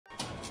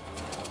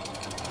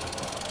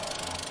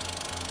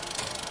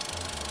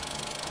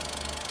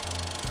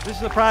This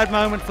is a proud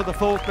moment for the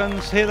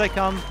Falklands. Here they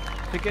come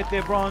to get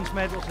their bronze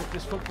medals at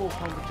this football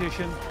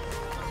competition,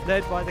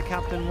 led by the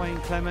captain Wayne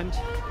Clement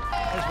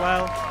as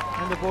well,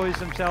 and the boys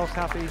themselves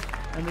happy,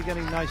 and they're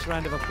getting a nice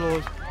round of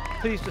applause.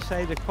 Pleased to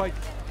say that quite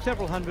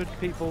several hundred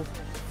people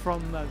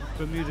from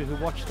Bermuda who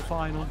watched the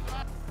final.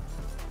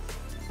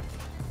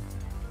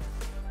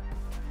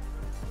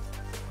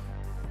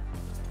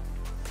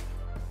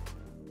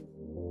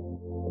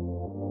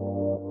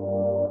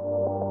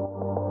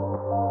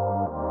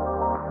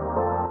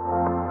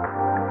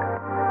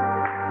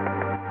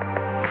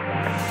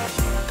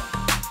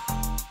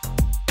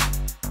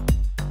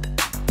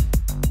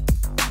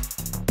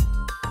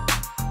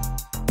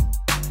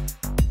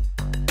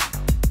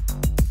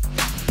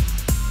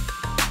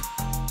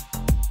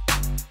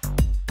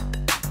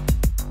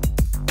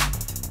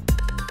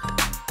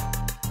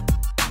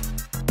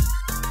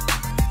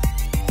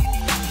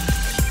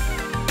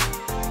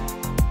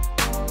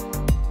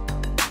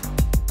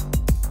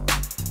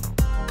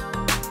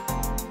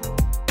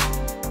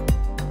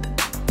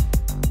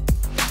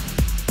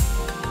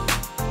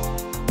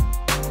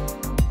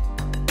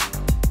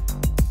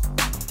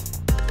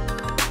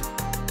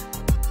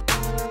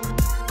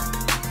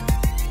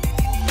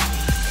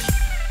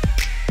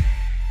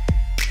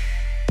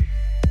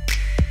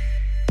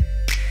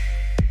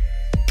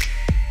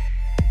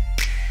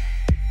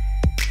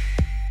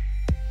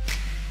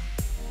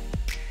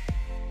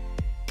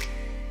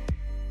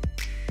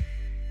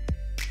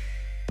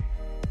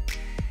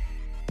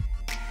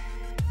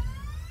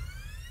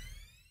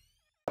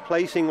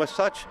 Placing was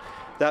such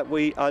that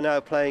we are now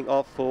playing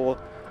off for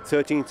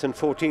 13th and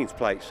 14th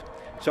place.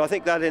 So I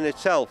think that in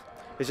itself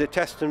is a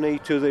testimony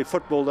to the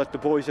football that the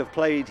boys have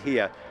played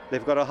here.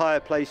 They've got a higher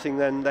placing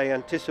than they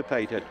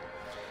anticipated.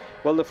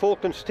 Well, the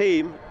Falklands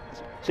team,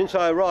 since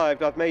I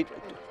arrived, I've made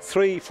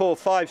 3, 4,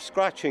 5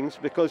 scratchings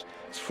because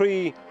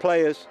 2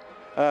 players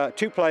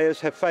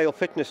have failed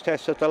fitness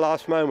tests at the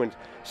last moment.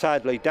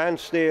 Sadly, Dan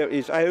Steer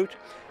is out,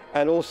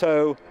 and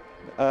also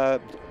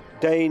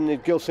Dane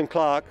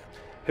Gilson-Clark,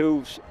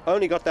 who's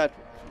only got that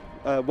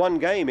 1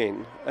 game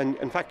in, and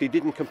in fact he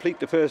didn't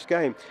complete the first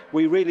game.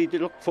 We really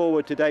did look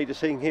forward today to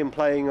seeing him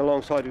playing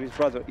alongside of his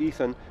brother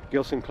Ethan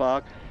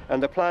Gilson-Clark,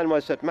 and the plan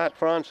was that Matt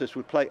Francis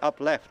would play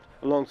up left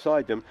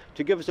alongside them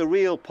to give us a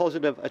real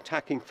positive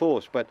attacking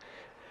force. But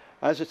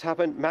as it's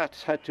happened,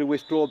 Matt's had to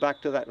withdraw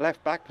back to that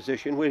left back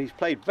position where he's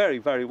played very,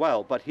 very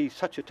well, but he's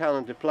such a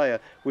talented player.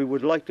 We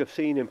would like to have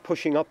seen him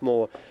pushing up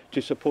more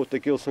to support the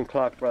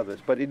Gilson-Clark brothers,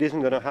 but it isn't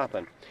going to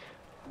happen.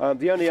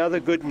 The only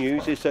other good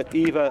news is that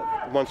Eva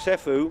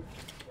Monsefu,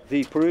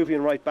 the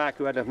Peruvian right back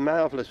who had a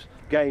marvellous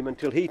game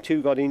until he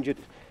too got injured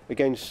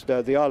against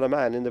the Isle of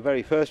Man in the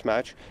very first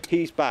match,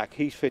 he's back,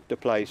 he's fit to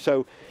play.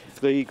 So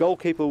the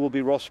goalkeeper will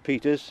be Ross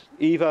Peters,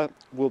 Eva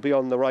will be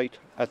on the right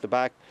at the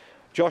back,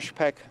 Josh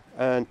Peck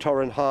and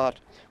Torrin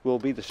Hart will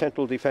be the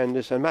central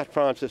defenders, and Matt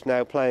Francis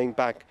now playing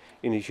back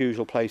in his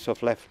usual place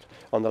of left,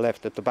 on the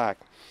left at the back.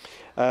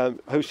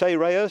 Jose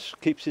Reyes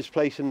keeps his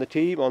place in the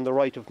team on the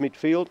right of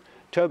midfield.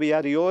 Toby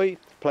Adeoye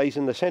plays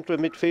in the centre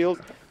of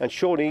midfield, and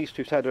Sean East,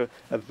 who's had a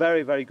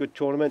very, very good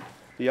tournament,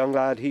 the young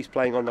lad, he's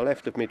playing on the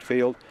left of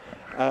midfield.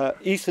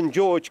 Ethan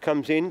George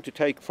comes in to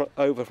take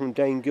over from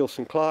Dane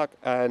Gilson-Clark,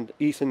 and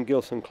Ethan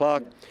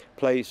Gilson-Clark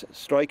plays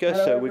striker,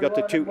 so we've got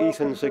the 2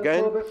 Ethans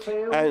again.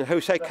 And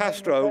Jose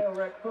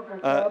Castro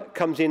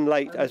comes in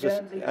late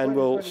and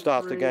will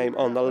start the game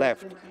on the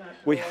left.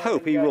 We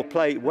hope he will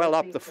play well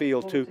up the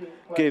field to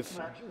give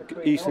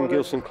Ethan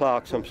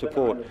Gilson-Clark some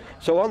support.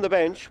 So on the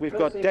bench we've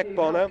got Dec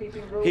Bonner,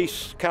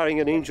 he's carrying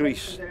an injury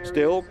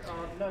still.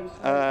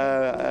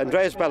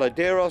 Andreas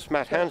Baladeros,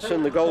 Matt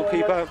Hansen, the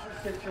goalkeeper,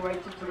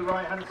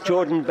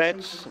 Jordan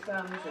Betts,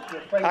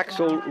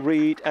 Axel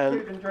Reed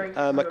and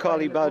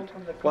Macaulay Budd,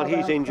 well,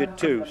 he's injured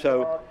too,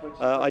 so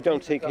I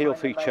don't think he'll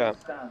feature.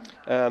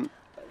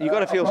 You've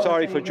got to feel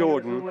sorry for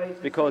Jordan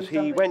because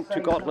he went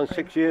to Scotland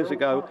 6 years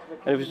ago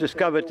and it was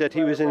discovered that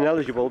he was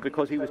ineligible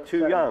because he was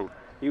too young.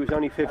 He was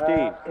only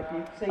 15,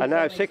 and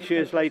now 6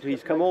 years later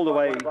he's come all the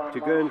way to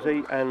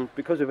Guernsey, and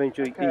because of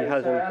injury he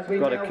hasn't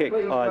got a kick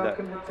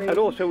either. And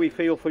also we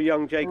feel for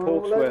young Jake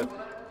Hawksworth,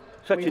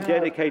 such a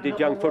dedicated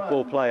young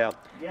football player,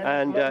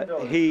 and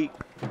he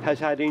has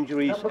had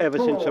injuries ever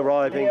since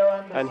arriving,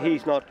 and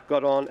he's not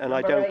got on, and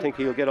I don't think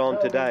he'll get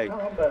on today.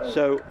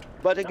 So,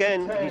 but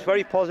again, he's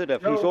very positive.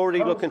 He's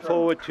already looking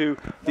forward to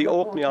the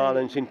Orkney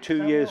Islands in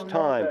 2 years'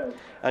 time,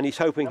 and he's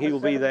hoping he will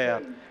be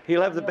there.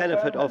 He'll have the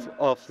benefit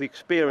of the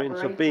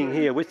experience of being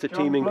here with the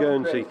team in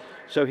Guernsey,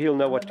 so he'll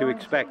know what to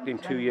expect in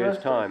 2 years'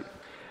 time.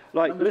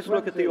 Like, let's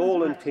look at the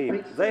Orland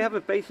team. They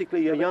have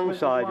basically a young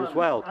side as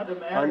well,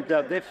 and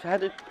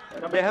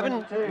they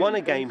haven't won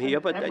a game here,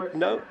 but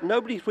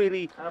nobody's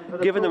really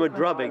given them a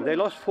drubbing. They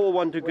lost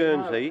 4-1 to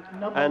Guernsey,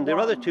 and their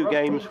other 2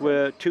 games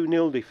were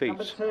 2-0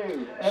 defeats.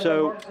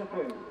 So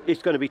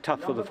it's going to be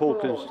tough for the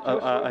Falklands,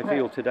 I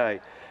feel, today.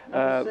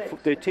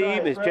 The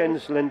team is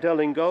Jens Lindell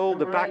in goal.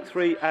 The back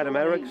three, Adam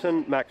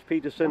Eriksson, Max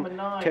Peterson,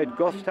 Ted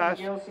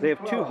Gostas. They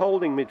have two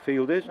holding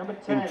midfielders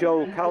in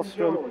Joel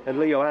Kallstrom and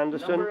Leo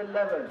Anderson.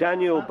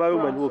 Daniel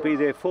Bowman will be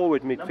their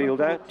forward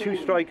midfielder. Two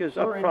strikers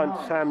up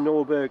front, Sam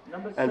Norberg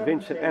and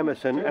Vincent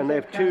Emerson. And they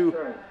have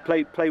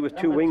play with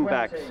two wing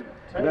backs,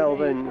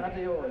 Melvin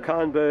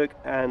Kahnberg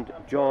and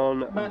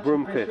John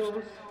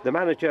Brumquist. The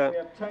manager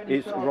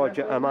is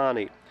Roger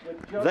Amani.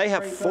 They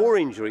have 4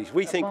 injuries.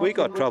 We think we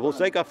got troubles.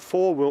 They got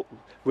 4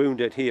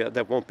 wounded here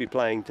that won't be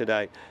playing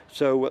today.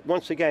 So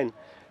once again,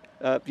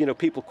 you know,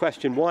 people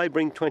question why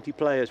bring 20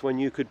 players when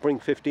you could bring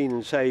 15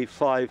 and save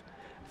five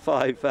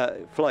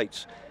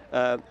flights.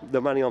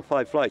 The money on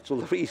 5 flights. Well,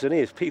 the reason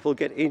is people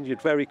get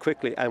injured very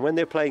quickly, and when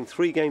they're playing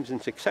 3 games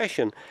in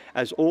succession,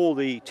 as all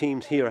the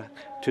teams here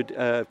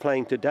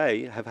playing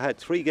today have had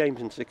 3 games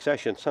in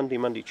succession, Sunday,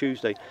 Monday,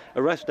 Tuesday,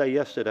 a rest day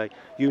yesterday,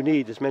 you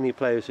need as many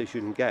players as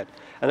you can get.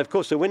 And of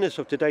course the winners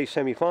of today's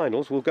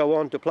semi-finals will go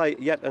on to play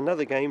yet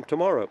another game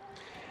tomorrow.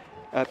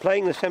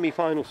 Playing the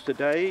semi-finals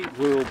today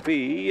will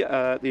be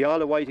the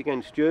Isle of Wight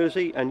against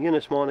Jersey and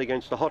Yunismon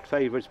against the hot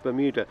favourites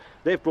Bermuda.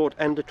 They've brought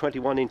under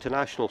 21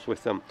 internationals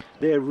with them.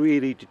 They're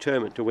really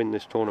determined to win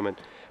this tournament.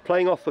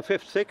 Playing off for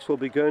 5th, 6th will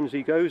be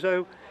Guernsey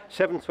Gozo,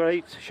 7th for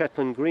 8th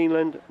Shetland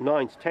Greenland,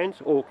 9th, 10th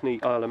Orkney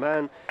Isle of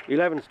Man,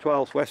 11th,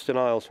 12th Western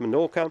Isles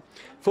Menorca,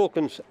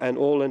 Falklands and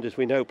Åland, as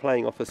we know,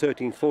 playing off for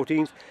 13th,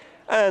 14th,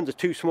 and the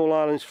 2 small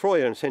islands,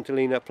 Froya and St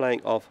Helena,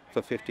 playing off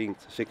for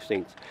 15th,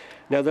 16th.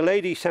 Now the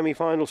ladies'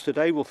 semi-finals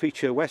today will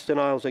feature Western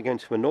Isles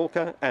against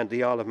Menorca and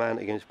the Isle of Man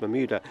against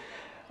Bermuda.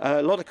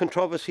 A lot of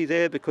controversy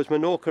there because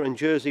Menorca and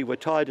Jersey were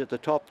tied at the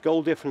top,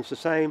 goal difference the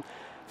same,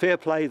 fair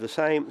play the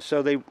same,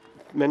 so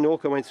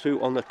Menorca went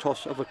through on the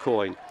toss of a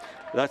coin.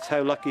 That's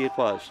how lucky it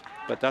was,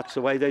 but that's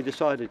the way they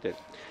decided it.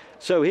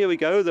 So here we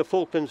go, the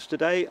Falklands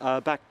today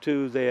are back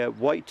to their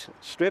white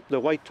strip, the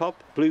white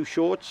top, blue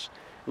shorts,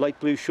 light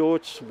blue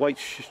shorts, white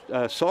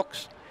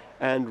socks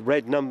and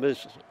red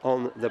numbers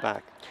on the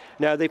back.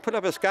 Now they put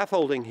up a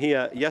scaffolding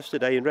here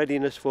yesterday in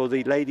readiness for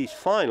the ladies'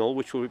 final,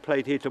 which will be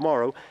played here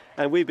tomorrow,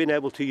 and we've been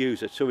able to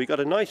use it. So we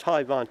got a nice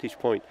high vantage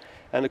point.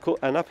 And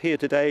up here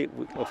today,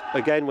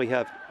 again, we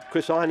have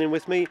Chris Inan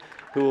with me,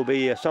 who will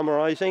be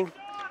summarising.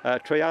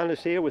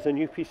 Triana's here with a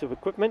new piece of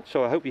equipment,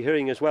 so I hope you're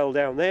hearing as well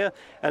down there.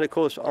 And of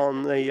course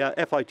on the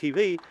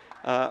FITV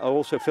are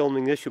also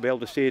filming this. You'll be able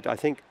to see it, I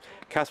think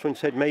Catherine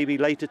said maybe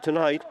later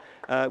tonight.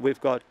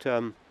 We've got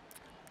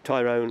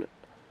Tyrone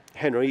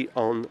Henry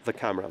on the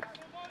camera.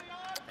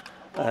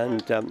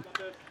 And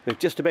we're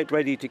just about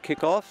ready to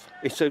kick off.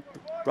 It's a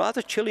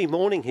rather chilly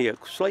morning here,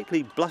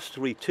 slightly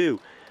blustery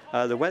too.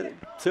 The weather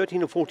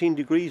 13 or 14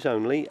 degrees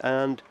only,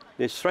 and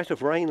there's threat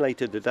of rain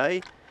later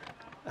today.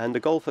 And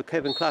the golfer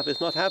Kevin Clapp is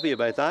not happy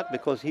about that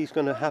because he's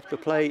going to have to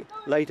play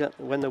later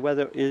when the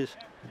weather is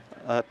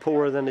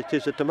poorer than it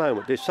is at the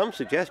moment. There's some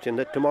suggestion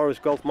that tomorrow's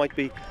golf might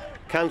be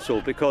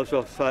cancelled because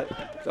of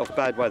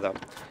bad weather.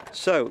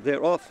 So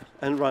they're off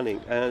and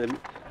running, and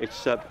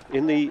it's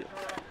in the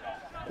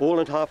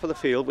Åland half of the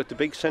field with the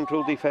big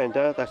central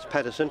defender, that's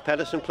Pedersen.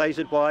 Pedersen plays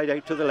it wide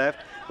out to the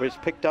left, where it's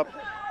picked up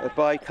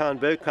by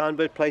Kahnberg.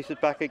 Kahnberg plays it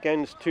back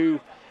against to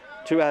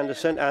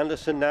Anderson.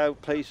 Anderson now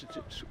plays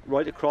it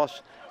right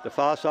across the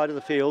far side of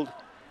the field.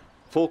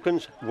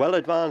 Falklands well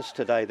advanced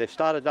today. They've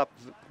started up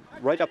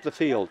right up the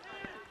field,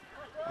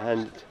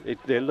 and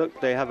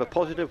they have a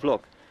positive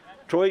look.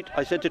 Troy,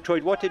 I said to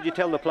Troy, what did you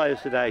tell the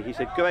players today? He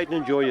said, go out and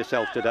enjoy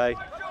yourself today.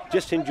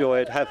 Just enjoy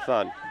it, have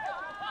fun.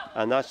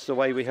 And that's the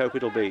way we hope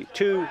it'll be.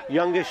 2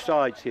 youngish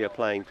sides here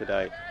playing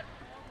today.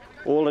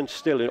 Åland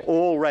still in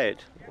all red,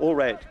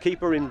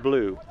 keeper in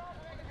blue,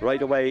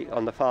 right away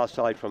on the far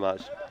side from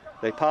us.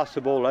 They pass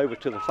the ball over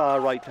to the far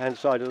right-hand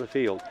side of the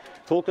field.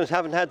 Falklands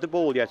haven't had the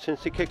ball yet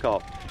since the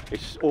kick-off.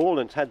 It's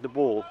Åland's had the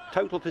ball,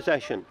 total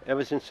possession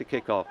ever since the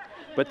kick-off.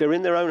 But they're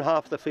in their own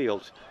half of the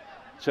fields.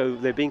 So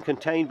they're being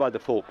contained by the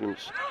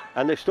Falklands.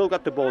 And they've still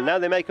got the ball. Now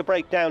they make a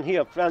break down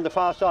here, around the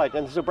far side.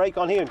 And there's a break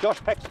on here. And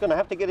Josh Peck's going to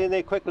have to get in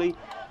there quickly.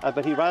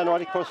 But he ran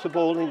right across the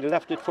ball and he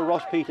left it for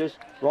Ross Peters.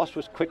 Ross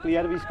was quickly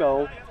out of his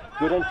goal.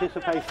 Good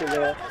anticipation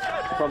there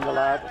from the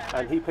lad.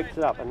 And he picks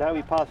it up. And now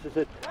he passes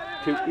it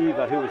to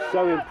Eva, who was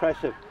so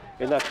impressive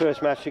in that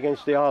first match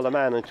against the Isle of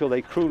Man until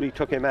they cruelly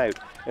took him out.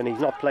 And he's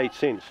not played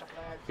since.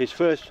 His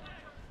first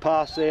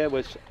pass there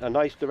was a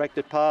nice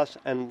directed pass,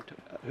 and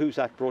who's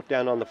that brought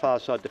down on the far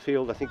side of the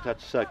field? I think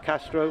that's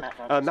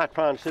Matt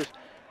Francis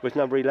with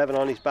number 11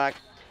 on his back.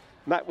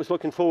 Matt was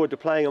looking forward to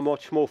playing a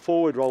much more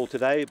forward role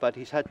today, but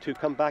he's had to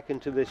come back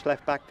into this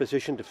left back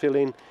position to fill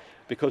in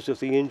because of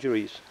the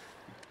injuries.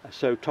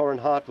 So Torrin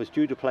Hart was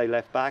due to play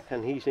left back,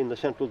 and he's in the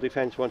central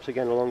defence once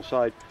again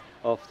alongside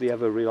of the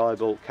ever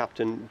reliable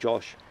captain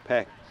Josh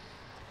Peck.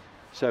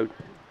 So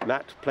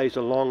Matt plays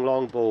a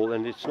long ball,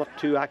 and it's not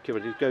too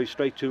accurate. It goes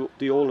straight to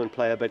the Åland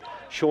player, but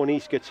Sean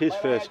East gets his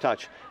first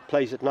touch,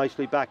 plays it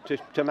nicely back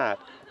to Matt.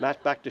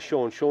 Matt back to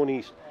Sean. Sean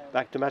East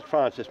back to Matt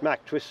Francis.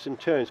 Mac twists and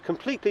turns,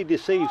 completely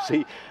deceives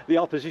the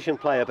opposition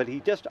player, but he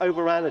just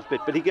overran it a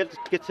bit, but he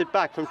gets it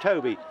back from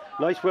Toby.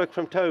 Nice work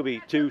from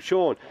Toby to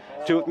Sean,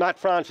 to Matt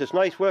Francis.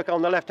 Nice work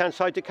on the left-hand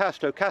side to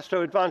Castro.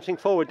 Castro advancing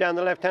forward down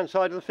the left-hand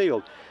side of the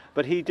field,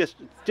 but he just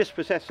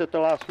dispossessed at the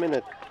last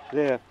minute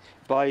there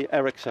by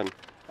Eriksson.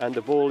 And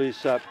the ball is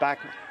back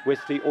with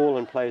the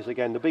Åland players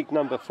again. The big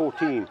number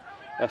 14,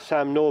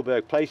 Sam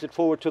Norberg, plays it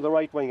forward to the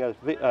right winger,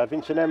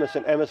 Vincent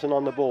Emerson. Emerson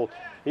on the ball.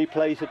 He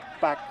plays it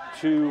back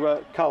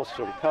to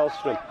Karlström.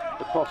 Karlström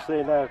across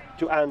there now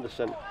to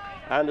Anderson.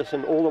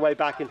 Anderson all the way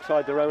back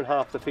inside their own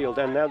half of the field,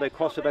 and now they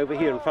cross it over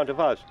here in front of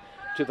us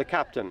to the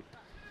captain.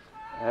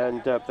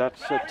 And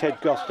that's Ted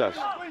Gostas.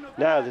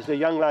 Now there's a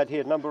young lad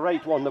here, number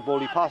 8, on the ball.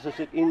 He passes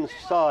it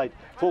inside.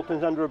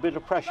 Falklands under a bit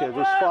of pressure.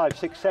 There's 5,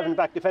 6, 7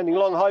 back defending.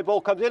 Long high ball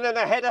comes in and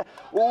a header.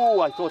 Oh,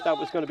 I thought that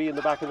was going to be in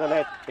the back of the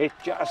net. It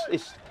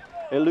just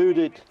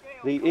eluded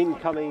the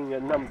incoming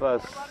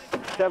number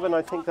 7,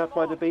 I think that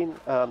might have been.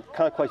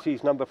 Can't quite see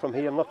his number from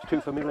here. I'm not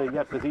too familiar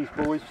yet with these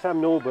boys.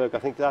 Sam Norberg, I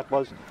think that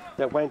was,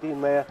 that went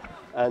in there,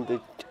 and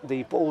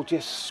the ball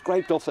just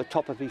scraped off the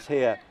top of his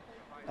hair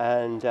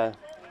and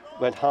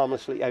went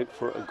harmlessly out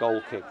for a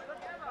goal kick.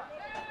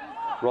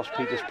 Ross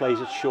Peters plays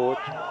it short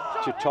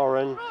to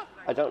Torren.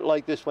 I don't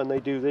like this when they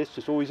do this.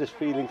 There's always this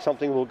feeling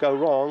something will go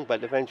wrong,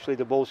 but eventually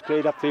the ball's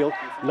cleared upfield.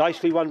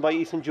 Nicely won by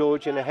Ethan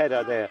George in a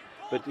header there,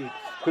 but he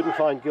couldn't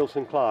find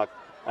Gilson Clark,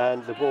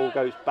 and the ball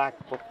goes back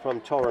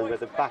from Torren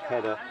with a back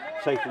header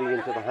safely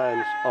into the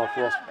hands of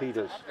Ross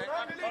Peters.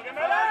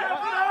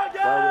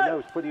 Well, we know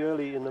it's pretty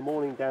early in the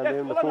morning down there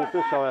in the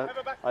Falklands, so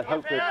I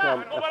hope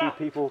that a few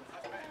people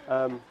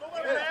I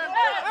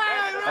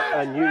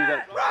knew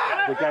that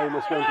the game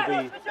was going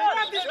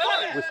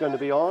to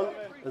be on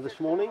this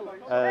morning,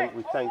 and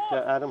we thank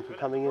Adam for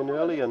coming in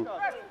early and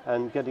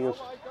getting us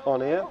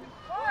on air.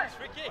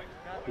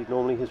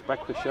 Normally his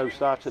breakfast show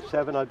starts at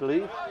 7, I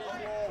believe.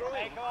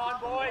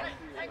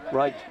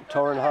 Right,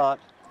 Torren Hart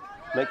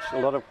makes a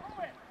lot of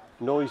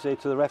noise there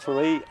to the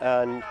referee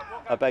and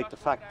about the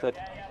fact that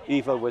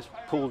Eva was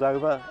pulled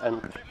over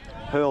and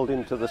hurled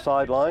into the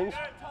sidelines.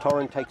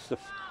 Torren takes the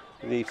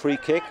free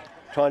kick,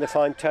 trying to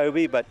find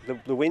Toby, but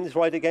the wind's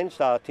right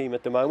against our team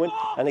at the moment.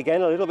 And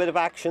again, a little bit of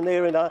action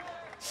there in a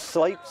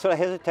slight sort of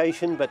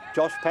hesitation, but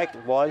Josh Peck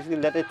wisely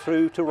let it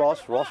through to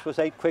Ross. Ross was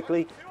out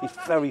quickly. He's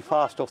very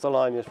fast off the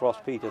line, is Ross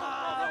Peters.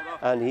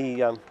 And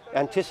he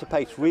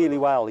anticipates really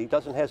well. He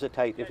doesn't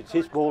hesitate. If it's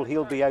his ball,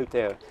 he'll be out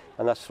there.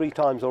 And that's 3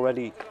 times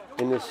already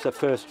in this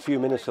first few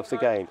minutes of the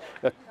game.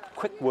 A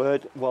quick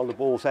word while the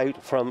ball's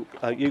out from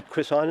you,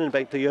 Chris Iron,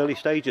 about the early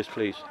stages,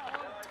 please.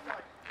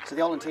 So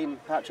the Åland team,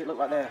 Patrick, look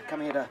like they're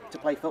coming here to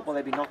play football.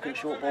 They've been knocking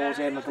short balls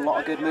in with a lot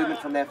of good movement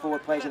from their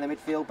forward players in the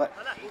midfield. But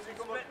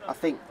I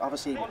think,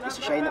 obviously, it's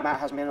a shame that Matt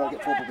hasn't been able to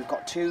get forward. But we've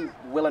got 2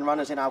 willing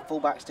runners in our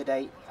fullbacks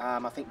today.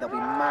 I think they'll be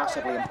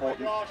massively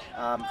important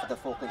for the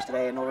Falklands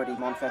today. And already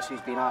Monfess, who's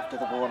been after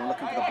the ball and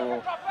looking for the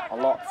ball a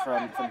lot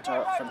from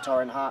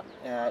Torren Hart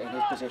in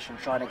his position,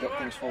 trying to get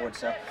things forward.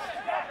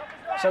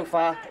 So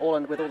far,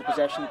 Åland with all the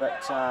possession,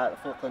 but the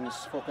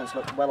Falklands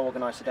look well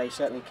organised today,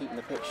 certainly keeping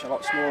the pitch a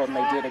lot smaller than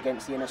they did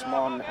against the Innis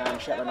Mon and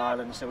Shetland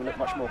Islands, so we look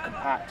much more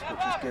compact, which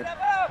is good.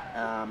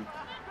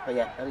 But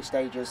yeah, early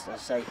stages, as I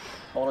say,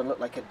 Åland look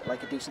like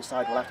a decent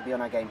side. We'll have to be on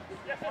our game.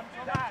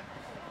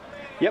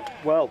 Yep,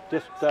 well,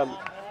 just as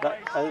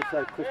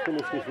Chris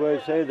finished his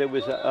words there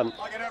was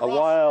a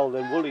wild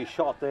and woolly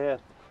shot there,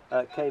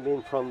 came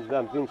in from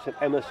Vincent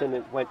Emerson.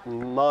 It went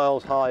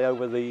miles high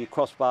over the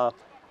crossbar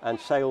and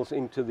sails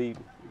into the,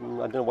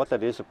 I don't know what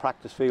that is, a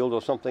practice field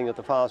or something at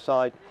the far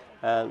side.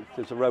 And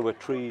there's a row of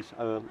trees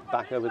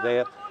back over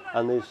there,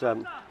 and there's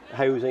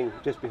housing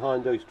just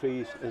behind those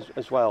trees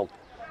as well.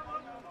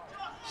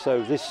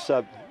 So this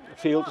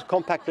field is a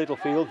compact little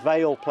field.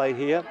 Vale play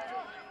here,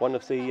 one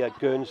of the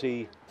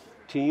Guernsey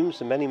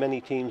teams, and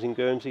many teams in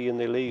Guernsey in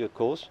their league, of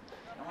course.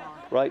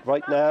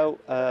 Right now,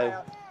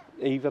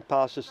 Eva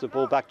passes the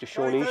ball back to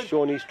Sean East.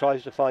 Sean East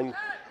tries to find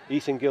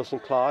Ethan Gilson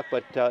Clark,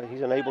 but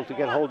he's unable to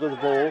get hold of the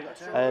ball,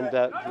 and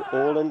the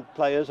Åland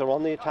players are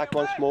on the attack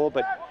once more,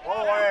 but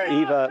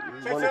Eva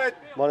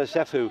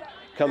Monasefu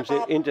comes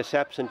in,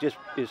 intercepts, and just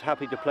is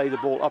happy to play the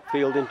ball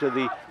upfield into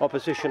the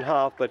opposition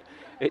half, but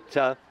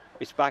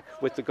it's back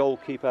with the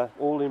goalkeeper,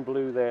 all in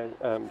blue there,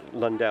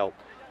 Lundell.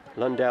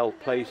 Lundell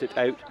plays it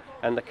out,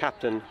 and the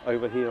captain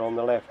over here on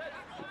the left,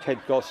 Ted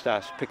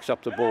Gostas, picks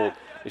up the ball.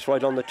 It's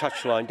right on the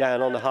touchline,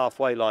 down on the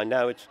halfway line.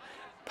 Now it's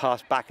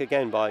passed back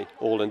again by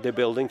Åland. They're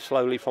building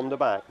slowly from the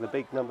back. The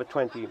big number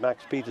 20,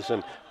 Max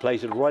Peterson,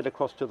 plays it right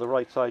across to the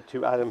right side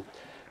to Adam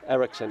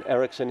Eriksson.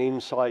 Eriksson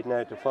inside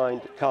now to find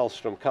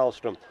Karlström.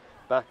 Karlström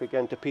back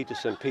again to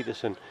Peterson.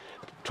 Peterson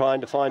trying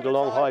to find a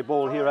long high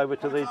ball here over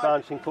to the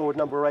advancing forward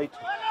number 8.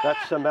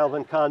 That's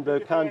Melvin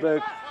Kahnberg.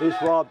 Kahnberg is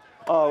robbed.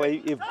 Oh, a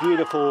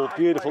beautiful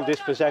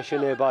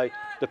dispossession there by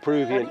the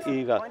Peruvian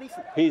Eva.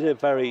 He's a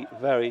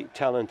very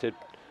talented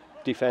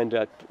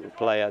defender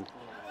player.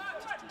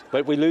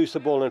 But we lose the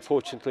ball,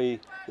 unfortunately.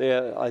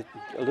 There, a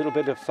little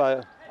bit of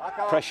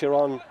pressure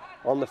on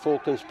the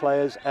Falklands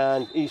players,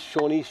 and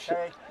Sean East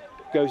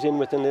goes in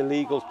with an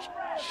illegal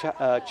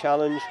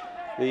challenge.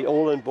 The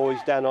Åland boys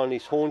down on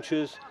his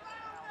haunches.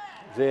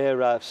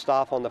 Their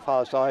staff on the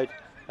far side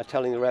are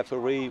telling the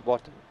referee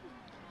what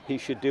he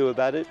should do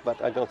about it,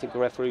 but I don't think the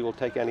referee will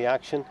take any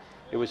action.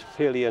 It was a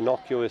fairly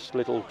innocuous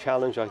little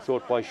challenge, I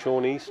thought, by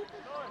Sean East.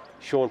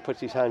 Sean puts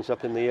his hands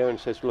up in the air and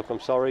says, look, I'm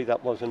sorry,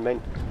 that wasn't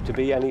meant to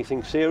be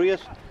anything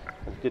serious.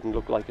 It didn't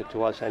look like it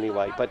to us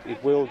anyway, but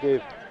it will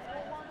give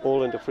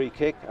Åland a free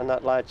kick, and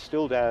that lad's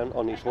still down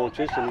on his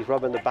haunches and he's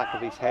rubbing the back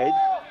of his head.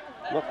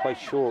 I'm not quite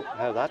sure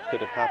how that could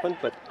have happened,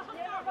 but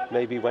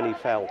maybe when he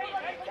fell.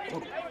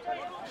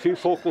 A few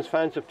Falklands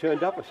fans have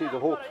turned up. I see the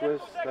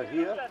Hawksworths are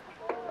here.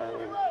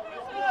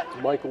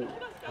 Michael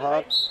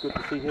Hart, good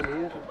to see him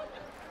here,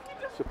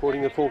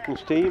 supporting the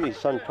Falklands team. His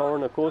son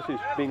Torrin, of course, has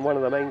been one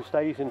of the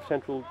mainstays in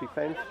central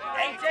defence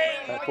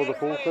for the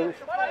Falklands.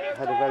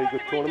 Had a very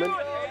good tournament.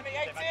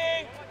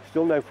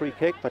 Still no free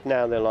kick, but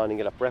now they're lining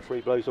it up.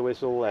 Referee blows a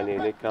whistle, and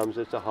in it comes.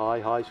 It's a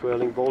high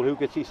swirling ball. Who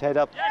gets his head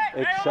up?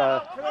 It's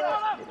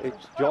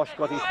Josh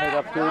got his head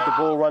up to it. The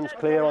ball runs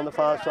clear on the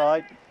far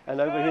side,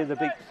 and over here the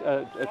big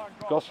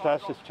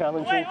Gostas is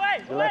challenging.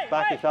 The left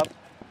back is up.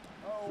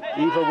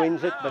 Eva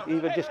wins it, but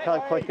Eva just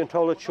can't quite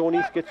control it. Sean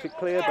East gets it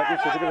clear, but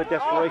it's a bit of a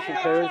desperation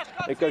clearance.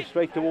 It goes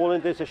straight to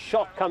Åland. There's a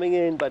shot coming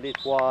in, but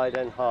it's wide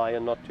and high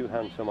and not too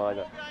handsome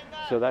either.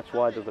 So that's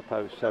wide of the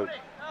post. So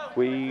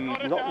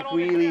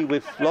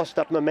we've lost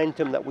that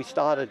momentum that we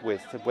started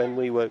with when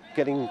we were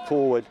getting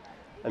forward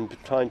and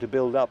trying to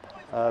build up.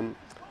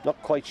 Not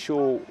quite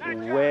sure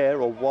where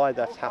or why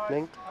that's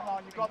happening.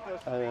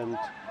 And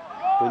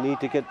we need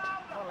to get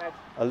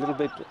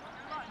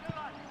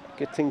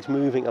things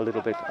moving a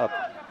little bit up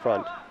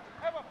front.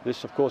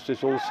 This, of course,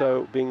 is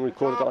also being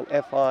recorded on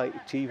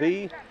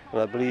FITV,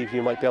 and I believe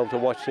you might be able to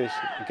watch this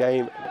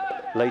game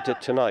later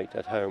tonight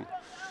at home.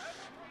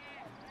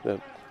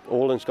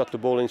 Åland's got the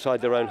ball inside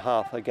their own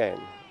half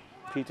again.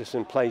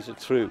 Peterson plays it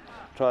through,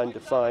 trying to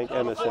find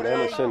Emerson.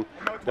 Emerson,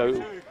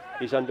 though,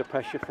 is under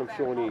pressure from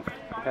Sean East.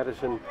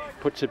 Patterson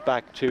puts it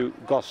back to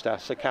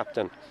Gostas, the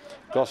captain.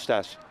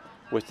 Gostas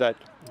with that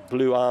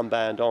blue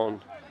armband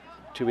on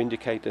to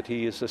indicate that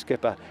he is the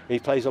skipper. He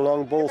plays a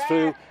long ball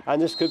through, and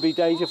this could be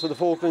danger for the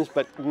Falklands,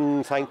 but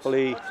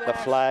thankfully the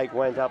flag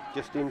went up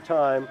just in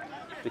time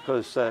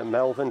because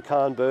Melvin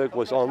Kahnberg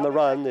was on the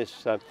run.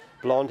 This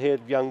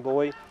blonde-haired young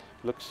boy,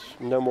 looks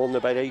no more than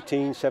about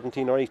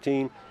 17 or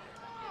 18,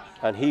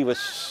 and he was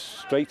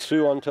straight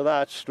through onto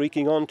that,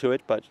 streaking onto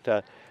it, but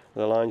the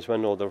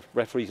linesman or the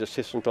referee's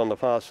assistant on the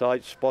far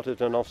side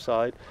spotted an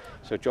offside,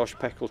 so Josh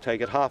Peck will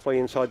take it halfway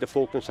inside the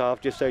Falklands half,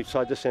 just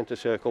outside the centre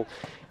circle,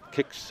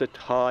 kicks it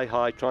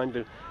high, trying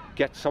to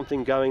get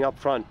something going up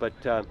front, but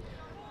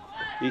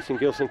Ethan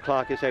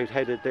Gilson-Clark is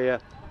out-headed there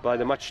by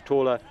the much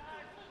taller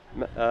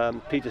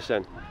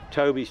Peterson.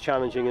 Toby's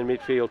challenging in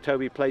midfield.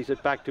 Toby plays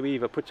it back to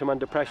Eva, puts him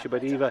under pressure,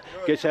 but Eva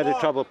gets out of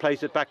trouble,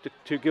 plays it back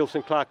to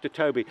Gilson-Clark, to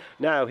Toby.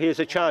 Now here's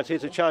a chance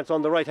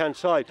on the right-hand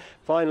side.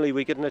 Finally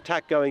we get an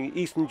attack going.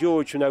 Ethan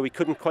George, we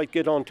couldn't quite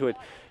get onto it.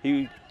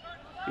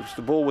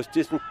 The ball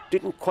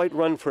didn't quite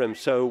run for him,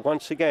 so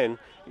once again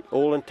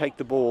Åland take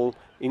the ball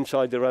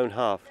inside their own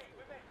half.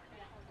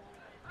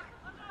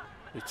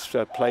 It's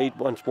played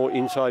once more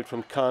inside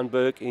from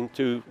Kahnberg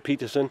into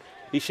Peterson.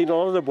 He's seen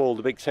all of the ball,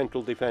 the big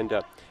central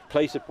defender.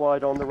 Plays it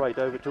wide on the right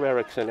over to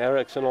Eriksson.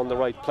 Eriksson on the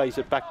right plays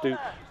it back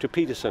to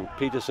Peterson.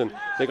 Peterson,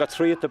 they got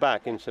three at the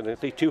back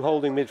incidentally, two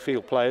holding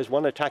midfield players,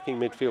 one attacking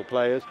midfield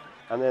players,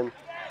 and then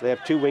they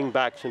have two wing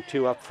backs and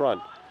two up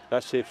front.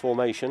 That's their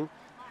formation.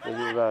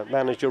 The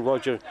manager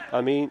Roger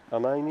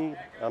Amani,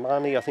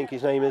 I think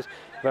his name is,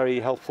 very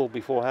helpful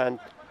beforehand,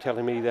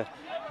 telling me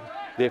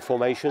their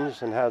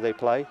formations and how they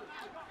play.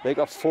 They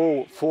got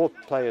four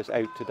players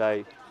out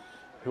today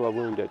who are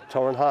wounded.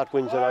 Torrin Hart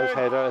wins a nice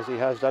header, as he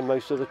has done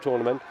most of the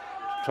tournament.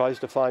 Tries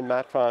to find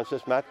Matt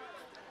Francis. Matt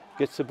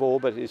gets the ball,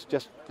 but he's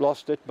just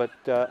lost it. But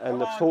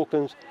and the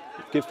Falklands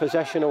give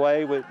possession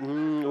away.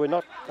 We're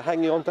not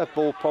hanging on to that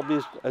ball probably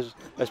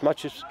as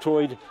much as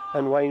Troy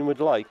and Wayne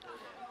would like.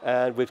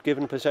 And we've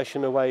given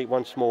possession away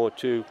once more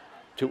to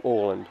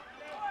Åland.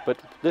 But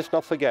let's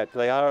not forget,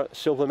 they are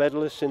silver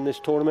medalists in this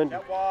tournament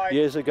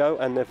years ago,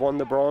 and they've won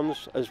the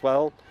bronze as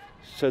well.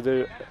 So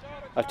they're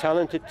a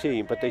talented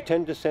team, but they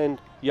tend to send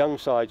young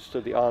sides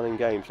to the Ireland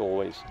Games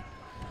always.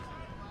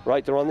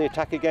 Right, they're on the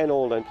attack again,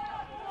 Åland.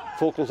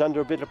 Falklands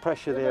under a bit of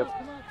pressure there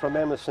from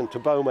Emerson to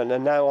Bowman,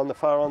 and now on the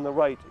far on the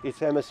right,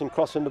 it's Emerson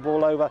crossing the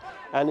ball over,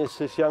 and it's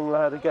this young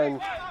lad again,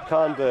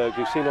 Kahnberg,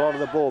 who's seen a lot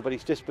of the ball, but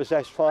he's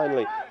dispossessed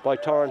finally by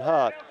Torrin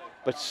Hart.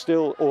 But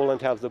still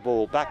Åland have the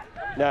ball. Back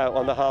now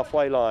on the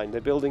halfway line.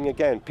 They're building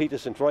again.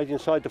 Peterson's right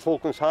inside the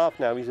Falklands half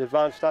now. He's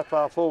advanced that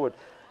far forward,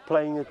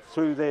 playing it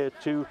through there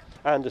to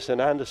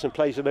Anderson. Anderson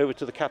plays it over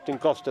to the captain,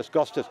 Gostas.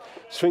 Gostas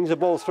swings the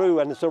ball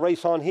through, and it's a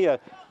race on here.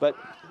 But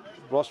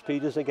Ross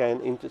Peters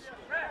again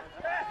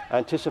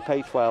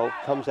anticipates well,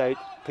 comes out,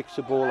 picks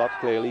the ball up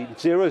clearly.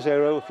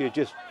 0-0 if you're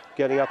just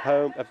getting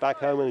back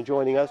home and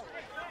joining us.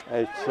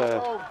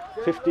 It's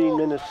 15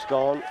 minutes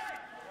gone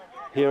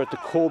here at the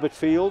Corbett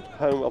Field,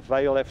 home of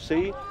Vale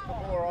FC,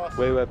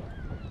 where we're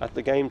at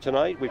the game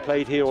tonight. We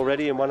played here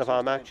already in one of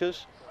our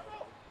matches.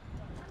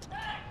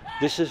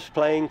 This is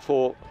playing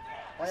for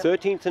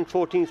 13th and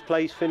 14th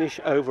place finish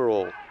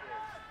overall.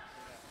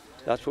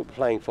 That's what we're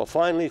playing for.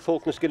 Finally,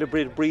 Falklands get a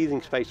bit of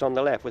breathing space on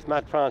the left with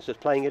Matt Francis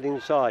playing it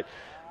inside.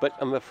 But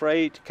I'm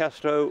afraid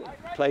Castro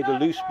played a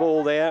loose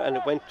ball there and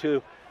it went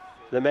to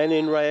the men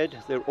in red.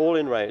 They're all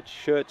in red,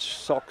 shirts,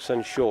 socks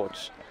and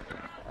shorts.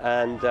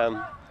 And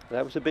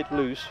that was a bit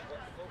loose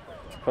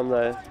from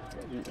the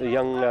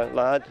young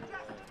lad,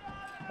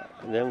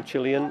 the young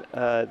Chilean.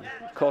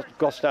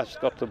 Gostas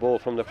got the ball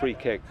from the free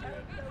kick.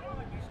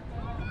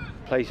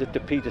 Plays it to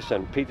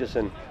Peterson.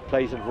 Peterson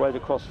plays it right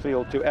across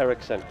field to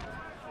Eriksson.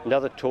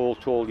 Another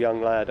tall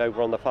young lad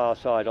over on the far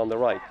side on the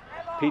right.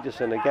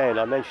 Peterson again,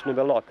 I mention him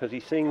a lot because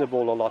he's seeing the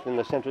ball a lot in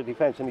the central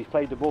defence, and he's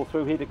played the ball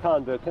through here to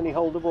Kahnberg. Can he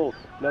hold the ball?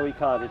 No, he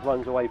can't. It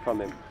runs away from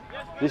him.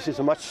 This is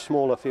a much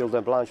smaller field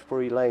than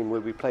Blanchbury Lane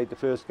where we played the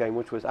first game,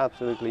 which was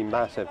absolutely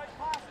massive.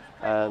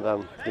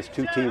 And there's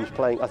two teams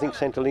playing. I think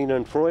Centolina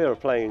and Freya are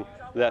playing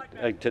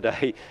that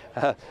today.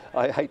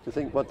 I hate to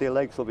think what their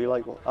legs will be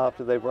like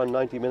after they've run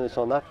 90 minutes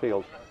on that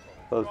field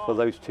for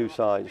those two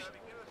sides.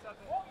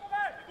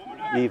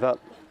 Eva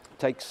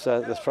takes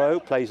the throw,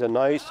 plays a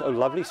nice,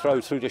 lovely throw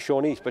through to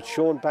Sean East, but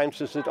Sean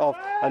bounces it off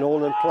an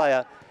All-in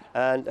player,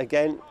 and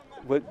again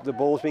the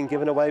ball's being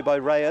given away by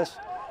Reyes.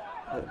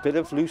 A bit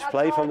of loose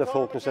play from the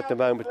Falklands at the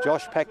moment.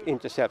 Josh Peck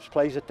intercepts,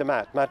 plays it to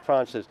Matt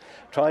Francis,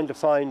 trying to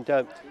find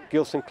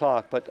Gilson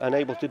Clark, but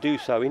unable to do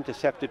so.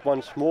 Intercepted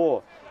once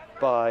more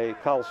by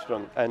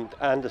Karlström, and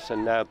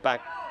Anderson now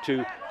back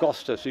to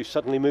Gostas, who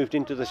suddenly moved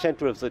into the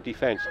centre of the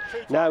defence.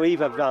 Now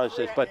Eva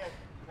advances, but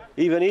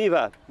even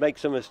Eva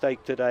makes a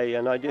mistake today,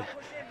 and I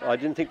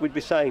didn't think we'd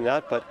be saying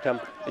that, but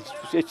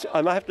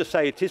I have to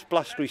say it is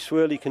blustery,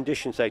 swirly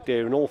conditions out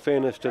there, in all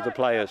fairness to the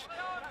players.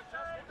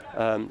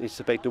 It's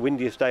about the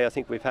windiest day I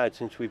think we've had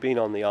since we've been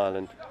on the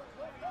island.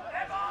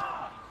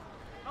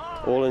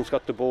 Orland's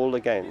got the ball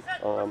again.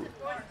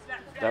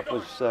 That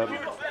was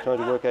trying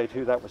to work out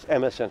who that was.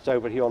 Emerson's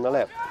over here on the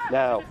left.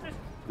 Now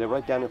they're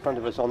right down in front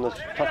of us on this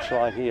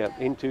touchline here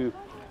into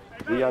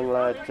the young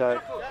lad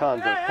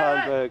Kahnberg.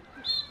 Kahnberg,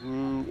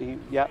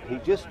 he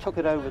just took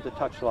it over the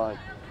touchline.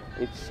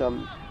 It's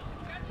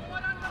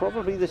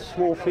probably the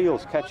small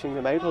fields catching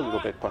them out a little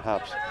bit,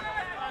 perhaps.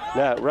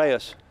 Now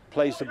Reyes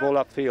plays the ball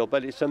upfield,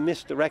 but it's a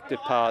misdirected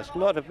pass,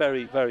 not a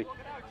very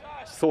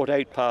thought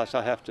out pass,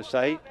 I have to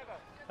say,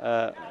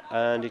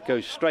 and it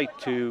goes straight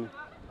to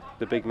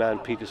the big man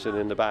Peterson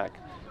in the back.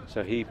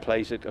 So he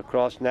plays it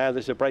across. Now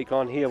there's a break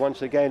on here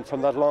once again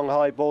from that long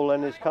high ball,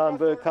 and it's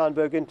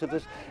Kahnberg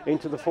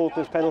into the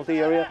Falklands penalty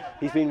area.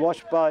 He's been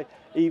watched by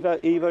Eva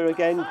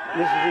again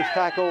misses his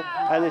tackle,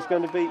 and it's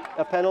going to be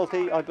a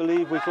penalty. I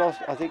believe we've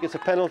lost. I think it's a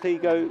penalty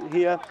go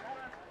here.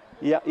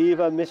 Yeah,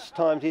 Eva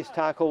mistimed his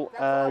tackle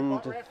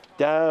and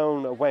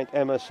down went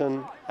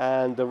Emerson,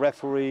 and the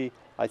referee,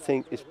 I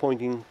think, is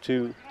pointing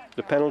to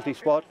the penalty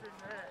spot.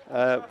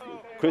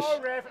 Chris,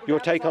 your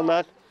take on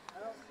that?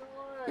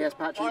 Yes,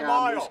 Patrick,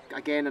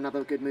 again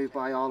another good move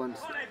by Ireland.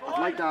 I've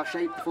liked our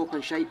shape, the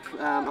Falkland shape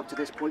up to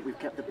this point. We've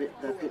kept the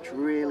pitch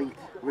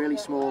really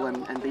small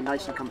and been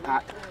nice and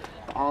compact.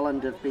 But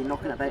Ireland have been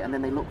knocking it about, and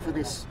then they look for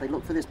this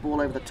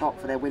ball over the top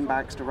for their wing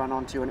backs to run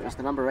onto, and it was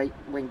the number 8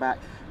 wing back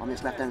on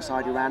this left hand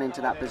side who ran into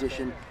that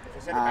position.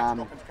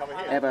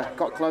 Eva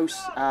got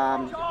close,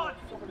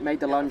 made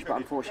the lunge, but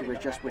unfortunately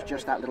was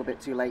just that little bit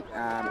too late,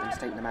 and it's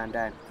taken the man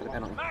down for the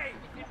penalty.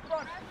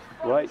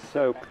 Right,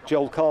 so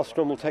Joel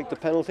Karlström will take the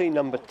penalty,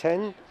 number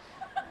 10,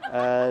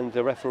 and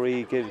the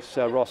referee gives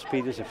Ross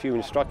Peters a few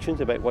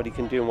instructions about what he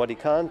can do and what he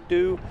can't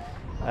do,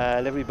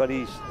 and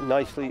everybody's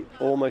nicely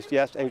almost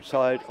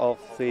outside of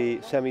the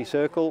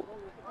semicircle,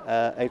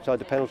 outside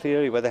the penalty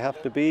area where they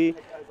have to be,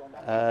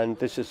 and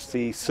this is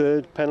the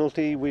 3rd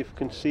penalty we've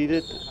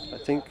conceded, I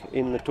think,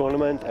 in the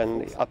tournament,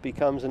 and up he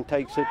comes and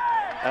takes it,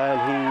 and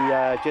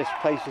he just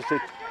places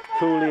it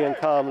coolly and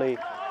calmly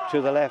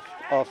to the left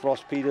of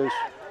Ross Peters,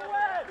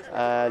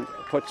 and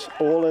puts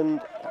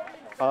Orland,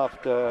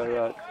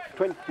 after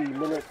 20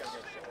 minutes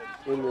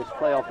in this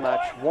playoff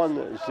match,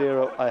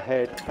 1-0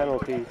 ahead.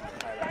 Penalty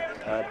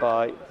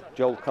by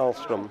Joel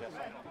Karlström,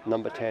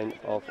 number 10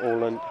 of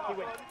Orland.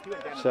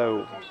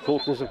 So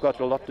Falklands have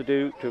got a lot to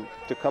do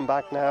to come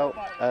back now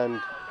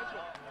and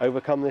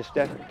overcome this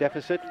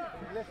deficit,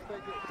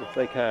 if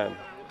they can.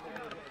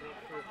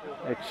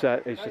 It's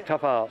a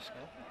tough ask.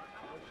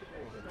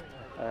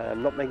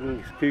 I'm not making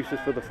excuses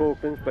for the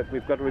Falklands, but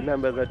we've got to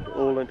remember that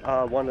Orland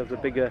are one of the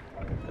bigger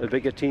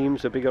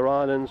teams, the bigger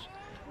islands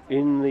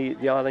in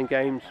the Island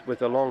Games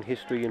with a long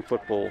history in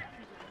football.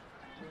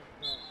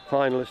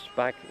 Finalists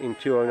back in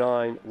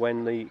 2009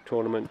 when the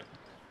tournament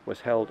was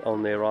held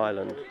on their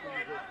island.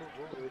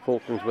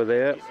 Falklands were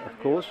there, of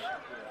course.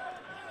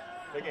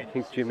 I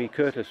think Jimmy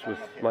Curtis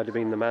might have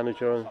been the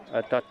manager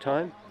at that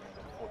time.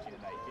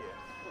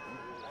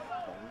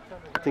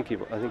 I think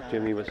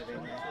Jimmy was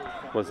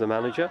the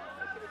manager.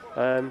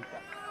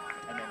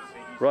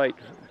 Right,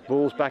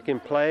 ball's back in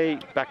play,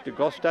 back to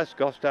Gostas.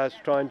 Gostas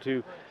trying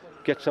to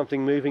get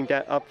something moving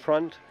down up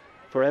front.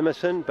 for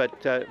Emerson,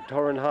 but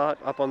Torrin Hart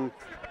up on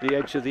the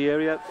edge of the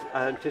area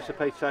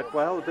anticipates that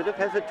well. A bit of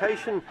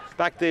hesitation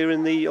back there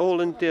in the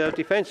Åland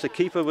defence. The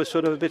keeper was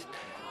sort of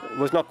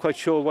was not quite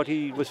sure what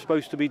he was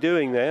supposed to be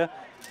doing there,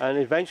 and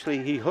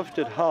eventually he hoofed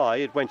it high.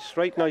 It went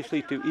straight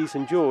nicely to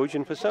Ethan George,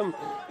 and for some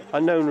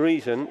unknown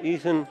reason,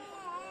 Ethan,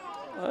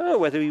 I don't know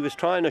whether he was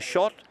trying a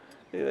shot.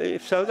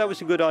 If so, that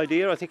was a good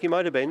idea. I think he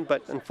might have been,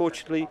 but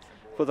unfortunately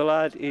for the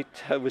lad, it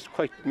was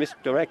quite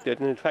misdirected,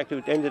 and in fact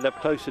it ended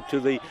up closer to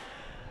the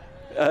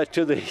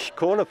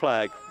corner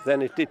flag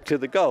than it did to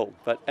the goal.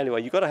 But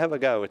anyway, you've got to have a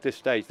go at this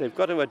stage. They've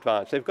got to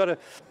advance. They've got to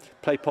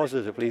play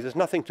positively. There's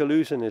nothing to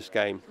lose in this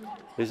game.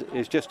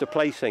 It's just a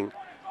placing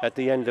at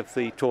the end of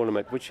the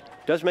tournament, which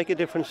does make a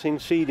difference in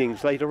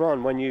seedings later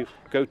on when you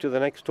go to the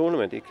next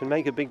tournament. It can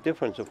make a big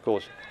difference, of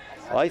course.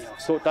 I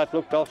thought that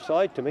looked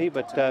offside to me,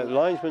 but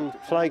linesman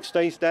flag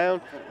stays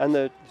down, and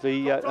the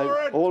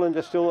Åland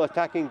are still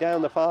attacking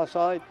down the far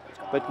side.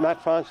 But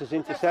Matt Francis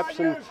intercepts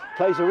and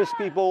plays a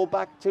risky ball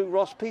back to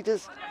Ross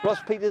Peters. Ross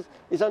Peters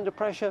is under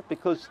pressure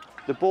because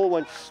the ball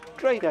went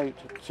straight out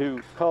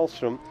to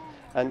Karlstrom,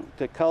 and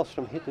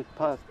Karlstrom hit it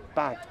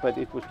back, but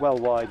it was well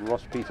wide, and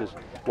Ross Peters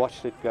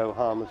watched it go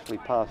harmlessly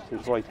past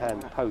his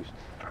right-hand post.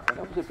 And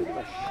that was a bit of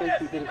a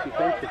shaky bit of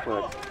defensive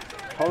work.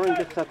 Torrin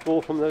gets that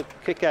ball from the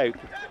kick out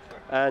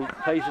and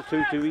plays it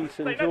through to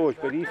Ethan George,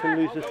 but Ethan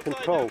loses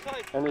control,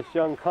 and it's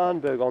young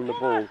Kahnberg on the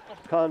ball.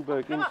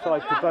 Kahnberg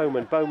inside to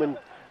Bowman. Bowman,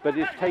 but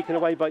it's taken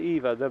away by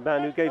Eva, the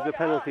man who gave the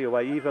penalty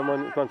away, Eva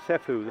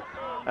Monsefu.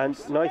 And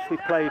nicely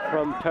played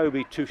from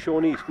Toby to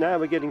Sean East. Now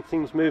we're getting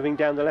things moving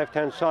down the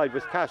left-hand side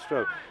with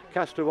Castro.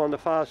 Castro on the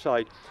far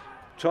side,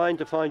 trying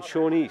to find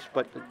Sean East,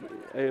 but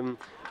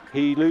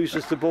he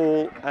loses the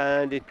ball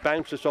and it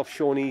bounces off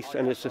Sean East,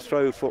 and it's a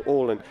throw for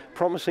Åland.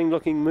 Promising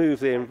looking move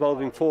there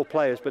involving 4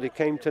 players, but it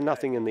came to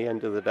nothing in the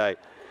end of the day.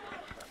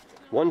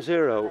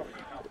 1-0,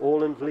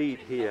 Åland lead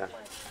here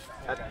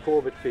at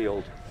Corbett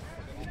Field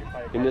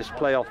in this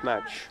playoff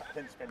match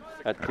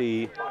at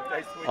the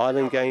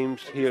Island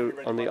Games here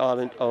on the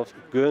island of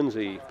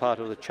Guernsey, part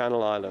of the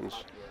Channel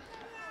Islands.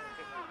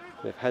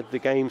 They've had the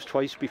games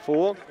twice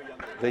before.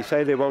 They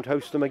say they won't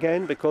host them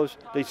again because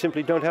they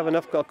simply don't have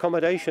enough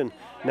accommodation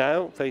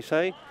now, they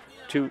say,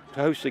 to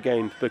host the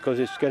games because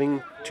it's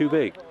getting too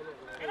big.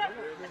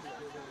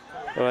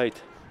 All right,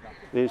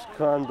 there's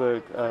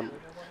Kahnberg.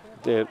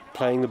 They're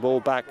playing the ball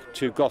back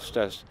to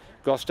Gostas.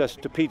 Gostas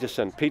to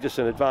Peterson.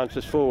 Peterson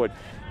advances forward.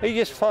 He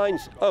just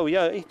finds,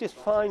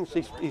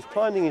 he's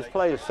finding his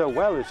players so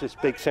well as this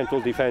big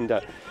central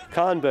defender.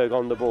 Kahnberg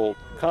on the ball.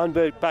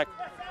 Kahnberg back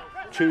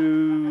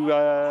to,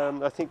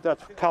 I think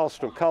that's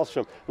Karlstrom.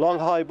 Karlstrom, long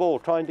high ball,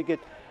 trying to get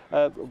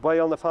way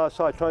on the far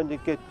side, trying to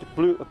get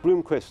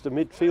Bloomquist, the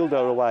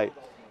midfielder, away.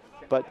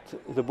 But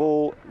the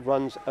ball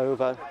runs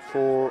over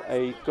for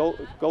a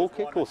goal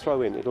kick or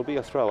throw in. It'll be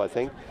a throw, I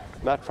think.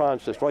 Matt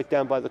Francis, right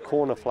down by the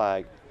corner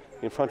flag,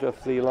 in front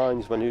of the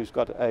linesman who's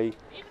got a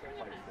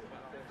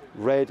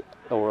red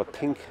or a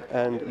pink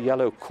and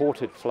yellow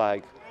quartered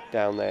flag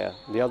down there.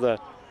 The other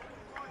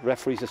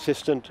referee's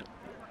assistant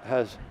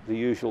has the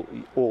usual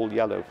all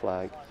yellow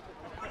flag.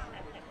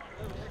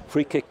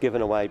 Free kick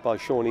given away by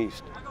Sean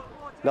East.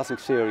 Nothing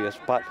serious,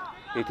 but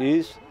it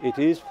is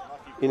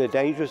in a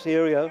dangerous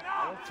area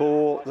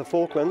for the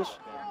Falklands.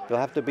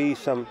 There'll have to be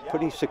some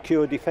pretty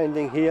secure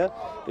defending here.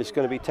 It's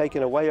going to be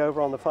taken away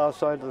over on the far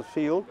side of the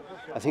field.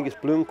 I think it's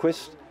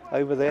Bloomquist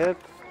over there,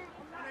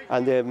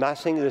 and they're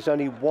massing. There's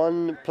only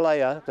one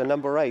player, the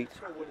number 8,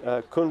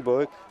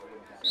 Kuhnberg,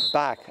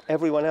 back.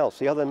 Everyone else,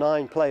 the other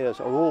 9 players,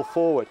 are all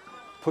forward.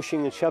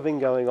 Pushing and shoving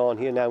going on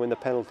here now in the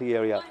penalty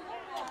area.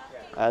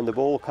 And the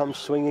ball comes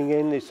swinging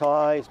in. It's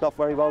high, it's not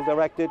very well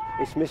directed.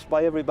 It's missed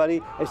by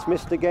everybody. It's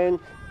missed again.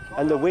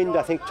 And the wind,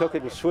 I think, took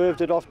it and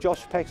swerved it off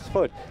Josh Peck's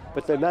foot.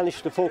 But the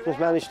Falklands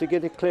managed to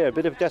get it clear. A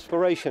bit of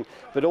desperation.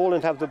 But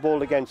Åland have the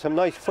ball again. Some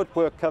nice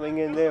footwork coming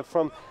in there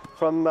from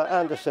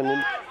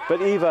Anderson.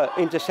 But Eva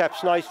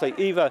intercepts nicely.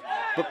 Eva,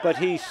 but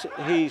he's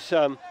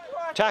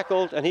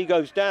tackled and he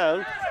goes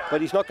down.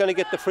 But he's not going to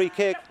get the free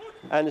kick.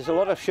 And there's a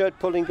lot of shirt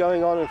pulling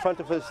going on in front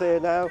of us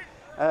there now.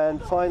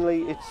 And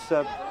finally,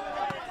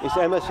 it's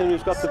Emerson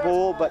who's got the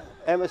ball. But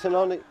Emerson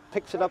on it,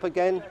 picks it up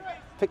again.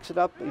 Picks it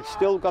up, he's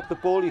still got the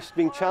ball, he's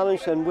being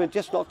challenged, and we're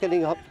just not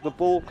getting up the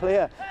ball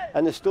clear.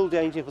 And there's still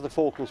danger for the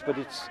Falklands, but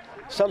it's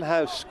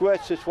somehow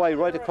squirts its way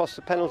right across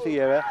the penalty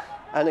area.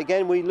 And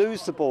again, we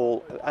lose the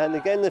ball. And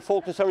again, the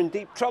Falklands are in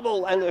deep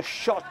trouble, and a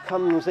shot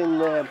comes in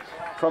there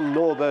from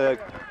Norberg,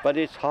 but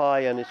it's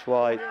high and it's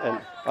wide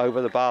and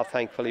over the bar,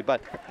 thankfully.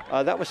 But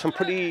that was some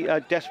pretty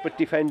desperate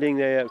defending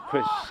there,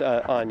 Chris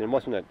Einan,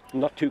 wasn't it?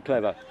 Not too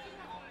clever.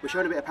 We're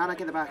showing a bit of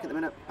panic in the back at the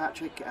minute,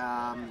 Patrick.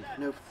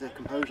 The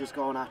composure's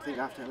gone, I think,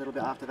 after a little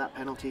bit after that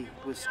penalty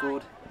was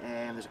scored.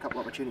 There's a couple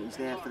of opportunities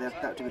there for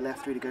that to be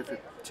left through to go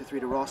through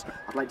to Ross.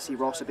 I'd like to see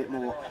Ross a bit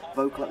more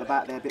vocal at the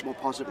back there, a bit more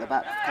positive at the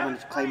back, coming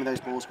to claiming those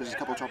balls, because there's a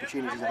couple of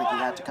opportunities I think he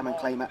had to come and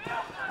claim it.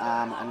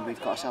 And we've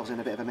got ourselves in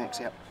a bit of a mix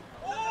here.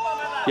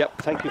 Yep,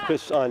 thank you,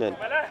 Chris Einan.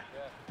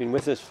 Been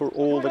with us for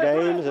all the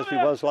games as we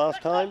was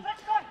last time.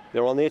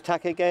 They're on the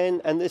attack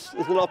again, and this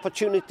is an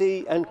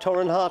opportunity, and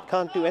Torrin Hart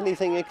can't do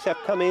anything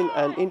except come in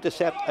and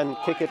intercept and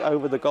kick it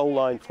over the goal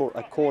line for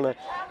a corner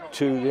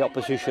to the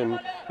opposition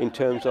in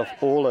terms of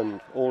all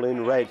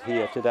in red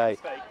here today.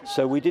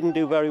 So we didn't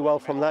do very well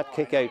from that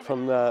kick out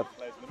from the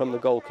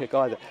goal kick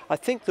either. I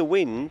think the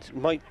wind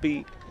might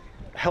be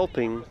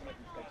helping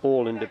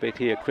Orland a bit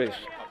here, Chris.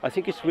 I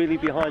think it's really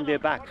behind their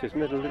backs,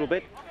 isn't it, a little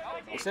bit?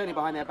 It's certainly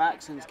behind their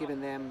backs, and it's giving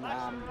them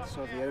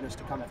sort of the onus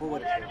to come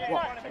forward.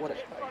 What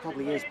it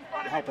probably is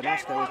helping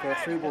us, though, is there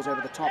are through balls over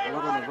the top. A lot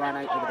of them have ran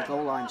out over the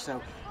goal line,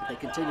 so if they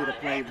continue to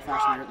play the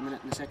fashion they're at the minute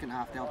in the second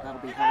half, that'll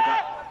be held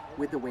up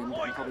with the wind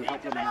and probably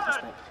help them in that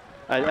respect.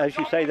 And as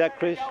you say that,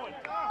 Chris,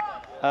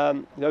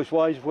 those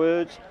wise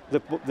words,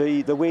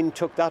 the wind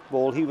took that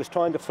ball. He was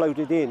trying to float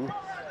it in,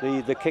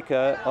 the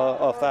kicker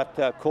of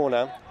that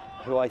corner,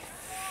 who I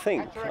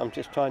think, I'm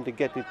just trying to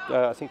get it,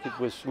 I think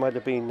it might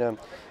have been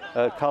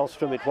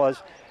Karlstrom,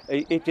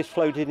 it just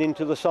floated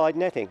into the side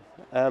netting.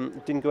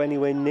 It didn't go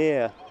anywhere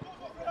near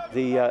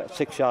the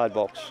 6-yard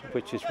box,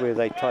 which is where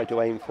they tried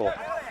to aim for.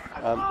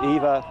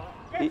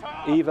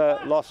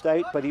 Eva lost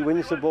out, but he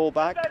wins the ball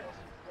back.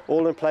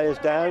 Orland players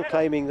down,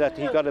 claiming that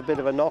he got a bit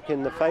of a knock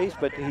in the face,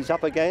 but he's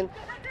up again,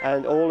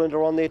 and Orland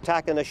are on the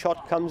attack, and a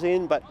shot comes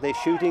in, but their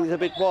shooting is a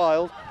bit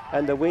wild,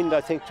 and the wind,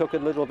 I think, took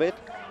it a little bit.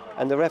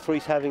 And the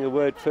referee's having a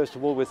word, first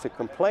of all, with the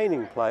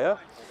complaining player,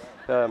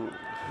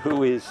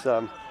 who is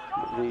the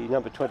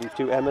number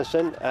 22,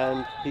 Emerson,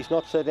 and he's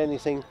not said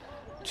anything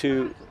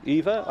to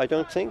Eva, I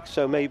don't think,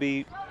 so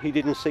maybe he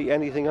didn't see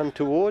anything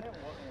untoward.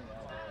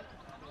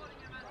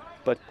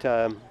 But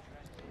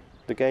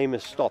the game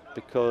has stopped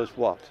because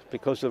what?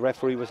 Because the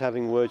referee was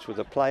having words with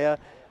the player,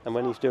 and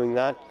when he's doing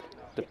that,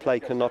 the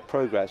play cannot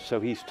progress. So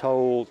he's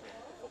told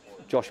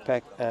Josh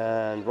Peck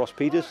and Ross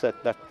Peters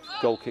that that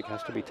goal kick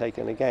has to be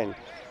taken again.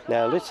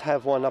 Now let's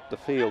have one up the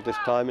field this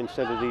time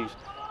instead of these.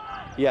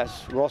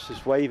 Yes, Ross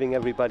is waving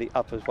everybody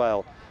up as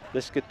well.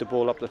 Let's get the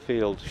ball up the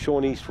field.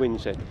 Sean East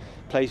wins it,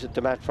 plays it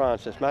to Matt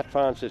Francis. Matt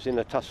Francis in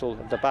a tussle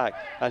at the back,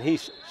 and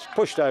he's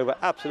pushed over,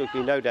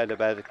 absolutely no doubt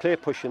about it. Clear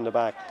push in the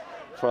back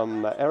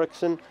from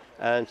Eriksson,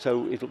 and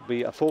so it'll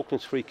be a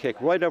Falklands free kick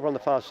right over on the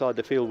far side of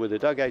the field where the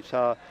dugouts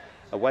are,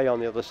 away on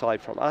the other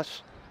side from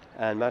us,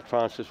 and Matt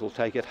Francis will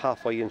take it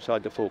halfway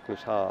inside the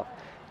Falklands half.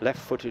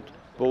 Left-footed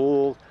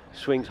ball,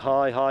 swings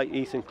high,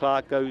 Ethan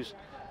Clark goes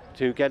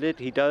to get it,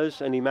 he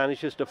does, and he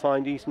manages to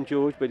find Ethan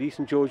George, but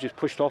Ethan George is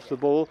pushed off the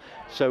ball,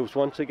 so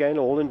once again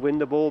Orland win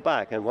the ball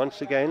back, and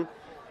once again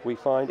we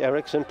find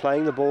Eriksson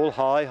playing the ball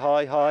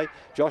high.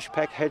 Josh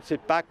Peck heads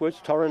it backwards.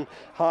 Torrin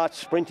Hart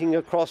sprinting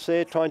across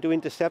there, trying to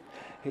intercept.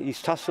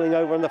 He's tussling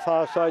over on the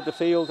far side of the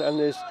field, and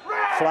there's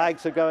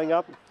flags are going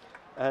up.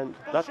 And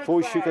that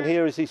voice you can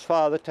hear is his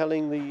father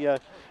telling the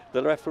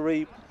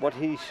referee what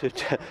he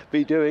should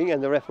be doing,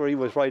 and the referee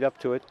was right up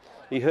to it.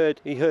 He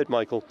heard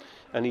Michael,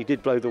 and he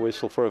did blow the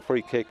whistle for a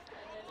free kick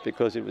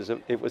because it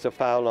was a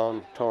foul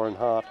on Torrin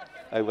Hart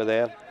over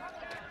there.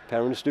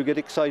 Parents do get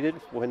excited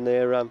when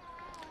their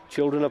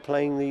children are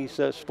playing these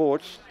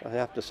sports, I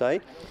have to say.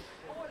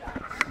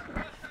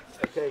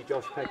 Okay,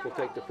 Josh Peck will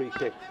take the free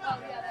kick,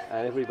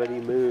 and everybody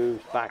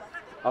moves back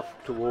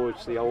up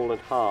towards the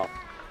Orland half,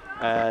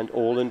 and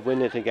Orland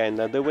win it again.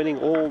 Now they're winning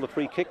all the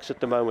free kicks at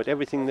the moment,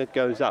 everything that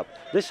goes up.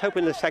 Let's hope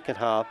in the second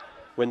half,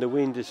 when the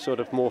wind is sort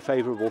of more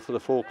favourable for the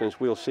Falklands,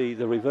 we'll see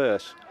the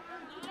reverse.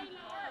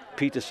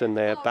 Peterson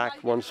there,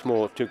 back once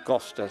more to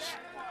Gostas.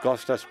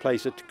 Gostas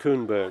plays it to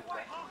Kuhnberg.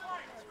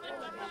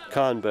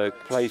 Kahnberg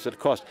plays it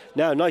across.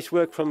 Now, nice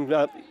work from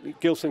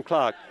Gilson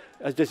Clark.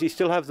 Does he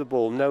still have the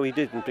ball? No, he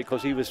didn't,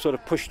 because he was sort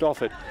of pushed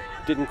off it,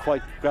 didn't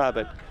quite grab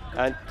it.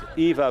 And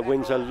Eva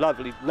wins a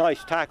lovely,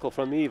 nice tackle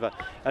from Eva,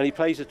 and he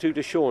plays it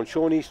to Sean.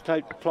 Sean East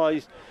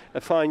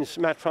finds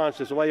Matt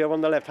Francis away over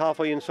on the left,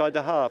 halfway inside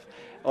the half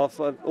of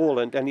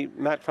Orland, and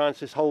Matt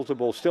Francis holds the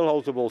ball, still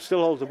holds the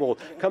ball,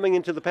 coming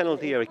into the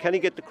penalty area. Can he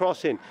get the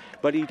cross in?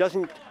 But he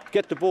doesn't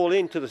get the ball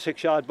into the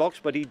 6-yard box,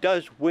 but he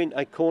does win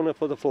a corner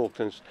for the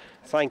Falklands.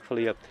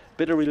 Thankfully, a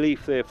bit of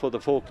relief there for the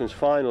Falklands.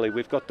 Finally,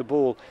 we've got the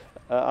ball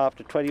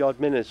after 20-odd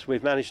minutes.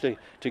 We've managed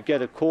to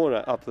get a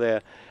corner up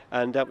there,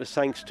 and that was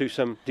thanks to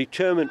some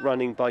determined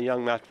running by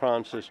young Matt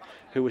Francis,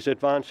 who was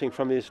advancing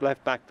from his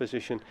left-back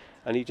position,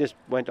 and he just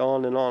went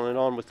on and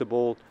on with the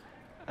ball,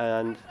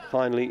 and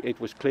finally it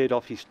was cleared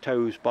off his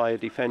toes by a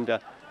defender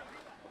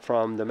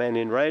from the men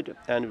in red,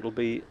 and it will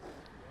be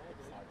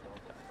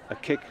a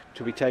kick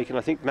to be taken.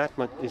 I think Matt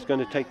is going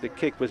to take the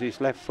kick with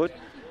his left foot.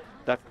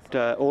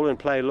 That Orland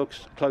player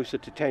looks closer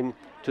to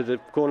the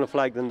corner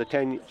flag than the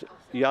 10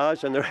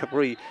 yards, and the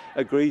referee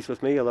agrees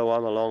with me, although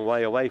I'm a long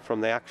way away from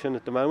the action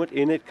at the moment.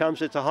 In it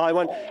comes, it's a high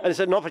one, and it's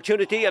an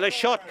opportunity, and a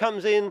shot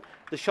comes in.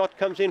 The shot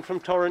comes in from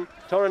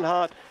Torrin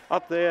Hart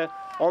up there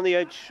on the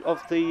edge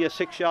of the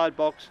 6-yard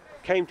box,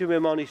 came to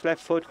him on his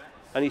left foot,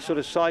 and he sort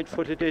of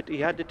side-footed it. He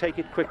had to take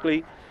it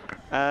quickly,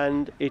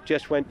 and it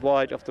just went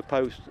wide off the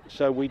post.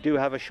 So we do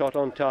have a shot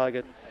on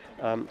target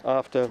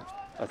after,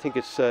 I think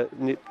it's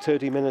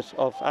 30 minutes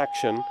of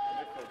action.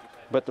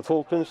 But the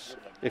Falklands,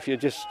 if you're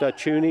just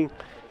tuning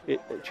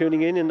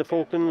tuning in the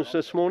Falklands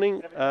this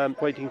morning,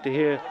 waiting to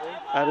hear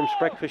Adam's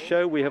breakfast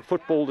show. We have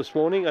football this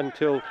morning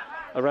until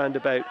around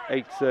about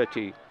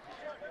 8:30.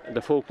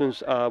 The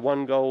Falklands are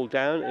 1 goal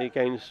down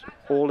against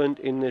Åland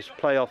in this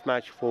playoff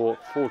match for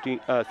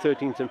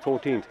 13th and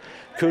 14th.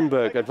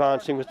 Kuhnberg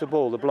advancing with the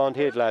ball. The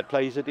blonde-haired lad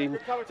plays it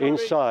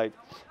inside.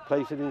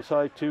 Plays it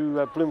inside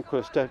to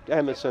Blomqvist,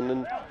 Emerson,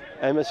 and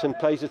Emerson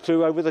plays it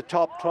through over the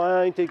top,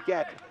 trying to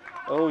get.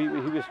 Oh, he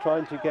was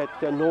trying to get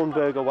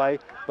Nornberg away,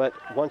 but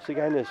once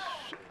again, as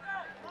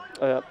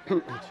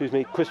excuse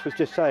me, Chris was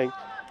just saying,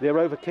 they're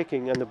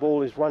over-kicking and the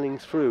ball is running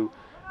through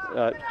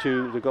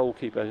to the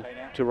goalkeeper,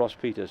 to Ross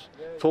Peters.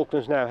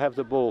 Falklands now have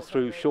the ball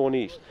through Sean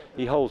East.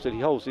 He holds it.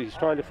 He's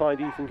trying to find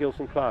Ethan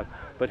Gilson-Clark,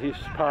 but his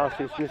pass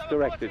is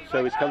misdirected,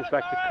 so it comes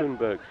back to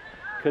Kuhnberg.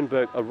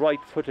 Kuhnberg, a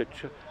right-footer,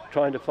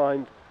 trying to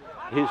find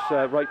his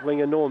right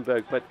winger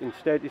Nornberg, but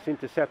instead it's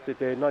intercepted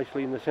there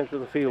nicely in the centre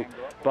of the field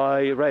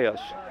by Reyes.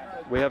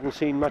 We haven't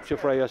seen much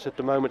of Reyes at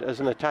the moment as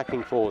an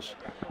attacking force.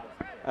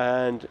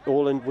 And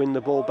Åland win the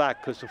ball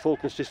back because the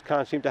Falklands just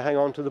can't seem to hang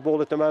on to the ball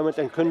at the moment,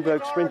 and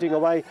Kuhnberg sprinting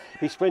away.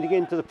 He's sprinting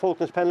into the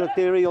Falklands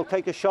penalty area. He'll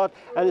take a shot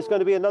and it's going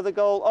to be another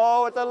goal.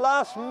 Oh, at the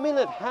last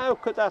minute, how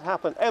could that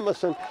happen?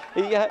 Emerson,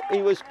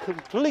 he was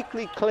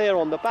completely clear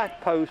on the back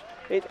post.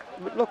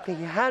 Look, he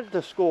had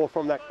the score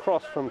from that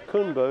cross from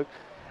Kuhnberg,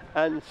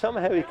 and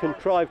somehow he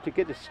contrived to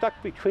get it stuck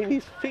between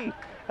his feet,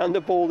 and the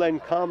ball then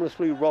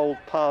harmlessly rolled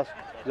past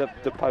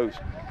the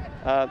post.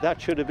 That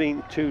should have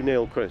been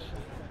 2-0, Chris.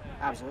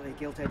 Absolutely,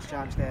 gilt-edged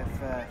chance there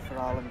for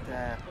Ireland.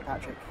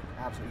 Patrick,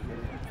 absolutely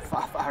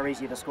far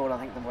easier to score, I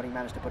think, than what he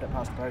managed to put it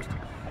past the post.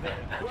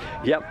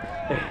 Yep.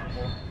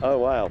 Oh,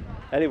 wow.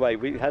 Anyway,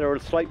 we had a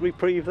slight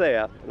reprieve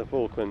there, the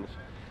Falklands.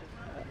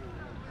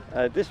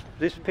 This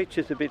pitch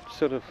is a bit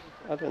sort of,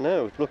 I don't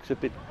know, it looks a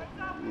bit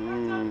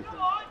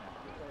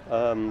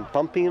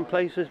bumpy in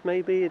places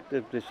maybe.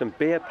 There's some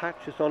bare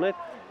patches on it,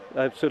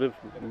 sort of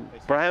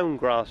brown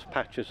grass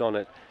patches on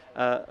it.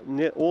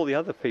 Near all the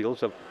other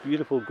fields are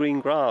beautiful green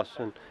grass,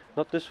 and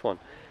not this one.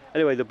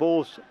 Anyway, the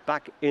ball's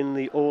back in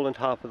the Åland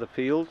half of the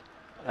field,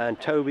 and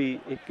Toby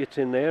gets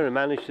in there and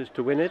manages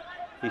to win it.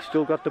 He's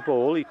still got the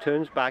ball. He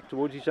turns back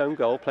towards his own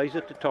goal, plays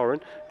it to Torren.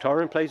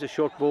 Torren plays a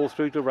short ball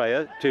through to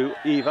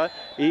Eva.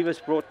 Eva's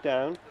brought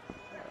down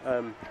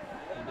and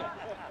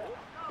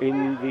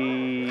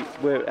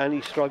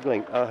he's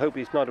struggling. I hope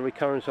he's not a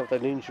recurrence of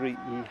that injury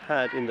he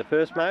had in the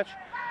first match.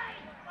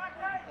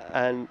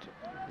 And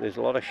there's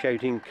a lot of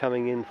shouting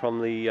coming in from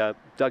the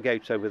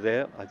dugouts over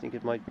there. I think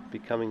it might be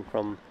coming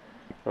from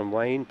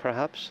Wayne,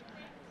 perhaps.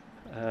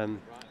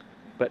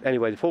 But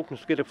anyway, the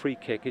Falklands get a free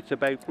kick. It's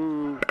about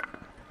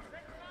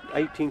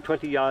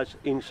 18-20 yards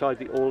inside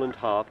the Åland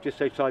half,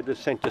 just outside the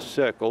centre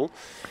circle.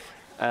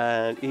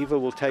 And Eva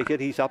will take it.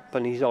 He's up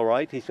and he's all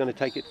right. He's going to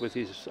take it with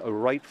his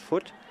right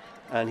foot,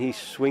 and he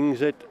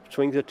swings it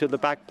to the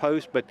back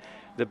post. But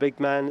the big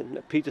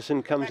man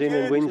Peterson comes in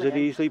and wins it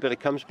easily. But it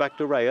comes back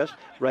to Reyes.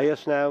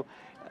 Reyes now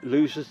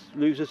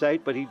loses out,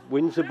 but he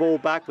wins the ball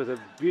back with a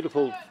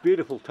beautiful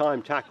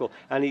time tackle,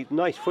 and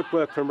nice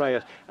footwork from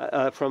Reyes,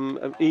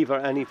 from Eva,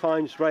 and he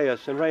finds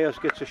Reyes, and Reyes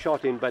gets a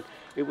shot in, but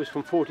it was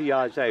from 40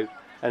 yards out,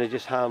 and it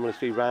just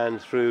harmlessly ran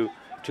through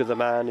to the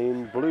man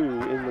in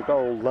blue in the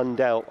goal,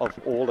 Lundell of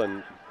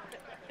Åland.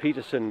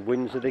 Peterson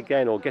wins it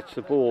again, or gets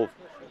the ball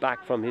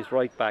back from his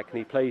right back, and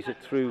he plays it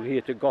through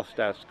here to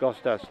Gostas.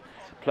 Gostas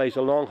plays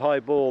a long high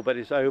ball, but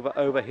it's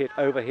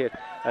overhit,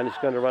 and it's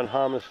going to run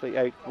harmlessly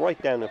out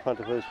right down in front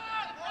of us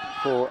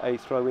for a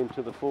throw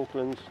into the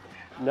Falklands.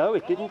 No,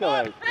 it didn't go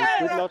out. It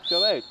did not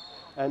go out.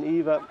 And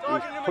Eva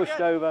is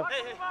pushed over,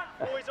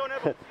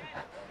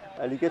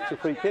 and he gets a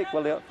free kick.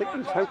 Well, I think he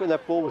was hoping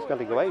that ball was going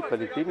to go out, but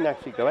it didn't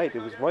actually go out.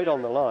 It was right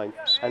on the line,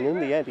 and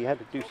in the end he had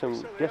to do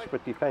some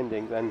desperate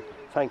defending, and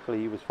thankfully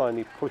he was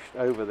finally pushed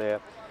over there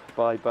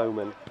by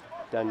Bowman.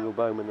 Daniel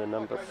Bowman, the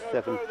number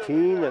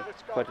 17,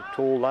 quite a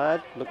tall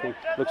lad,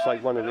 looks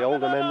like one of the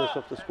older members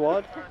of the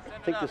squad. I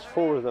think there's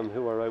 4 of them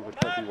who are over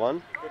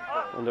 21,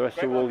 and the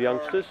rest are all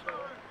youngsters.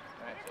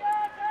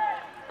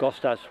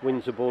 Gostas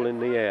wins the ball in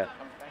the air,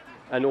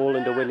 and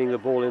Åland are winning the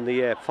ball in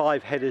the air.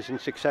 5 headers in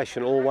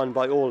succession, all won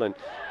by Åland.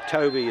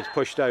 Toby is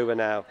pushed over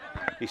now.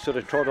 He sort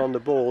of trod on the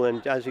ball,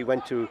 and as he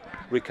went to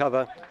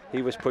recover,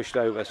 he was pushed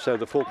over. So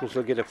the Falklands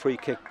will get a free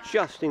kick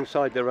just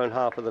inside their own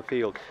half of the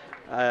field.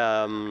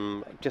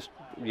 Just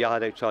a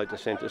yard outside the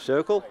centre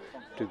circle,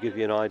 to give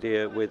you an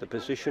idea where the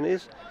position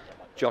is.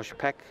 Josh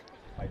Peck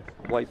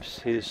wipes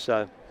his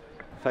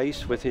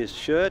face with his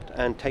shirt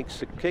and takes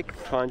the kick,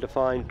 trying to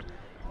find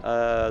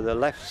the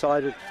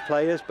left-sided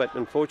players, but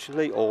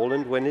unfortunately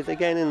Åland win it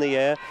again in the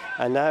air,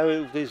 and now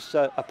there's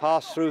a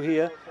pass through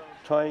here,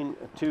 trying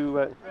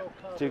to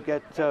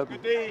get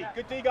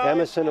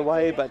Emerson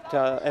away, but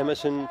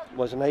Emerson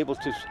wasn't able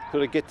to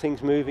sort of get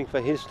things moving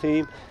for his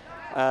team.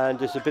 And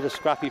there's a bit of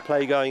scrappy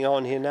play going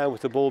on here now,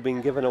 with the ball being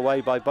given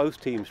away by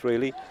both teams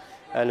really,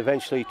 and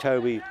eventually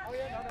Toby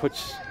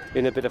puts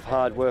in a bit of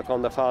hard work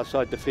on the far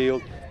side of the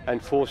field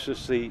and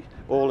forces the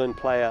Åland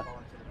player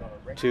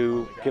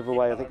to give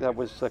away, I think that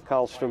was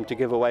Karlstrom to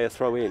give away a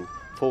throw-in.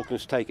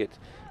 Falklands take it.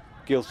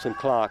 Gilson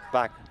Clark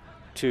back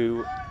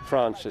to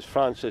Francis.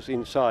 Francis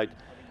inside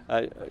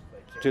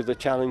to the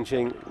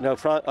challenging. No,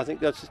 I think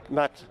that's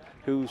Matt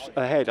who's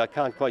ahead. I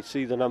can't quite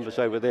see the numbers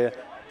over there.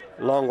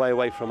 Long way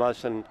away from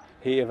us, and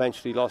he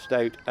eventually lost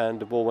out, and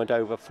the ball went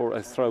over for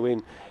a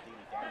throw-in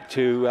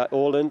to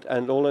Orland,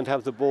 and Orland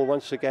have the ball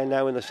once again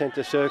now in the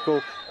centre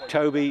circle.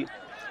 Toby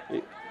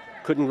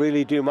couldn't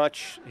really do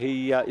much.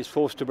 He is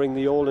forced to bring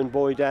the Orland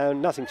boy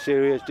down. Nothing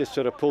serious, just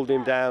sort of pulled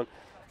him down,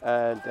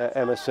 and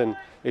Emerson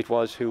it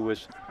was who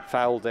was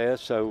fouled there.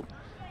 So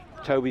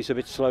Toby's a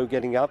bit slow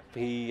getting up.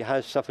 He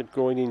has suffered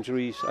groin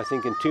injuries, I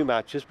think, in 2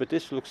 matches, but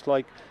this looks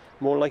like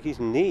more like his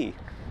knee.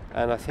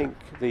 And I think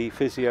the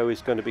physio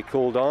is going to be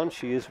called on.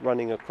 She is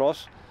running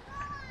across.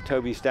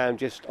 Toby's down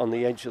just on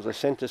the edge of the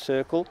centre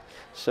circle,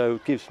 so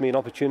it gives me an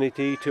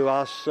opportunity to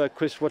ask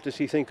Chris, what does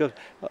he think of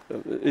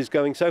is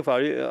going so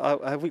far?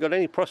 Have we got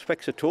any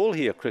prospects at all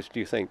here, Chris, do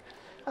you think?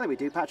 I think we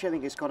do, Patrick. I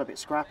think it's got a bit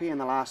scrappy in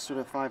the last sort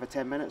of 5 or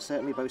 10 minutes.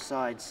 Certainly both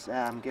sides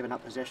giving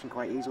up possession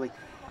quite easily.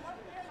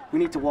 We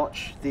need to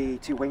watch the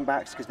 2 wing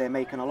backs because they're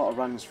making a lot of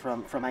runs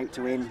from out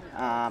to in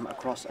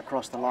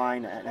across the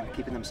line and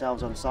keeping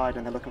themselves on side,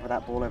 and they're looking for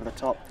that ball over the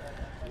top.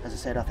 As I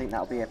said, I think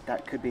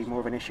that could be more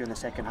of an issue in the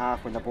second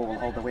half when the ball will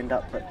hold the wind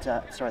up.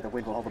 But sorry, the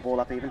wind will hold the ball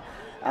up even.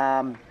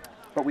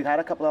 But we've had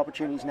a couple of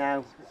opportunities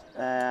now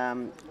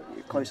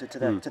closer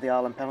to the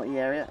Ireland penalty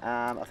area.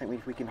 I think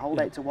if we can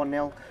hold out to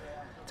 1-0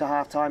 to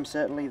half time,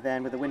 certainly,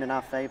 then with the win in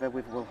our favour,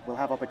 we'll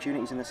have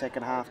opportunities in the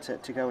second half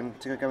to go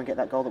and get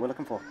that goal that we're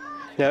looking for.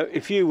 Now,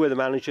 if you were the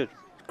manager,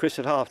 Chris,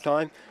 at half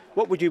time,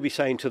 what would you be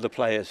saying to the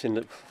players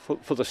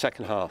for the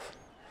second half?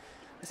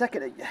 The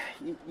second,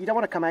 you don't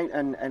want to come out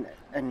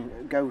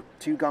and go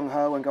too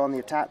gung-ho and go on the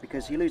attack,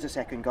 because you lose a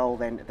second goal,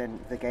 then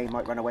the game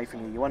might run away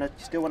from you. You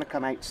still want to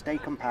come out, stay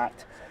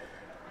compact,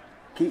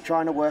 keep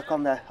trying to work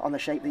on the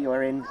shape that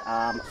you're in,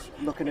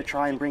 looking to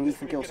try and bring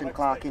Ethan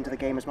Gilson-Clark into the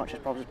game as much as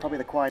possible. It's probably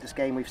the quietest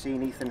game we've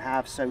seen Ethan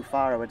have so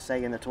far, I would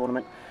say, in the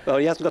tournament. Well,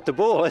 he hasn't got the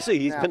ball, has he?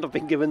 He's not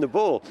been given the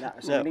ball. No,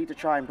 so we need to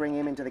try and bring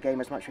him into the game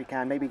as much as we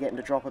can, maybe get him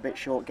to drop a bit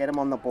short, get him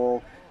on the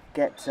ball,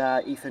 get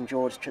Ethan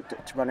George to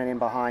running in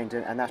behind,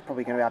 and that's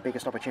probably going to be our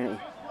biggest opportunity.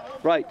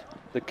 Right,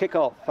 the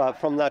kick-off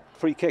from that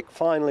free kick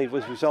finally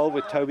was resolved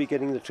with Toby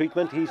getting the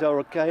treatment. He's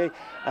okay,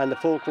 and the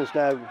Falklands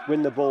now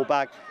win the ball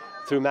back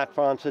through Matt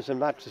Francis, and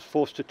Matt is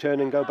forced to turn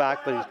and go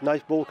back, but it's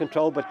nice ball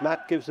control, but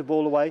Matt gives the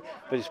ball away,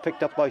 but it's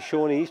picked up by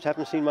Sean East.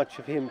 Haven't seen much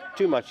of him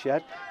too much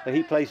yet, but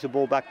he plays the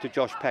ball back to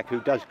Josh Peck, who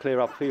does clear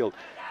upfield,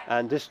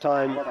 and this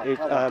time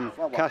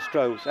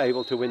Castro's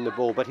able to win the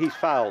ball, but he's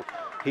fouled.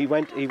 He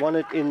won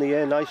it in the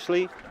air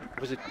nicely.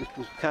 It was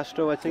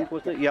Castro, I think,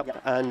 wasn't it?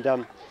 Yep.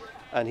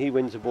 And he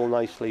wins the ball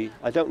nicely.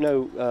 I don't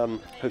know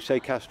Jose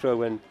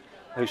Castro and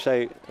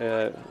Jose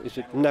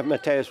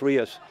Mateus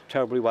Rios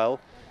terribly well,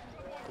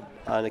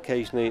 and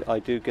occasionally I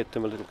do get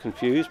them a little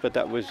confused, but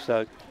that was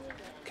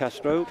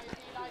Castro,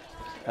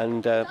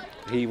 and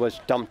he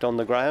was dumped on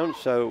the ground,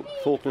 so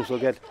Falklands will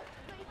get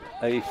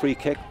a free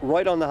kick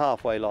right on the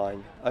halfway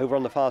line, over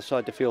on the far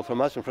side of the field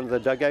from us, in front of the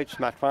dugouts.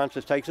 Matt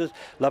Francis takes us,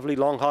 lovely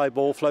long high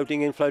ball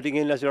floating in.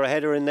 Is there a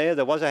header in there?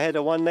 There was a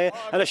header one there,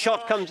 and a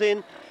shot comes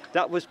in.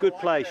 That was good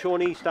play.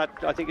 Sean East,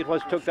 I think it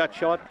was, took that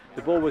shot.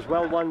 The ball was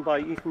well won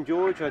by Ethan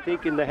George, I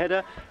think, in the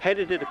header,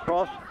 headed it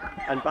across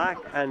and back,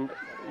 and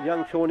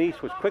young Sean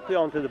East was quickly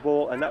onto the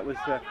ball, and that was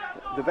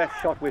the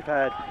best shot we've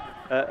had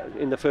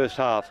in the first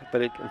half,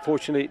 but it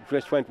unfortunately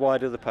just went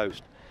wide of the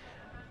post.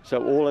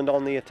 So Orland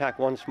on the attack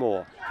once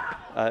more.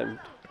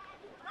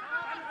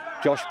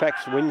 Josh Peck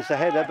wins the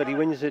header, but he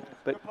wins it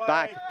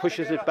back,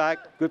 pushes it back.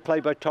 Good play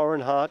by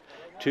Torrin Hart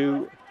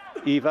to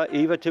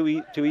Eva to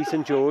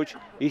Ethan George.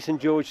 Ethan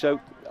George, so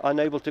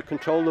unable to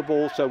control the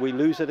ball, so we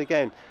lose it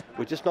again.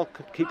 We're just not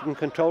keeping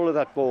control of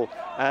that ball.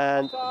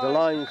 And the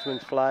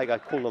linesman's flag, I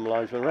call them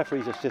linesman,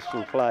 referee's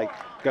assistant flag,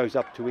 goes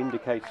up to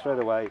indicate straight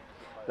away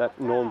that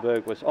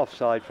Nornberg was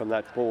offside from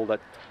that ball.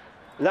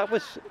 That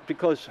was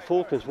because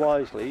Falklands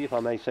wisely, if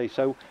I may say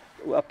so,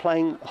 are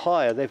playing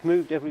higher. They've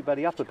moved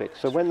everybody up a bit.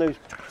 So when those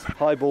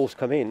high balls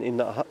come in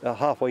the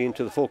halfway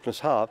into the Falklands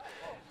half,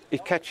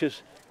 it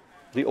catches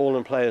the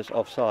Orland players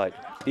offside.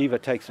 Eva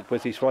takes it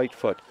with his right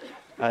foot,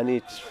 and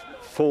it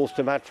falls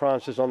to Matt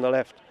Francis on the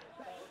left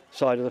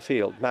side of the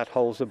field. Matt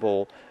holds the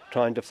ball,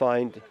 trying to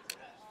find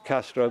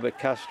Castro, but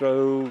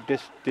Castro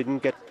just didn't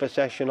get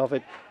possession of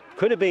it.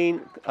 Could have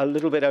been a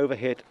little bit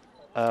overhit,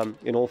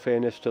 in all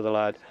fairness to the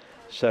lad.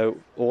 So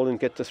Orland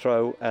get the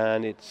throw,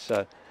 and it's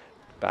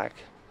back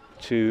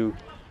to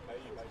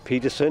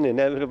Peterson,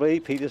 inevitably.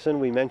 Peterson,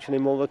 we mention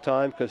him all the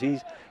time because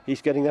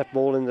he's getting that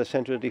ball in the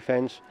centre of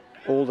defence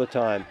all the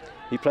time.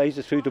 He plays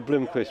it through to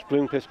Blomqvist.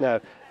 Blomqvist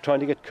now trying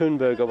to get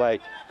Kuhnberg away.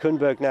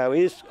 Kuhnberg now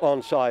is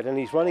onside, and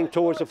he's running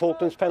towards the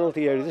Falklands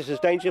penalty area. This is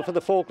danger for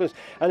the Falklands,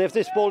 and if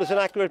this ball is an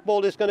accurate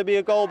ball, there's going to be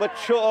a goal, but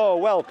sure, oh,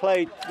 well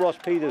played, Ross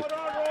Peters.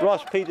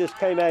 Ross Peters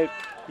came out,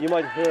 you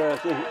might hear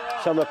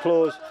some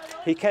applause.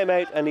 He came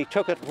out and he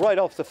took it right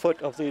off the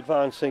foot of the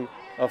advancing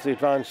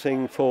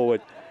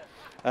forward.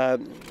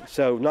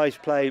 So nice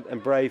play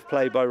and brave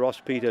play by Ross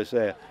Peters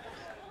there.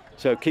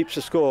 So keeps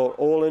the score,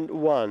 Åland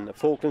 1,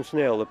 Falklands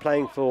 0. They're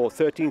playing for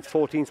 13th,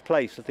 14th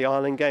place at the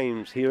Island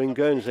Games here in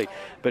Guernsey.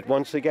 But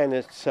once again,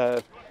 it's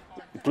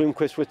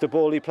Bloomquist with the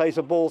ball. He plays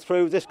a ball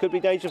through. This could be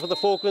danger for the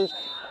Falklands.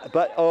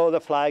 But, oh,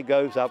 the flag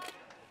goes up.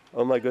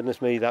 Oh, my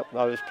goodness me, I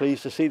was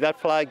pleased to see that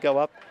flag go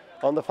up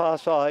on the far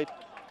side.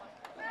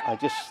 I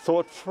just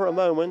thought for a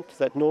moment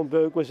that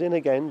Nordberg was in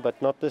again,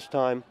 but not this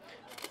time.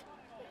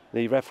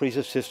 The referee's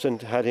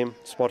assistant had him,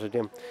 spotted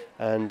him,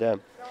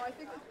 and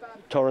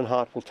Torren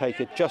Hart will take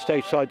it just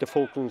outside the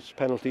Falklands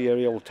penalty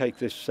area, will take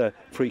this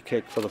free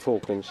kick for the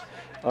Falklands.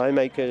 I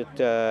make it,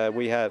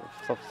 we have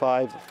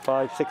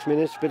 5-6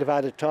 minutes, a bit of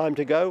added time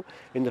to go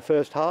in the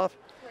first half.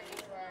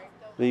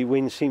 The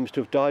wind seems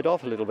to have died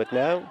off a little bit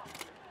now.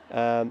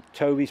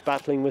 Toby's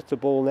battling with the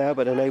ball now,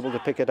 but unable to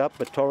pick it up,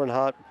 but Torren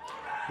Hart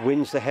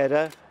wins the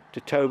header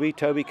to Toby.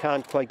 Toby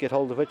can't quite get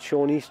hold of it.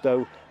 Sean East,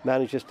 though,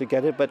 manages to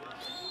get it, but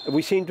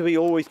we seem to be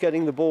always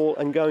getting the ball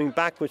and going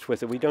backwards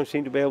with it. We don't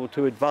seem to be able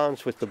to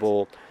advance with the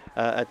ball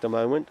at the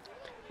moment.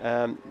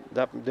 There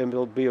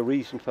will be a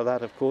reason for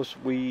that, of course.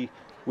 We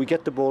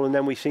get the ball and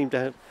then we seem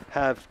to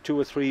have 2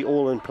 or 3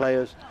 Åland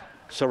players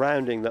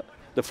surrounding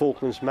the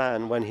Falklands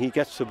man when he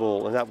gets the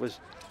ball, and that was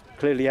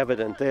clearly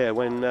evident there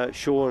when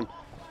Sean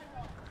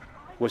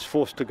was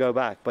forced to go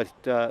back, but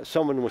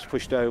someone was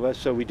pushed over,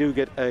 so we do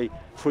get a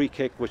free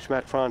kick which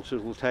Matt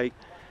Francis will take.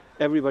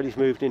 Everybody's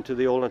moved into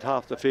the Åland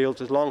half the field.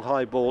 There's a long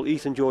high ball.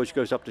 Ethan George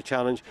goes up to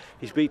challenge.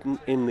 He's beaten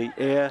in the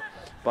air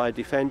by a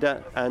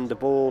defender, and the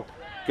ball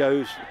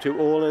goes to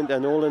Åland,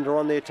 and Åland are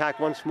on the attack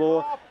once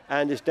more,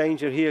 and there's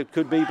danger here,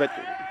 could be, but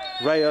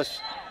Reyes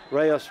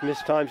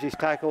mistimes his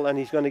tackle, and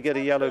he's going to get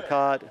a yellow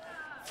card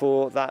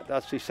for that.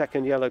 That's the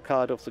second yellow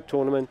card of the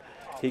tournament.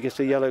 He gets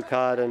a yellow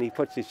card and he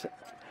puts his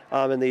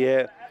arm in the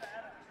air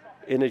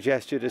in a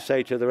gesture to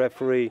say to the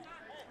referee,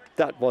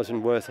 that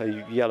wasn't worth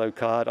a yellow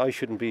card. I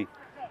shouldn't be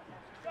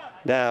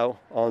now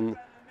on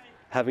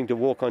having to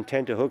walk on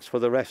tenterhooks for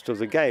the rest of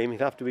the game.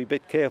 He'd have to be a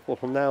bit careful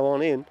from now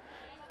on in,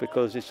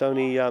 because it's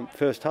only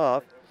first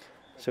half.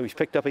 So he's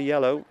picked up a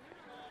yellow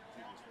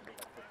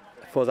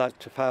for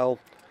that foul,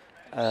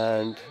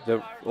 and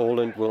the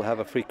Åland will have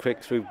a free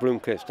kick through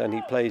Bloomquist, and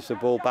he plays the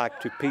ball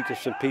back to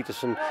Peterson.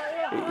 Peterson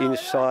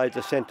inside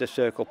the centre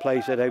circle,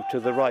 plays it out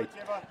to the right,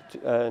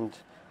 and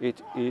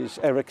it is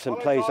Eriksson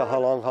plays a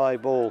long high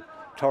ball.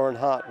 Torren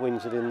Hart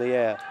wins it in the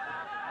air.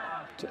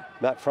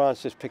 Matt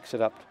Francis picks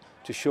it up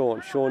to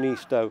Sean. Sean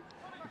East, though,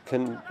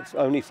 can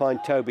only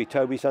find Toby.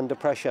 Toby's under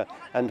pressure,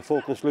 and the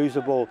Falklands lose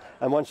the ball.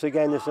 And once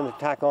again, there's an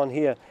attack on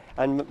here.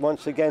 And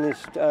once again,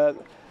 it's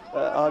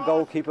our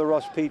goalkeeper,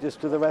 Ross Peters,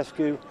 to the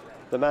rescue.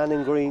 The man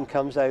in green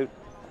comes out.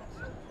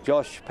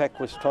 Josh Peck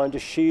was trying to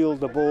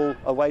shield the ball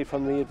away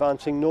from the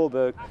advancing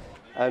Norberg,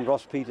 and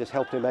Ross Peters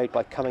helped him out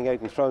by coming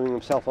out and throwing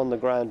himself on the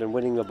ground and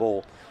winning the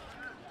ball.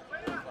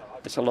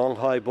 It's a long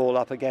high ball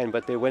up again,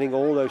 but they're winning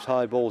all those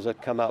high balls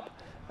that come up.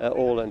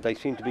 Åland, they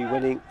seem to be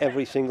winning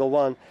every single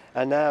one,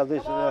 and now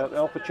there's an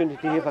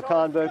opportunity here for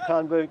Kahnberg.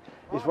 Kahnberg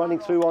is running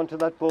through onto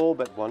that ball,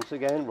 but once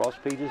again Ross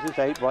Peters is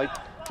out right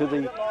to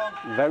the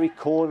very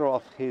corner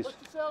of his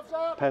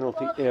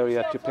penalty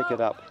area to pick it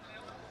up,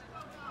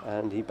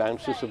 and he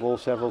bounces the ball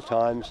several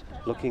times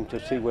looking to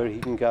see where he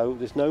can go.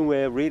 There's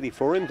nowhere really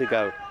for him to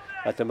go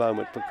at the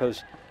moment,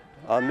 because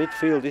our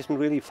midfield isn't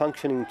really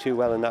functioning too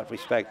well in that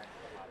respect.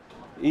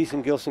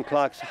 Ethan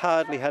Gilson-Clark's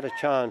hardly had a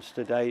chance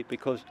today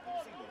because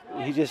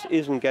he just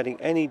isn't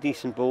getting any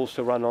decent balls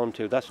to run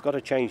onto. That's got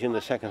to change in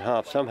the second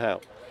half somehow.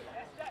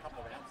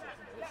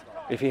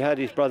 If he had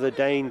his brother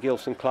Dane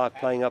Gilson-Clark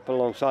playing up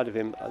alongside of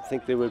him, I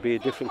think there would be a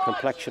different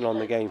complexion on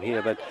the game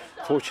here. But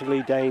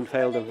fortunately, Dane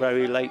failed a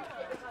very late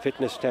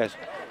fitness test.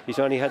 He's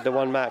only had the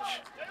one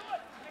match.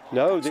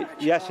 No,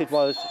 yes, it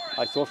was.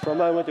 I thought for a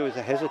moment there was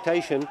a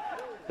hesitation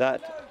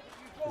that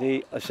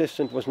the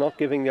assistant was not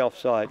giving the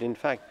offside. In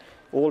fact,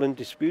 Åland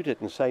disputed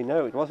and say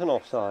no, it wasn't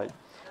offside.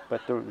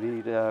 But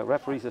the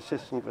referee's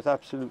assistant was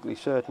absolutely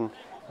certain,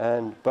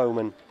 and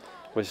Bowman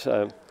was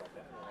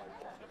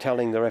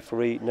telling the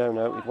referee,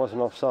 no, it wasn't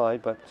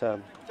offside, but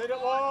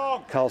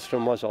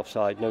Karlstrom was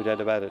offside, no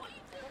doubt about it.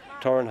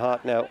 Torren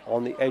Hart now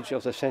on the edge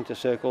of the centre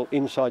circle,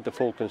 inside the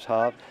Falklands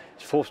half.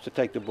 He's forced to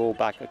take the ball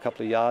back a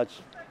couple of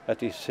yards at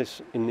the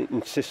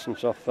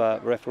insistence of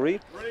referee.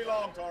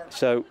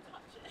 So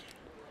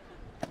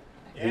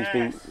he's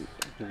been,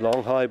 the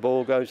long high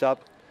ball goes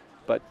up,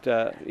 but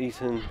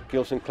Ethan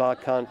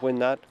Gilson-Clark can't win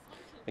that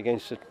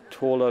against a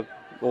taller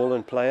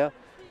Åland player.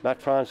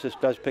 Matt Francis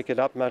does pick it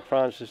up. Matt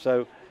Francis,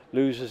 though,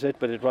 loses it,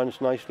 but it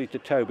runs nicely to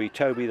Toby.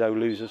 Toby, though,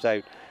 loses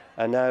out.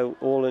 And now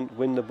Åland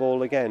win the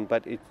ball again,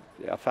 but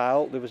a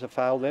foul. There was a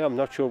foul there. I'm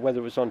not sure whether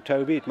it was on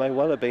Toby. It may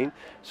well have been.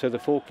 So the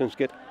Falklands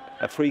get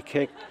a free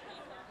kick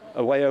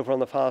away over on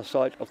the far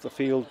side of the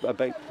field,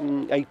 about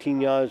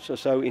 18 yards or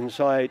so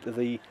inside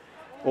the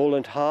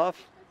Åland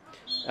half.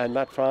 And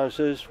Matt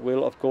Francis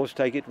will, of course,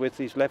 take it with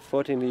his left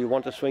foot, and you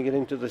want to swing it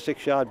into the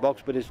 6-yard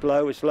box, but it's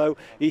low, it's low.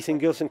 Ethan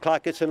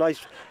Gilson-Clark gets a nice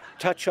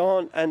touch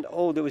on, and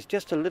oh, there was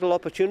just a little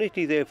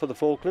opportunity there for the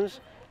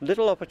Falklands.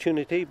 Little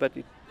opportunity, but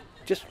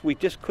we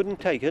just couldn't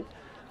take it.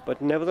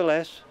 But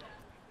nevertheless,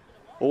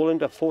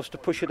 Orland are forced to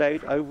push it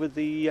out over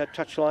the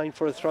touchline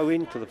for a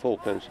throw-in to the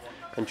Falklands.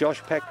 And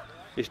Josh Peck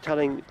is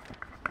telling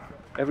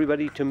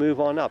everybody to move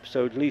on up,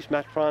 so it leaves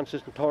Matt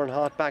Francis and Torrin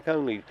Hart back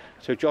only.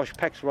 So Josh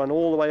Peck's run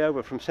all the way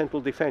over from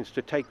central defence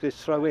to take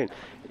this throw in.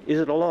 Is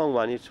it a long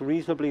one? It's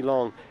reasonably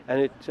long,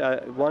 and it's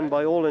won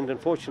by Orland,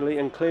 unfortunately,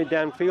 and cleared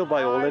downfield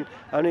by Orland,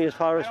 only as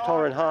far as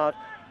Torrin Hart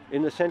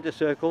in the centre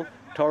circle.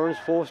 Torrin's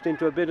forced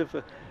into a bit of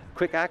a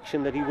quick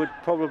action that he would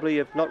probably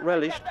have not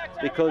relished,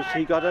 because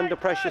he got under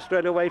pressure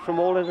straight away from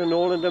Orland, and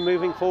Orland are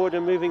moving forward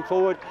and moving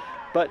forward.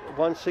 But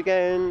once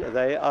again,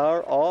 they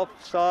are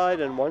offside,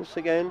 and once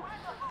again,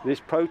 this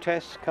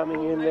protest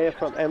coming in there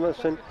from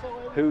Emerson,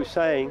 who's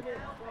saying,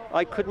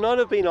 I could not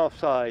have been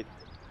offside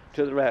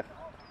to the ref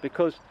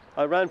because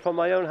I ran from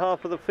my own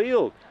half of the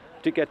field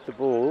to get the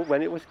ball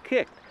when it was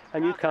kicked.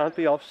 And you can't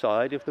be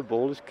offside if the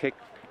ball is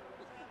kicked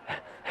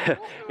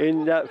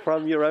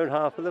from your own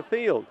half of the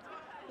field.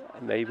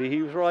 Maybe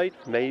he was right,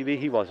 maybe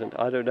he wasn't,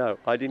 I don't know.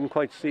 I didn't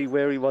quite see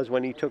where he was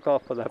when he took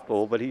off for that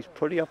ball, but he's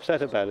pretty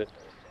upset about it.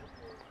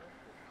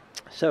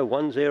 So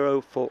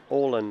 1-0 for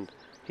Orland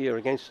here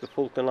against the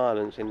Falkland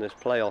Islands in this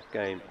playoff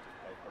game.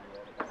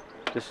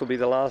 This will be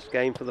the last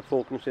game for the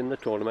Falklands in the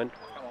tournament.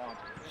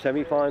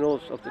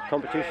 Semi-finals of the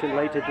competition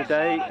later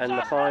today, and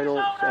the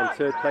finals and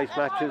third place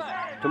matches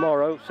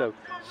tomorrow. So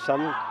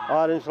some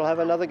islands will have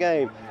another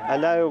game.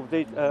 And now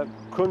the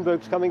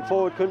Kronberg's coming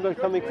forward,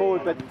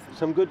 but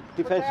some good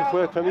defensive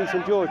work from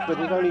Ethan George, but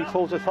it only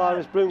falls as far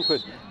as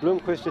Bloomquist.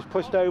 Bloomquist is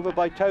pushed over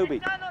by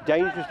Toby.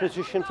 Dangerous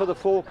position for the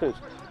Falklands.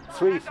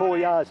 3-4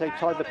 yards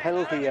outside the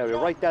penalty area,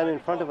 right down in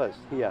front of us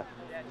here.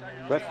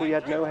 Referee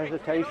had no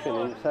hesitation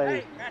in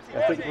saying,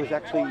 I think it was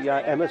actually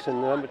Emerson,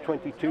 number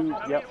 22,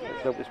 yep,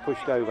 that was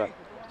pushed over.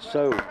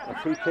 So a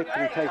free kick to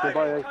be taken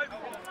by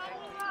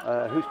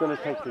who's going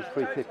to take this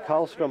free kick?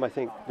 Karlström, I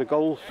think, the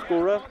goal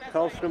scorer.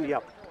 Karlström,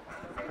 yep.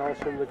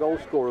 Karlström, the goal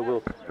scorer,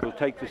 will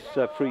take this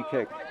free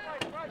kick.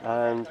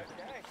 And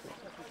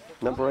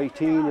number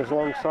 18 is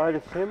alongside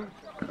of him,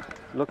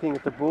 looking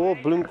at the ball.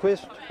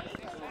 Bloomquist.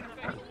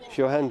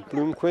 Johan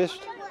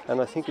Bloomquist,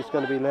 and I think it's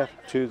going to be left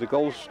to the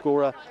goal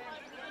scorer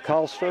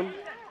Karlström,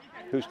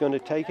 who's going to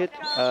take it.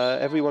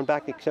 Everyone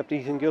back except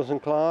Ethan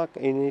Gilson-Clark.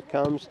 In it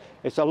comes.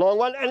 It's a long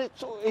one, and it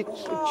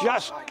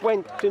just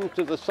went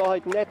into the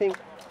side netting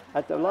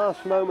at the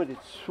last moment. It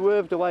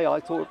swerved away. I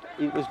thought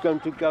it was going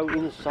to go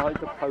inside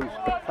the post,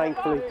 but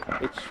thankfully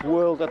it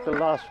swirled at the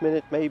last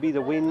minute. Maybe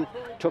the wind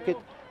took it.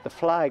 The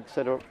flags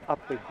that are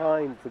up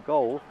behind the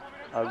goal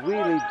are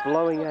really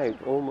blowing out,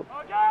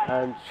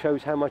 and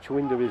shows how much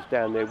wind there is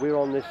down there. We're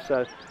on this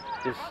stand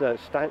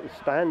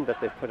that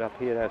they've put up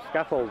here now,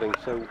 scaffolding.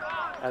 So,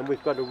 and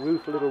we've got a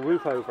little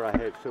roof over our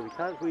heads, so we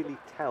can't really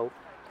tell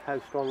how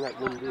strong that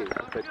wind is.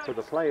 But for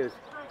the players,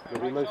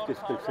 it'll be most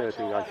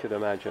disconcerting, I should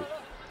imagine.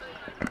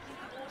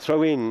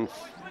 Throw in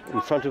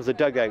front of the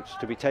dugouts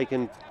to be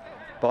taken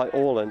by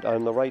Orland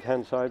on the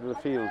right-hand side of the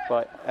field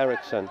by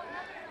Eriksson.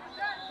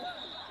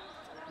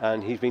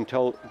 And he's been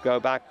told, go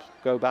back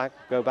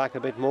a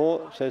bit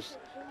more, says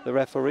the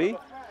referee.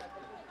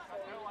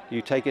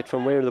 You take it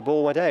from where the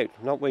ball went out,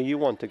 not where you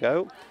want to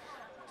go.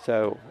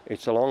 So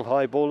it's a long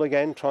high ball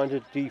again, trying to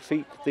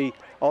defeat the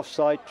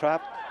offside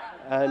trap.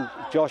 And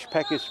Josh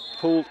Peck is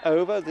pulled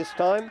over this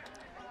time.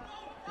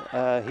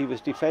 He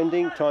was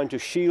defending, trying to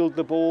shield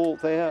the ball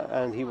there,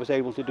 and he was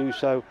able to do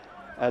so.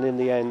 And in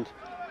the end,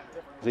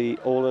 the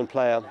Orland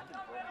player,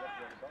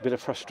 a bit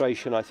of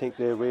frustration, I think,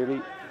 there really,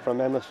 from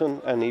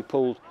Emerson, and he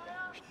pulled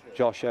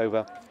Josh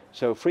over.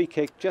 So free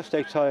kick just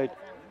outside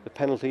the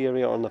penalty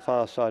area on the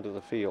far side of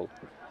the field.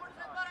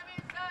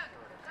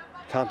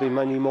 Can't be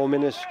many more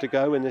minutes to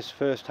go in this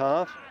first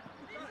half.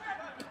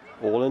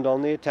 Orland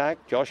on the attack.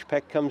 Josh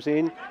Peck comes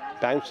in,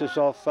 bounces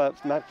off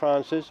Matt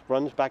Francis,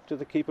 runs back to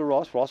the keeper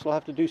Ross. Ross will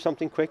have to do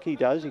something quick. He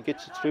does. He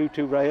gets it through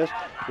to Reyes.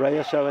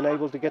 Reyes so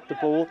unable to get the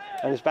ball,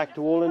 and it's back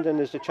to Orland, and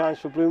there's a chance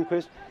for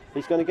Bloomquist.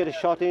 He's going to get a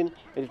shot in.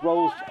 It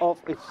rolls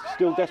off. It's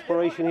still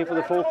desperation here for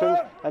the Falklands.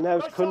 And now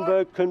it's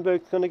Kronberg.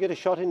 Kronberg's going to get a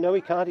shot in. No,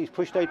 he can't. He's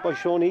pushed out by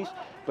Sean East,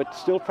 but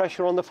still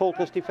pressure on the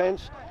Falklands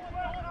defence.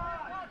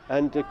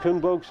 And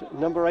Kronberg's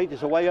number 8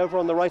 is away over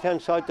on the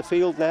right-hand side of the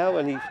field now,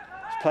 and he's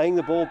playing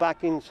the ball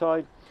back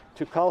inside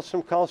to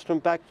Karlström.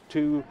 Karlström back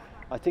to,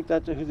 I think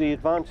that's who the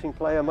advancing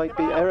player might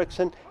be,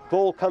 Eriksson.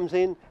 Ball comes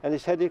in and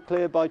is headed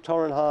clear by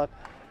Torrin Hart.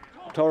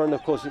 Torrin,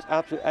 of course, is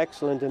absolutely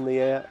excellent in the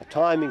air,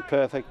 timing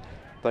perfect,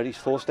 but he's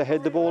forced to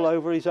head the ball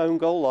over his own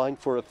goal line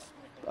for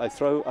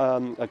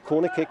a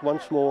corner kick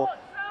once more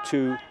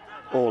to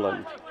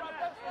Orland.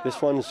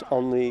 This one's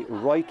on the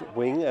right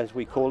wing, as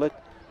we call it,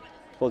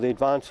 for the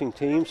advancing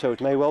team, so it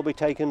may well be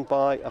taken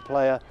by a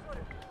player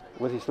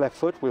with his left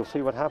foot. We'll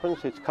see what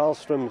happens. It's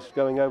Karlström's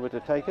going over to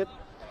take it.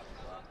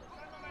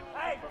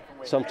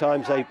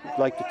 Sometimes they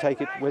like to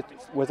take it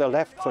with a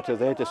left footer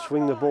there to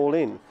swing the ball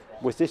in.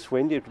 With this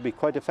wind, it would be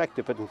quite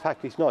effective, but in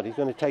fact he's not. He's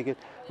going to take it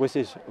with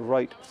his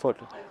right foot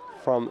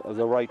from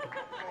the right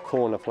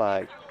corner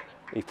flag.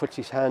 He puts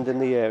his hand in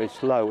the air.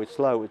 It's low, it's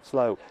low, it's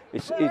low.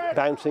 It's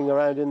bouncing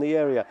around in the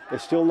area.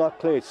 It's still not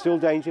clear. It's still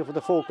danger for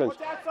the Falklands.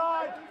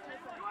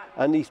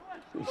 And he's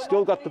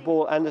still got the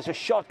ball, and there's a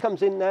shot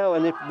comes in now,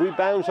 and it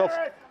rebounds off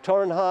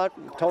Torrin Hart.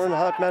 Torrin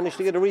Hart managed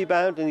to get a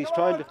rebound, and he's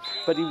trying to,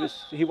 but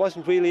he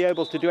wasn't really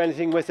able to do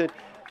anything with it.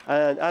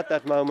 And at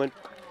that moment,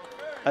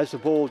 as the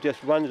ball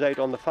just runs out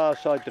on the far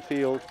side of the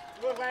field,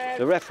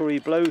 the referee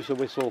blows the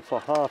whistle for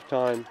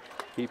half-time.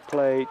 He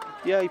played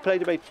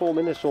about 4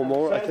 minutes or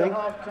more, I think.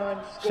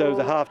 So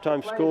the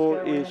half-time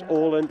score is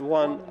Åland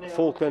 1,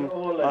 Falkland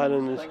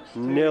Islands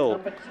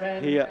 0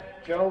 here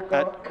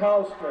at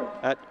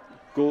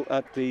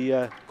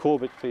the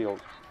Corbett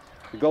Field.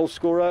 The goal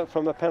scorer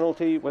from a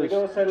penalty was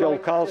Joel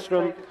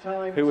Karlström,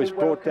 who was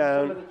brought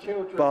down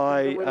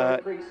by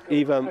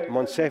Eva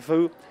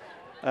Monsefu.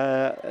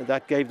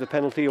 That gave the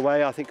penalty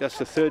away. I think that's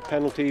the third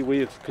penalty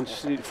we've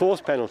conceded,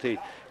 fourth penalty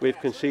we've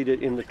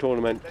conceded in the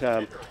tournament,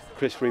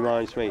 Chris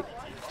reminds me.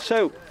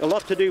 So, a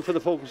lot to do for the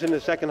Falklands in the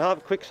second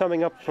half. Quick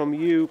summing up from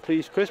you,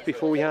 please, Chris,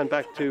 before we hand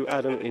back to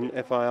Adam in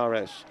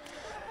FIRS.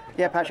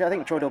 Yeah, Patrick, I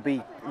think Troy will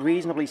be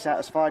reasonably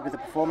satisfied with the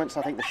performance.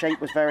 I think the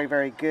shape was very,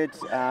 very good.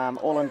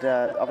 Åland,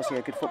 obviously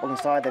a good footballing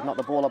side. They've knocked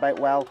the ball about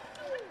well.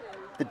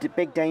 The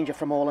big danger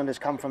from Åland has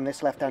come from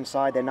this left-hand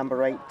side. Their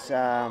number 8,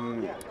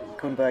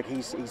 Kuhnberg,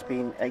 he's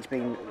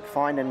been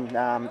finding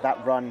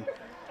that run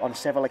on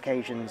several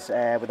occasions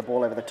with the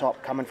ball over the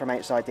top, coming from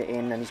outside to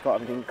in, and he's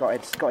got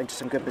into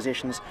some good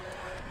positions.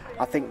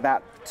 I think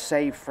that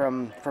save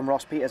from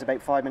Ross Peters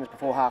about 5 minutes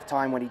before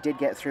half-time, when he did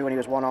get through and he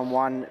was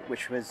one-on-one,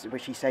 which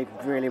he saved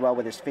really well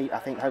with his feet. I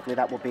think hopefully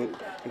that will be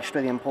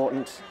extremely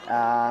important.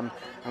 And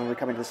when we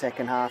come into the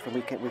second half and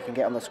we can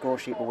get on the score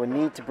sheet, but we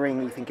need to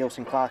bring Ethan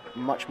Gilson-Clark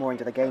much more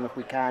into the game if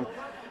we can.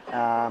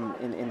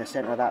 In the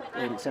centre of that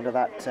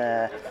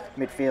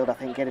midfield, I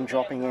think get him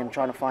dropping in,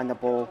 trying to find the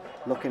ball,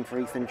 looking for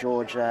Ethan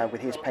George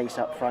with his pace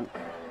up front.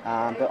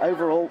 But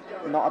overall,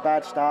 not a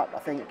bad start. I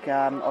think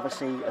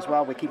obviously as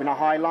well we're keeping a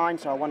high line,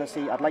 so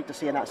I'd like to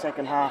see in that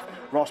second half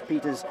Ross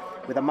Peters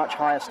with a much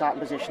higher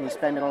starting position. He's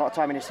spending a lot of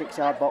time in his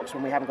 6-yard box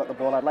when we haven't got the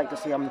ball. I'd like to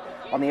see him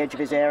on the edge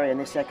of his area in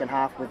this second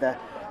half with the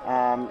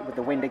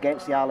wind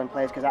against the Ireland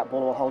players, because that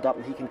ball will hold up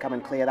and he can come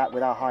and clear that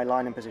with our high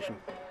line in position.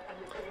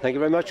 Thank you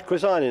very much,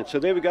 Chris Iron. So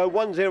there we go,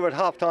 1-0 at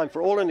half-time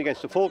for Åland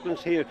against the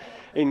Falklands here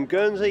in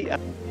Guernsey.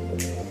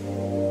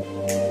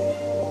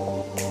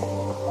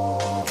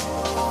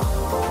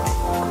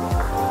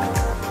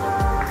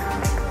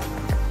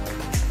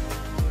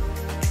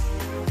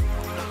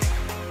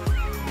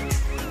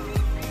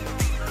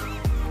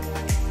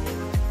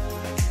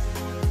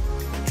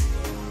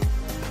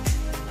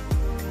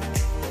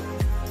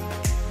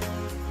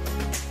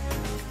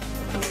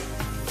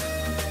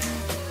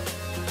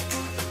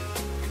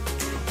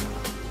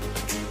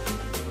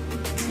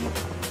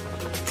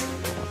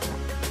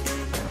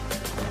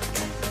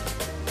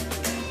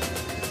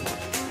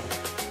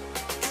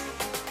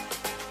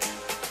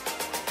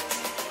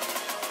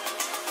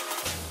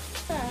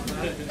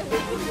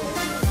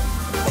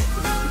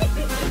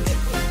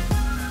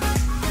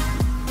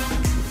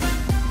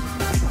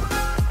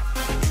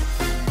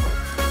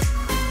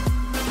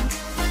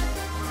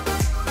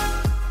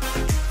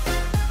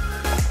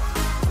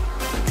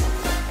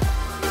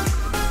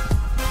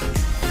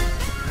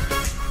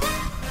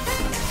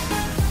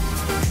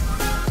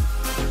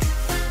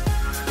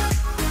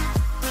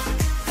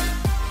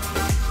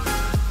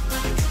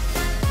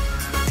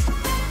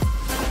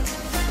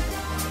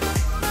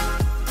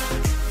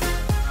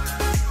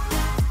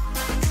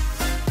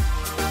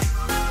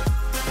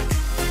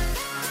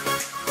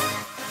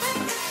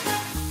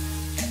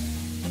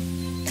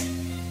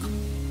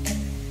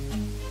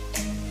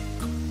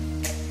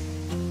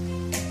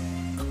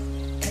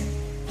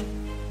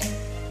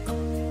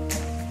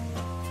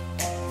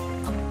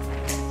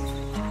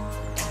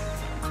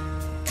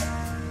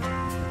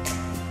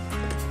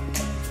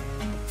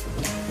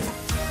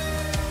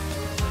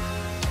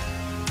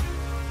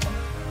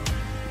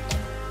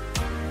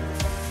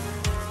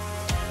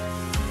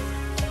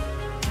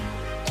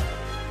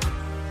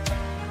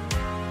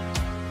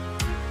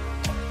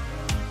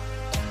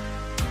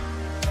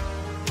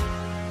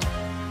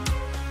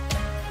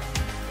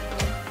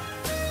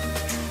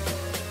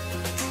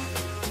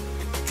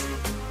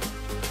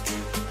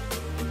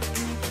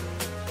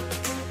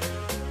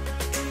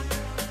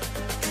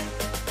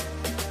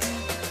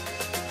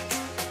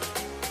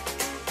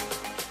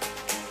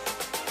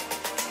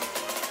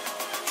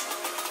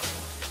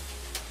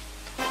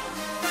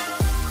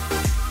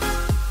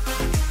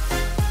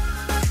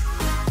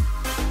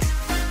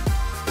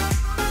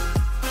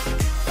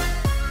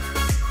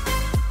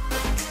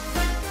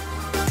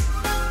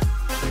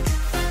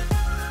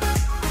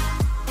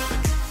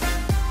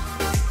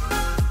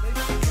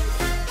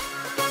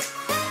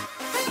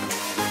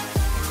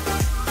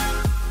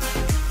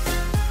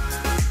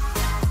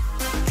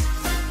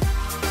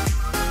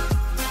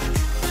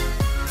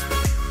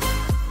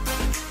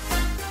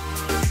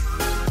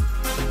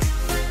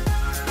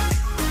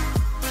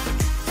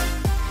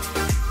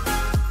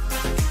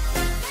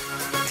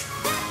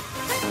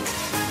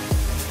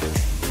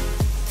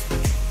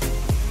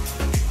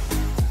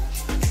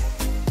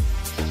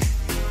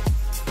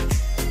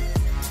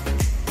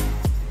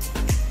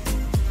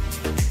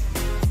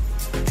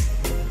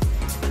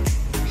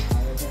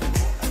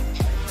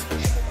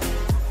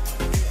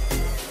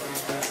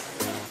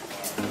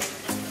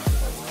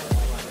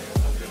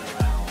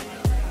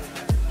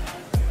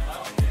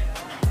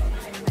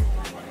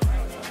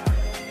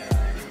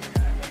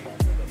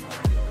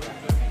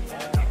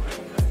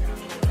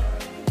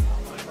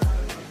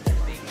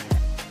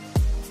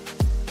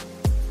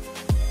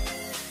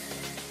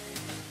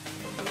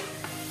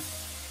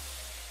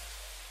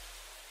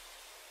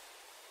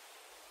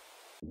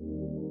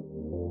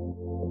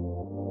 And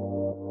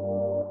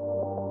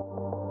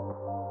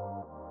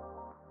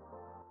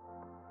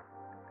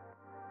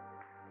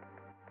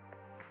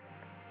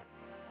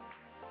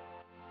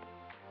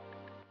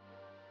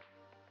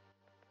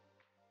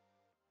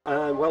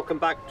welcome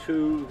back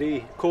to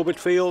the Corbett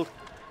Field,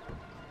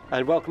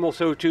 and welcome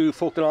also to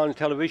Falkland Island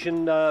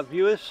television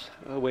viewers.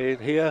 We're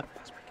here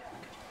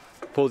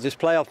for this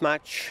playoff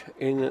match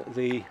in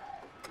the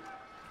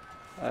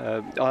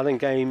Island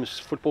Games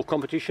football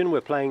competition.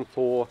 We're playing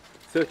for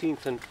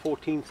 13th and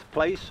 14th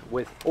place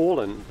with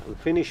Åland, the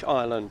Finnish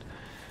island,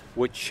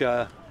 which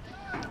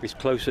is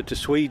closer to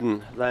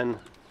Sweden than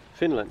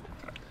Finland.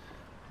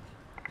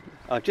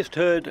 I've just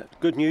heard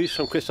good news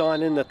from Chris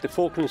Ireland that the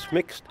Falklands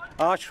mixed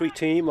archery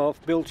team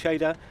of Bill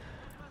Chader,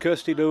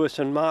 Kirsty Lewis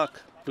and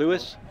Mark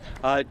Lewis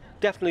are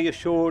definitely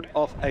assured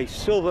of a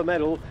silver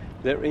medal.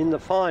 They're in the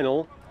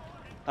final,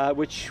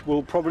 which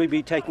will probably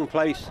be taking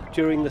place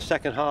during the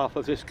second half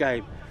of this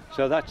game.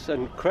 So that's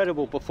an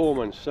incredible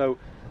performance. So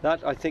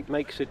that, I think,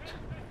 makes it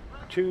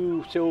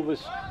 2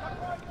 silvers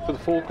for the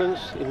Falklands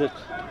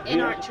in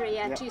archery.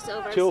 Yeah, 2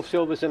 silvers. 2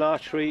 silvers in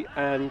archery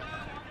and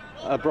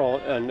a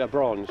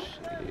bronze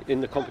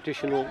in the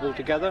competition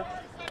altogether.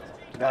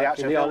 In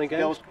the Island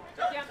Games.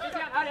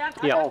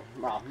 Yeah. Oh,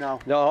 no.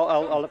 No,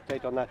 I'll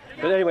update on that.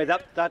 But anyway,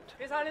 that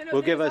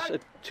will give us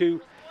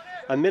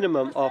a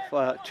minimum of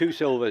 2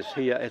 silvers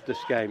here at this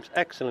Games.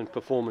 Excellent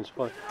performance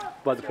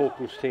by the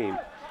Falklands team.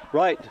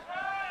 Right,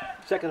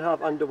 second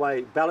half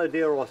underway.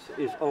 Baladeros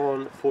is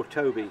on for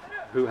Toby,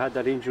 who had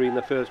that injury in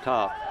the first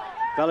half.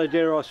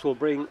 Baladeros will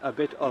bring a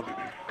bit of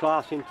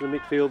class into the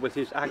midfield with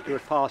his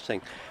accurate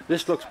passing.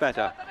 This looks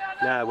better.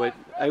 Now we're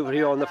over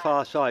here on the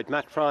far side.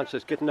 Matt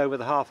Francis getting over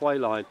the halfway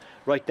line,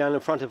 right down in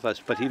front of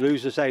us, but he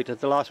loses 8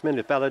 at the last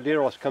minute.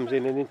 Baladeros comes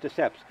in and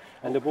intercepts,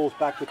 and the ball's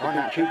back with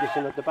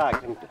Peterson at the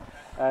back.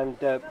 And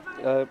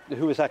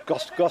who was that?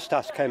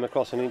 Gostas came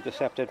across and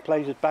intercepted.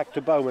 Plays it back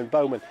to Bowman.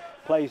 Bowman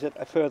plays it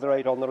a further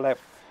 8 on the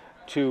left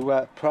to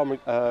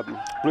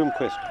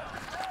Bloomquist,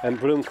 and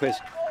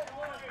Bloomquist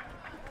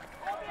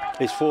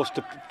is forced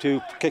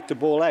to kick the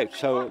ball out.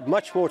 So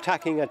much more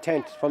attacking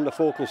intent from the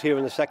Falklands here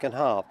in the second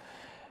half.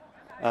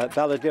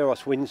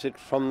 Baladeros wins it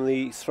from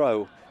the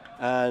throw,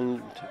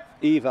 and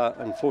Eva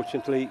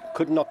unfortunately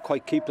could not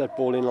quite keep that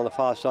ball in on the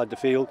far side of the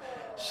field.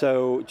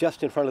 So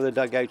just in front of the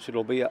dugouts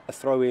it'll be a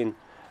throw in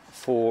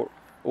for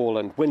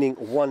Åland, winning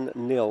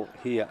 1-0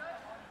 here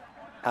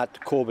at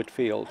Corbett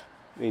Field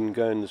in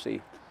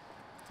Guernsey.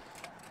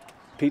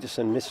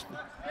 Peterson missed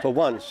for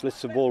once,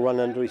 lets the ball run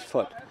under his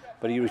foot,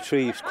 but he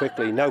retrieves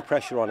quickly, no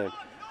pressure on him,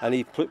 and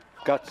he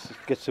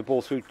gets the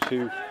ball through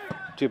to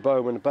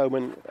Bowman.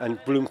 Bowman and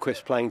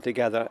Bloomquist playing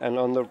together, and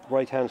on the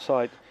right hand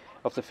side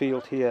of the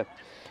field here,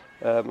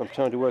 I'm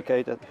trying to work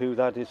out who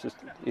that is.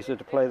 Is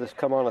it a player that's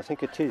come on? I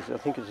think it is. I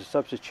think it's a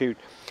substitute.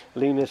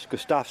 Linus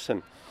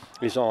Gustafsson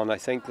is on, I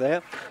think,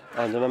 there,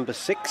 and the number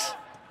 6.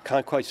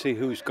 Can't quite see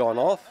who's gone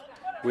off.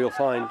 We'll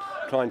try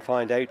and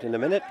find out in a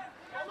minute.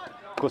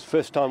 Of course,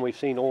 first time we've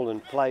seen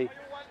Åland play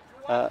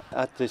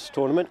at this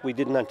tournament. We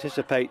didn't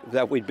anticipate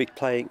that we'd be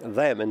playing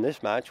them in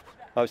this match.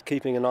 I was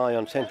keeping an eye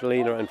on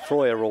Centralina and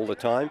Frøya all the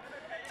time,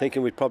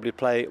 thinking we'd probably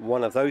play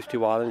one of those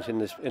 2 islands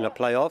in a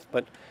playoff,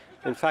 but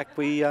in fact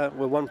we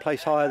were 1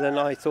 place higher than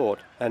I thought,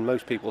 and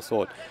most people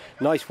thought.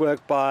 Nice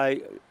work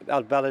by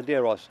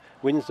Baladeros,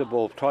 wins the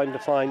ball, trying to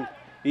find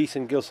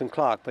Ethan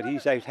Gilson-Clark, but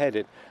he's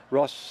out-headed.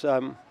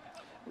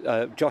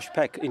 Josh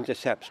Peck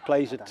intercepts,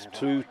 plays it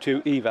through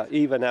to Eva.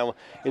 Eva now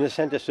in the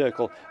centre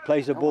circle,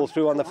 plays the ball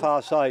through on the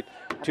far side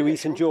to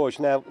Ethan George.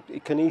 Now,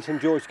 can Ethan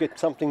George get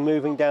something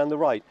moving down the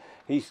right?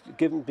 He's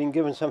been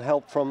given some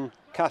help from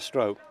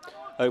Castro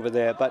over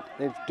there, but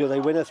do they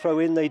win a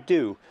throw-in? They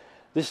do.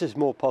 This is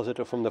more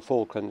positive from the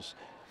Falklands.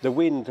 The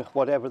wind,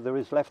 whatever there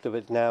is left of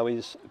it now,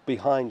 is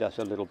behind us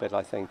a little bit,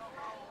 I think.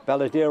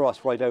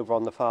 Baladeros right over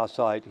on the far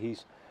side.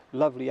 He's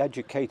lovely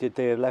educated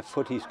there, left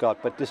foot he's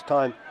got, but this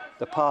time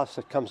the pass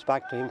that comes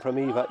back to him from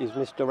Eva is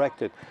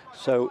misdirected.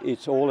 So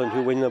it's Åland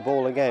who win the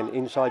ball again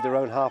inside their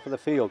own half of the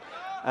field.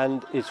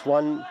 And it's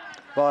won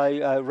by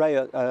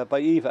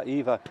Eva.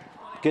 Eva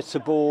gets the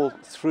ball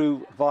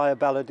through via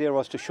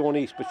Baladeros to Sean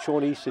East, but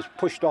Sean East is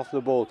pushed off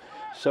the ball.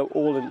 So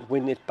Åland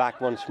win it back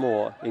once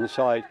more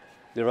inside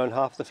their own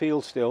half of the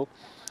field still.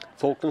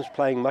 Falklands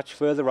playing much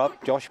further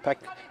up. Josh Peck,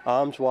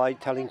 arms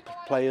wide, telling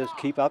players,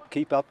 keep up,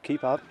 keep up,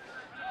 keep up.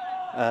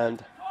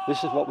 And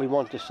this is what we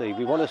want to see.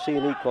 We want to see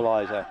an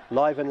equaliser,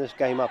 liven this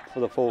game up for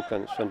the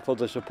Falklands and for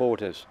the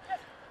supporters.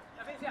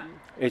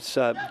 It's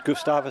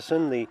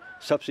Gustafsson, the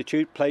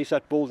substitute, plays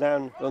that ball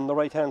down on the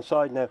right-hand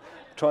side now,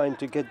 trying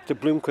to get the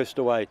Bloomquist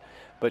away.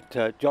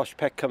 But Josh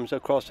Peck comes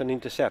across and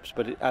intercepts,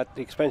 but at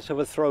the expense of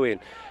a throw-in.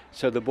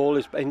 So the ball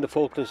is in the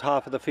Falklands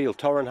half of the field.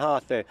 Torren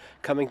Hart there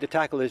coming to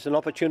tackle. There's an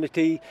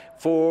opportunity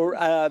for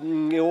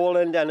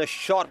Åland, and a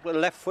shot, a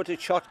left-footed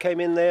shot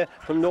came in there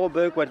from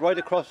Norberg, went right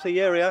across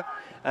the area,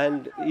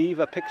 and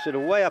Eva picks it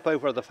way up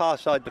over the far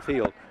side of the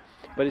field.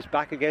 But it's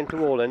back again to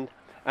Åland.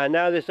 And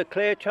now there's a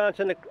clear chance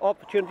and an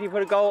opportunity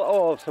for a goal.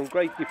 Oh, some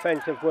great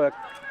defensive work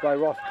by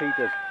Ross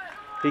Peters.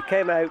 He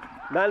came out,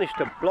 managed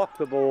to block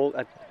the ball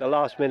at the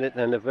last minute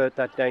and avert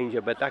that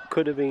danger, but that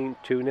could have been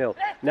 2-0.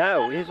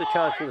 Now, here's a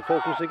chance for the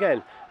Falklands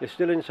again. They're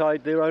still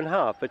inside their own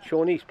half, but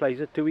Sean East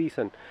plays it to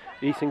Ethan.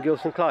 Ethan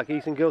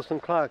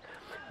Gilson-Clark,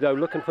 though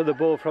looking for the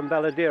ball from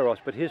Baladeros,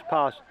 but his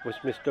pass was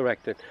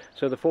misdirected.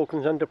 So the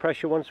Falklands under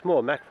pressure once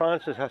more. Matt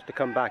Francis has to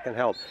come back and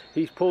help.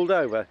 He's pulled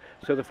over,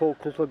 so the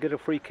Falklands will get a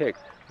free kick.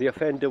 The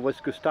offender was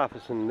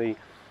Gustafsson, the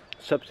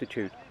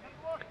substitute.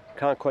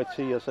 Can't quite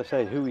see, as I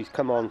say, who he's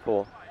come on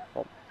for,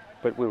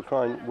 but we'll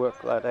try and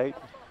work that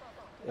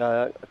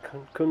out.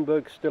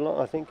 Kuhnberg's still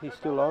on, I think he's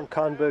still on.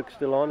 Kahnberg's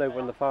still on over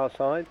on the far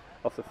side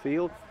of the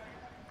field.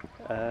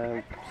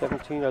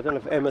 17, I don't know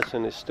if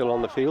Emerson is still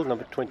on the field.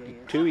 Number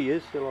 22, he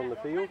is still on the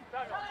field.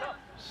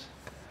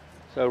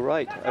 So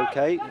right,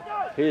 okay,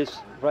 here's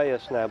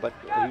Reyes now, but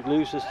he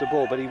loses the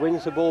ball, but he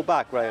wins the ball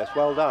back, Reyes,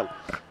 well done.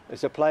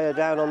 There's a player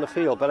down on the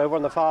field, but over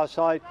on the far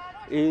side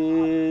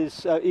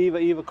is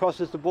Eva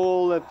crosses the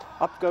ball,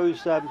 up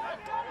goes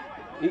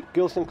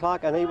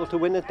Gilson-Clark, unable to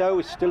win it though,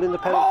 it's still in the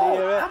penalty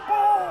area.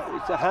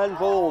 It's a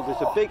handball,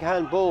 there's a big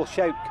handball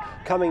shout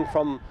coming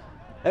from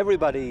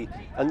everybody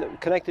and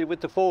connected with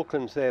the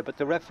Falklands there, but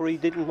the referee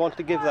didn't want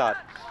to give that.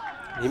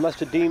 He must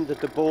have deemed that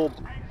the ball,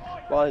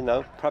 well, I don't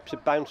know, perhaps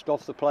it bounced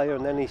off the player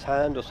and then his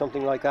hand or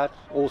something like that.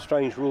 All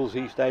strange rules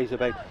these days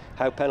about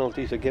how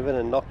penalties are given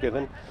and not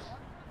given.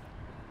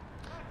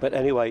 But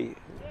anyway,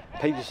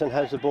 Peterson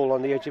has the ball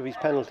on the edge of his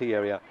penalty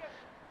area.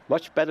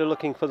 Much better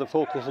looking for the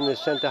Falklands in the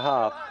centre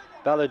half.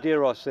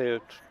 Baladeros there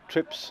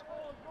trips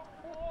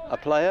a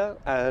player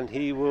and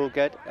he will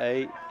get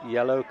a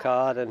yellow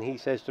card, and he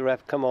says to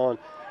ref, come on,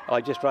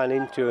 I just ran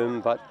into him,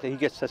 but he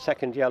gets a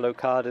second yellow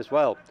card as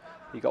well.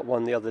 He got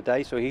one the other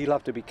day, so he'll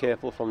have to be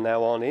careful from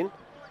now on in.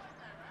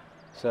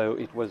 So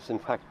it was in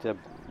fact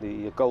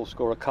the goal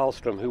scorer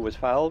Karlstrom who was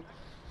fouled.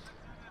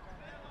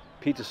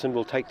 Peterson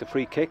will take the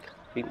free kick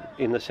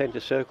in the centre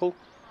circle.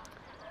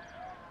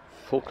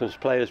 Falklands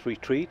players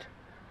retreat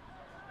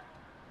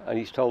and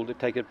he's told to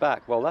take it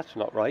back. Well, that's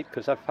not right,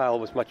 because that foul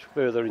was much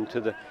further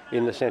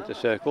in the centre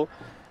circle.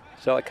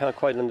 So I can't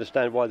quite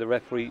understand why the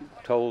referee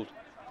told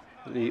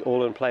the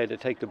All-In player to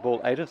take the ball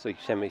out of the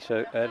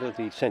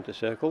centre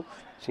circle.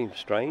 Seems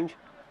strange.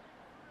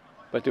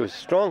 But there was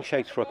strong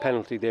shakes for a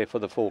penalty there for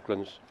the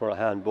Falklands for a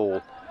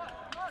handball.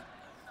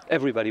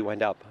 Everybody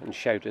went up and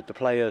shouted, the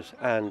players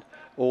and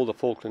all the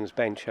Falklands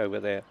bench over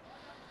there.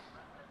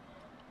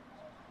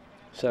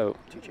 So,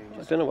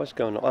 I don't know what's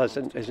going on. Oh,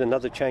 there's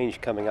another change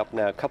coming up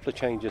now. A couple of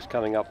changes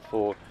coming up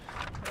for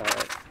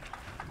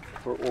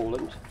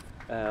Orland.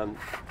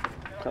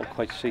 Can't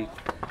quite see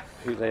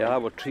who they are.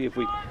 We'll see if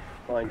we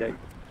find out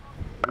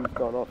who's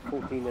gone off.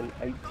 14 and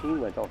 18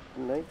 went off,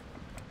 didn't they?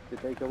 Did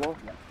they go off?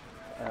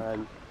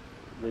 And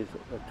there's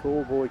a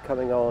tall boy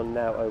coming on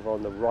now over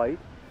on the right.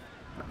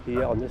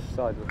 Here on this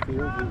side of the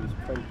field, he was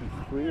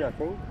 23, I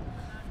think.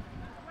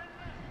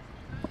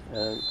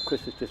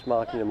 Chris is just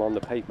marking them on the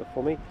paper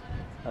for me.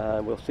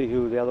 We'll see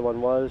who the other one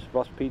was.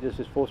 Ross Peters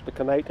is forced to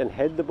come out and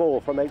head the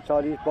ball from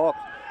outside his box.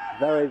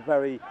 Very,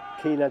 very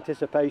keen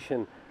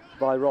anticipation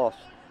by Ross.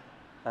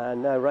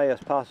 And now Reyes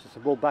passes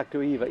the ball back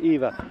to Eva.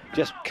 Eva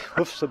just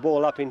hoofs the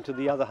ball up into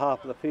the other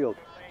half of the field,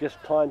 just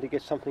trying to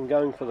get something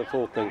going for the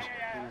Falklands.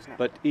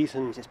 But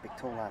Ethan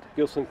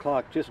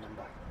Gilson-Clark just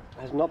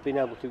has not been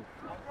able to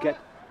get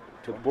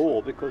to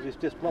ball because it's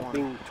just not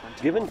been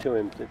given to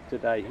him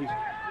today.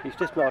 He's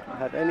just not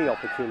had any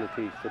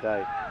opportunities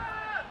today.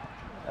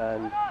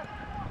 And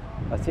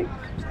I think,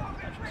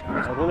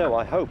 I don't know,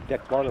 I hope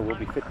Deck Bonner will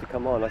be fit to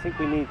come on. I think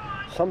we need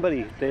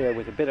somebody there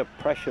with a bit of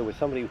pressure, with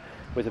somebody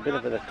with a bit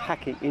of an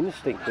attacking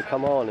instinct to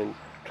come on and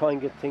try and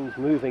get things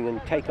moving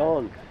and take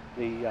on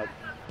the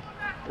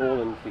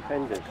Orland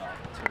defenders.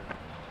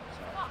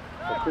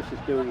 So Chris is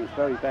doing his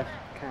very best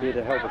here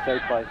to help us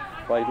out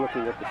by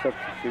looking at the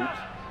substitutes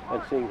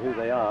and seeing who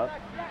they are.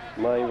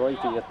 My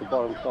writing at the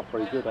bottom's not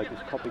very good. I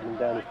just copied them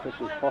down as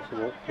quickly as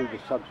possible who the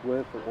subs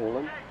were for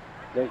Orland.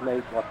 They've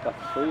made, what,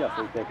 that's 3 I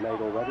think they've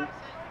made already.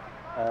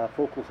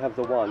 Falklands have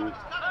the 1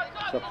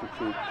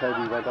 substitute.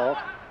 Toby went off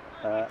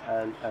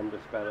and the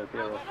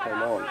Baladeros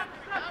came on.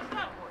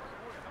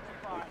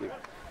 Thank you.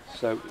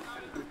 So,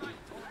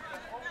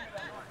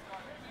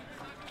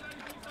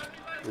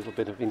 a little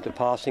bit of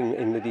interpassing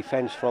in the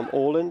defence from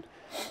Orland,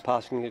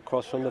 passing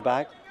across from the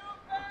back.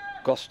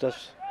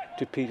 Gostas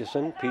to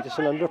Peterson.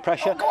 Peterson under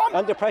pressure.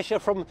 Under pressure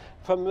from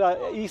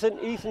Ethan.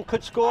 Ethan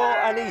could score,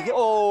 and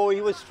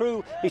he was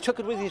through. He took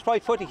it with his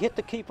right foot. He hit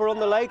the keeper on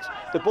the legs.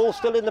 The ball's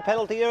still in the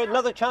penalty area.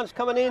 Another chance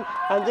coming in,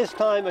 and this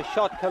time a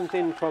shot comes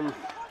in from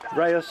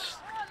Reyes,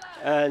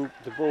 and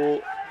the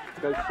ball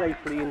goes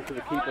safely into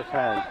the keeper's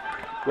hand.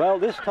 Well,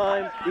 this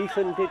time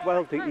Ethan did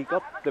well. He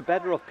got the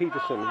better of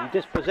Peterson. He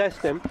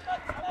dispossessed him.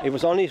 It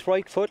was on his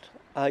right foot.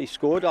 He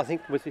scored, I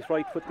think, with his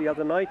right foot the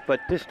other night, but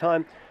this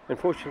time,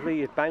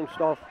 unfortunately, it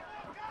bounced off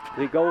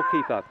the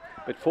goalkeeper.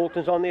 But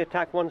Falklands on the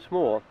attack once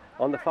more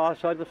on the far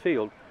side of the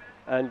field,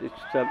 and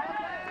it's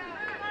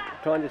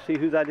trying to see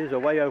who that is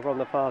away over on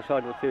the far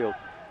side of the field.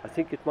 I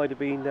think it might have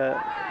been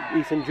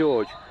Ethan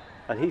George,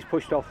 and he's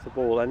pushed off the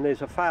ball, and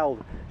there's a foul.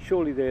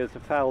 Surely there's a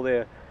foul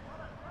there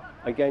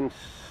against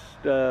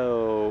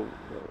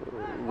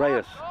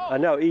Reyes.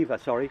 No, Eva,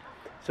 sorry.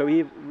 So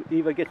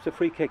Eva gets a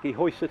free kick. He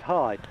hoists it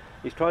high.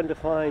 He's trying to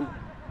find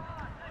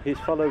his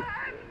fellow.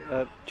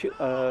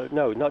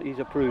 No, not he's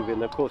a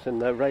Peruvian, of course,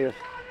 and the Reyes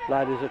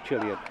lad is a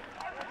Chilean.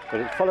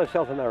 But it's fellow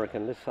South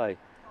American, let's say.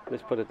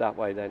 Let's put it that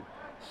way then.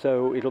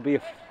 So it'll be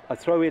a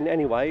throw in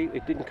anyway.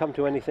 It didn't come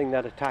to anything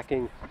that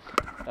attacking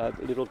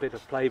little bit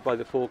of play by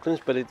the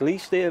Falklands, but at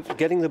least they're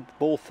getting the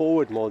ball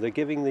forward more. They're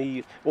giving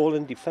the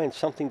all-in defence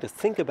something to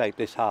think about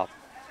this half,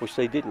 which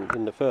they didn't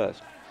in the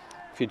first.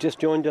 If you just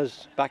joined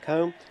us back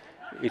home,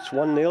 it's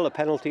 1-0, a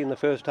penalty in the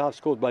first half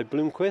scored by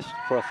Bloomquist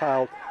for a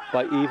foul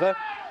by Eva.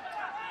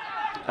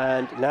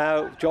 And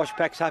now Josh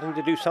Peck's having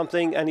to do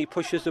something, and he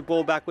pushes the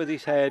ball back with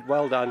his head.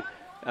 Well done.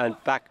 And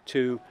back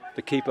to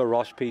the keeper,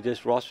 Ross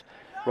Peters. Ross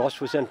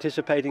was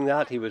anticipating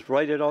that. He was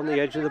right on the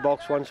edge of the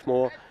box once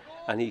more,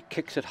 and he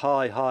kicks it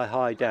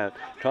high down,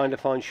 trying to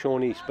find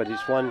Sean East, but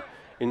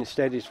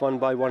instead it's won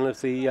by one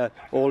of the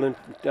all-in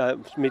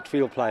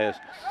midfield players.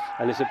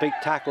 And there's a big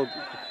tackle,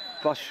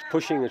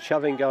 pushing and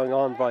shoving going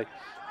on by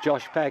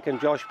Josh Peck, and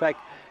Josh Peck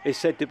is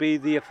said to be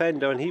the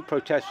offender, and he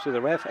protests to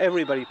the ref.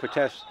 Everybody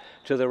protests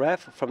to the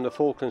ref from the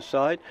Falklands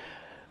side.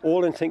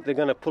 All-in think they're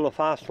going to pull a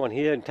fast one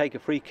here and take a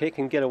free kick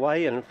and get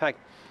away, and in fact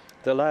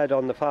the lad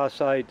on the far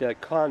side,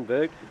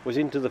 Kahnberg, was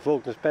into the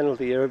Falklands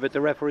penalty area, but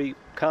the referee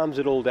calms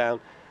it all down.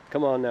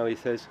 Come on now, he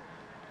says,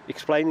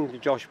 explaining to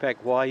Josh Peck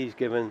why he's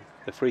given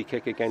the free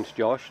kick against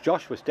Josh.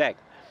 Josh was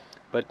decked,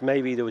 but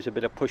maybe there was a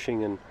bit of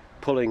pushing and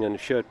pulling and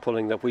shirt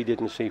pulling that we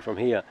didn't see from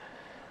here.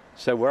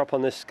 So we're up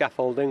on this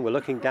scaffolding, we're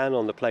looking down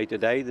on the play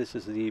today. This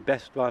is the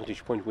best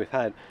vantage point we've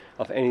had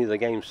of any of the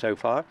games so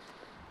far.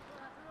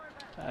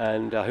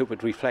 And I hope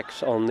it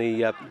reflects on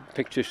the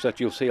pictures that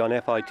you'll see on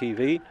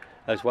FITV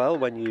as well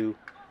when you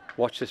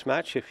watch this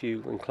match, if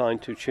you're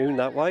inclined to tune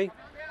that way.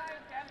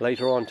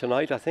 Later on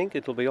tonight, I think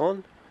it'll be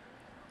on.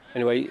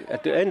 Anyway,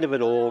 at the end of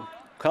it all,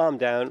 calm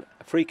down.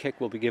 A free kick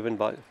will be given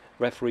by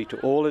referee to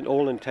All-in.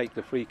 All-in take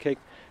the free kick.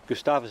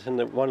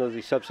 Gustafsson, one of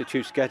the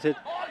substitutes, get it.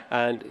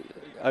 And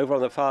over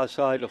on the far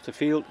side of the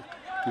field,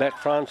 Matt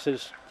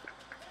Francis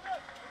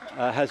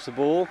has the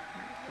ball.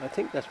 I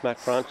think that's Matt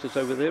Francis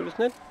over there,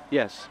 isn't it?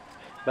 Yes.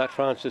 Matt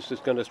Francis is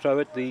going to throw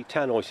it. The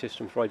tannoy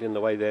system's right in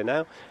the way there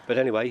now. But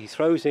anyway, he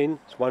throws in.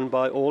 It's won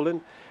by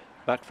All-in.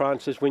 Matt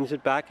Francis wins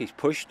it back. He's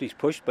pushed,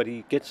 but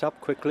he gets up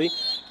quickly,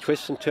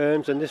 twists and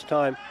turns, and this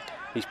time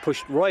he's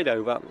pushed right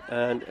over,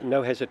 and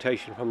no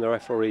hesitation from the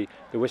referee.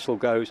 The whistle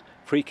goes.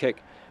 Free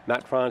kick.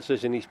 Matt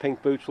Francis in his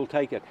pink boots will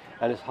take it,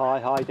 and it's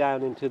high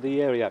down into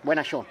the area.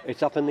 When Sean?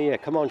 It's up in the air.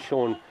 Come on,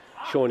 Sean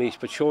East.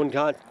 But Sean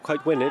can't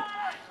quite win it.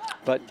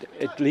 But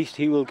at least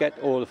he will get,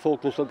 or the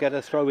Falklands will get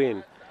a throw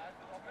in.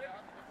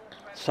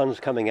 Sun's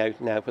coming out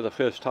now for the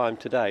first time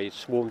today.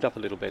 It's warmed up a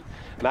little bit.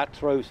 Matt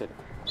throws it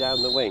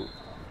down the wing.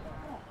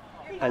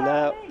 And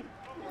now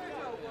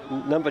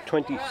number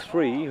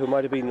 23, who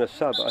might have been the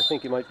sub, I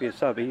think he might be a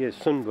sub, he is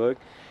Sundberg.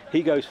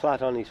 He goes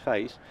flat on his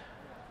face.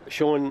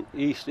 Sean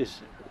East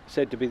is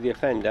said to be the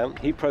offender.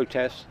 He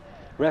protests.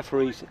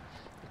 Referee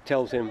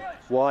tells him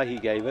why he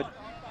gave it,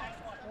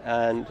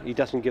 and he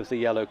doesn't give the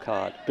yellow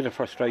card. Bit of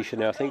frustration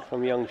there, I think,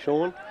 from young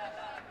Sean.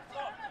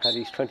 Had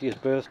his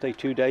 20th birthday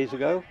 2 days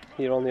ago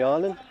here on the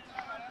island.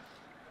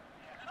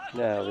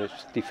 Now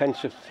there's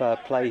defensive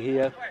play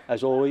here,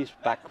 as always,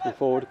 back and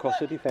forward across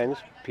the defence.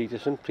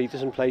 Peterson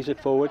plays it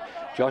forward.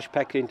 Josh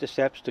Peck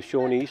intercepts to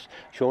Sean East.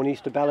 Sean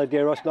East to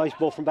Baladeros. Nice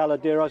ball from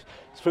Baladeros.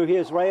 Through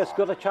here's Reyes.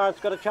 Got a chance,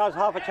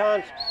 half a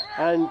chance.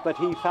 But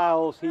he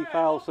fouls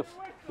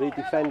the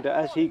defender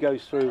as he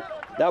goes through.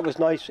 That was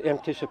nice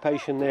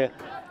anticipation there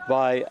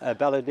by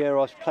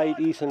Baladeros. Played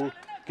Ethan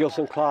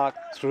Gilson-Clark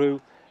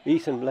through.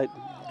 Ethan let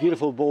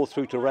beautiful ball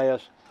through to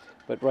Reyes,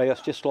 but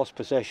Reyes just lost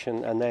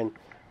possession, and then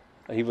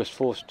he was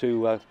forced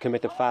to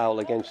commit a foul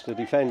against the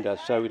defender.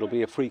 So it'll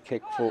be a free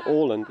kick for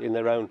All-in in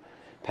their own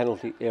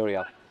penalty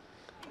area.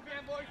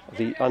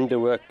 The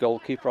underworked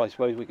goalkeeper, I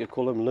suppose we could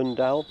call him,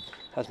 Lundell,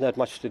 hasn't had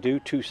much to do.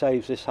 2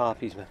 saves this half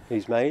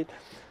he's made.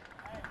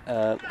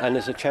 And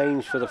there's a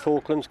change for the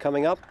Falklands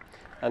coming up,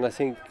 and I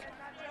think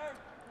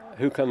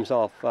who comes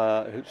off?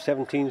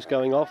 17's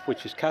going off,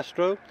 which is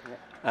Castro. Yeah.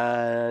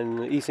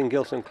 And Ethan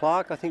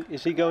Gilson-Clark, I think,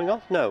 is he going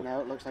off? No. No,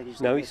 it looks like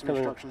he's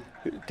coming on.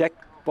 Deck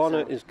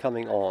Bonner is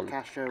coming on.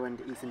 Castro and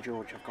Ethan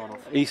George have gone off.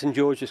 Ethan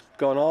George has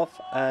gone off,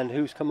 and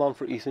who's come on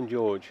for Ethan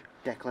George?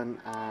 Declan.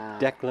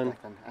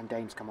 And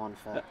Dane's come on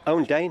for...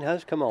 and Dane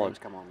has come on. Dane's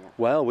come on, yeah.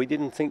 Well, we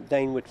didn't think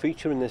Dane would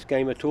feature in this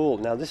game at all.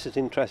 Now, this is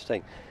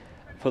interesting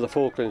for the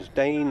Falklands.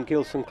 Dane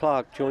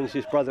Gilson-Clark joins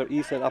his brother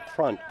Ethan up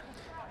front.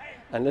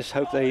 And let's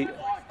hope they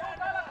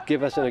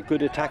give us a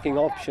good attacking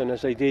option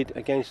as they did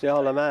against the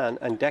Isle of Man,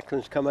 and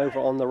Declan's come over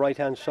on the right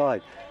hand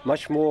side.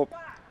 Much more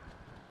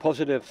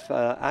positive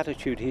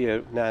attitude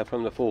here now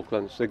from the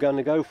Falklands. They're going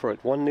to go for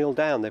it. 1-0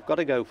 down. They've got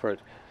to go for it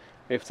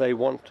if they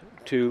want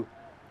to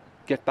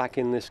get back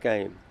in this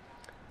game.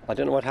 I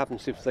don't know what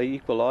happens if they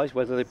equalise,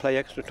 whether they play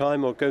extra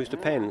time or it goes to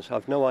pens.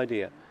 I've no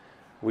idea.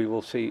 we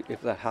will see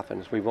if that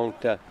happens. We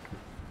won't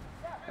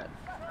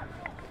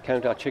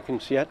count our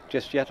chickens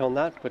just yet on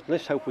that, but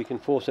let's hope we can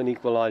force an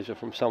equaliser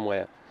from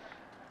somewhere.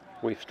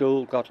 We've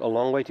still got a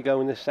long way to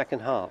go in this second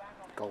half.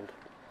 Gold.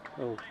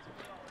 Oh.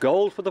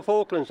 Gold for the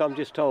Falklands, I'm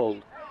just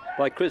told,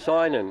 by Chris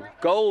Einan.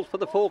 Gold for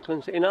the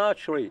Falklands in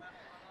archery,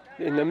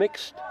 in the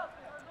mixed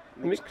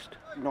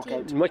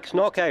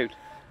knockout.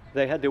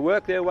 They had to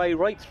work their way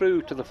right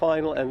through to the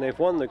final, and they've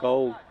won the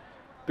gold.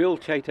 Bill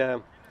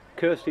Chater,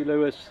 Kirsty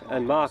Lewis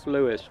and Mark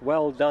Lewis,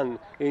 well done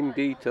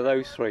indeed to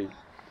those three.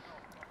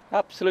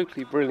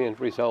 Absolutely brilliant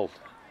result.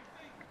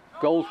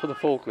 Gold for the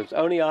Falklands,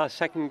 only our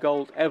second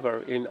gold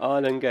ever in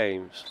Ireland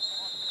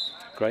Games.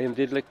 Graham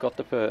Didlick got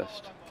the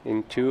first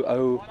in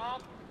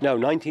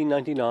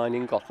 1999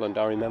 in Gotland,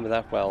 I remember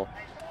that well.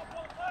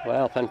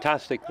 Well,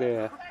 fantastic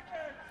there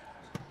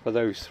for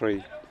those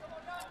three.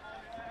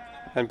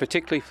 And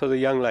particularly for the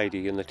young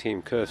lady in the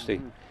team,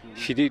 Kirsty.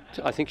 She did,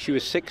 I think she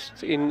was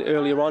 6th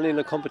earlier on in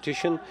the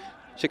competition,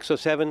 6th or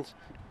 7th,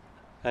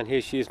 and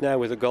here she is now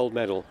with a gold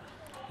medal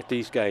at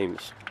these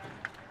games.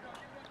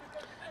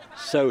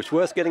 So it's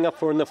worth getting up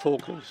for in the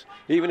Falklands,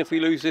 even if we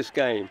lose this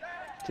game,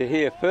 to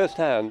hear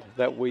firsthand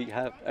that we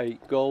have a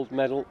gold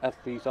medal at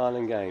these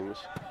Island Games.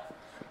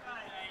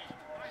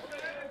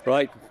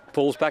 Right,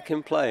 ball's back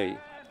in play.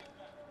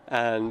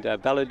 And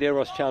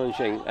Baladeros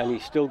challenging, and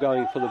he's still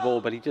going for the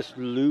ball, but he just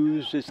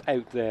loses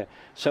out there.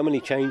 So many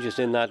changes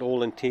in that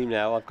All-In team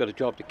now. I've got a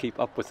job to keep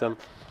up with them.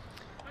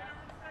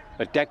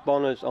 But Deck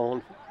Bonner's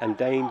on, and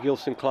Dane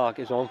Gilson-Clark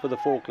is on for the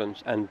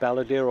Falklands, and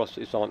Baladeros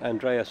is on,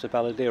 Andreas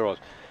Baladeros.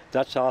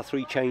 That's our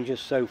 3 changes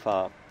so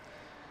far.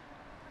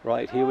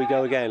 Right, here we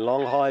go again.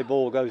 Long high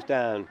ball goes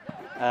down,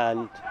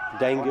 and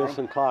Dane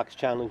Gilson-Clark's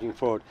challenging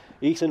for it.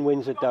 Ethan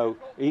wins it though.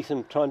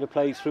 Ethan trying to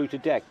play through to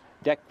Deck.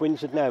 Deck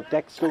wins it now.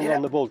 Deck's still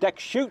on the ball. Deck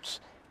shoots.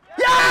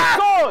 Yeah!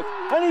 He scores!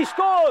 And he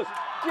scores!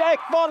 Deck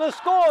Bonner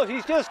scores!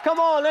 He's just come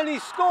on and he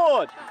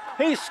scored!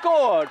 He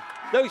scored!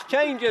 Those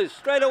changes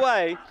straight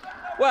away.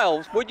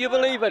 Well, would you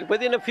believe it?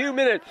 Within a few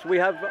minutes we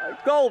have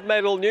gold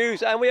medal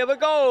news, and we have a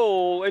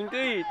goal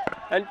indeed.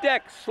 And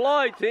Deck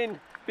slides in.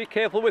 Be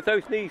careful with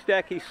those knees,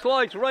 Deck. He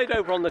slides right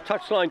over on the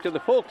touchline to the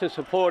Falklands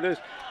supporters,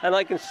 and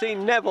I can see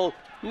Neville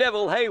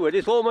Hayward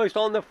is almost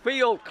on the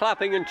field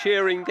clapping and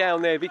cheering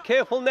down there. Be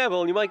careful,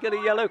 Neville, you might get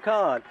a yellow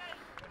card.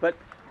 But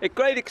a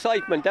great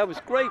excitement. That was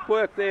great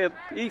work there.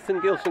 Ethan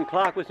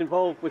Gilson-Clark was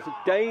involved with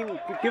Dane.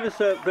 Give us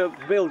a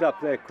build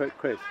up there,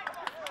 Chris.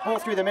 Ball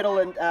through the middle,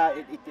 and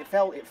it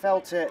fell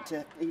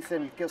to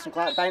Ethan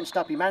Gilson-Clark, bounced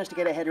up. He managed to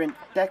get a header in.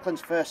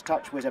 Declan's first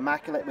touch was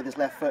immaculate with his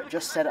left foot,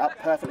 just set it up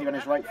perfectly on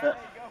his right foot.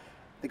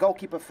 The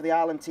goalkeeper for the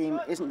Ireland team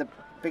isn't the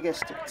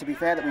biggest, to be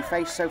fair, that we've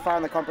faced so far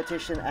in the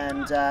competition,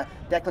 and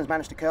Declan's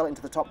managed to curl it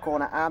into the top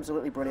corner.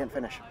 Absolutely brilliant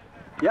finish.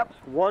 Yep,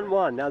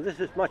 1-1. Now this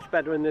is much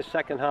better in this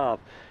second half.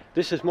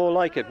 This is more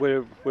like it.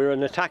 We're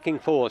an attacking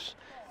force,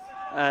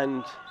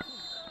 and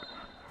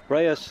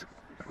Reyes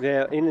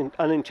there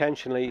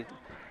unintentionally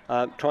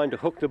trying to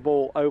hook the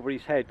ball over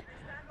his head,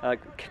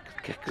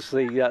 kicks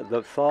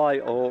the thigh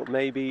or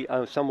maybe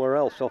somewhere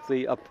else off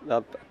the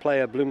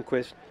player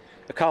Blomqvist,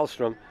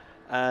 Karlstrom.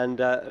 And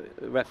the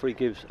referee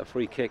gives a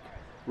free kick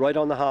right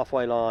on the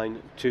halfway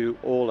line to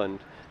Åland.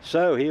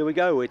 So here we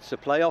go. It's a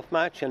playoff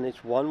match, and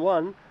it's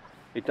 1-1.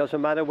 It doesn't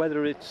matter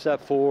whether it's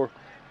for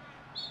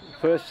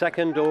first,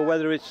 second, or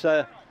whether it's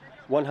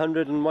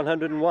 100 and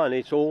 101.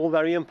 It's all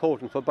very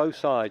important for both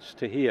sides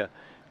to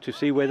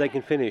see where they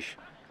can finish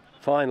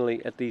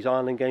finally at these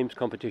Ireland Games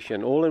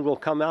competition. Åland will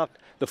come out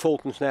the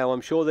Falklands now,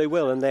 I'm sure they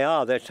will, and they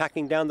are. They're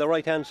attacking down the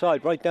right-hand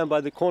side, right down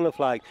by the corner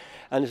flag,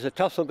 and there's a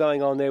tussle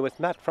going on there with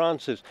Matt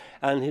Francis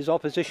and his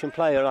opposition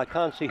player. I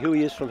can't see who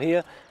he is from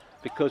here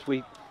because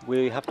we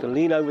have to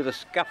lean over the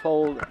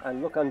scaffold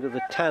and look under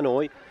the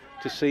tannoy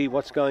to see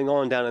what's going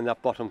on down in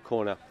that bottom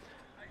corner.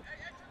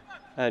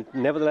 And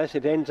nevertheless,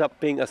 it ends up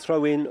being a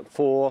throw-in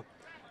for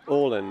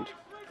Åland.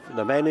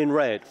 The men in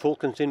red,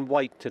 Falklands in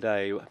white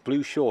today,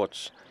 blue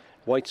shorts,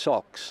 white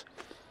socks.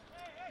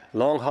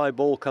 Long high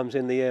ball comes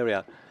in the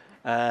area,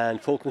 and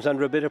Falklands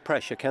under a bit of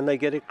pressure. Can they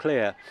get it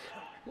clear?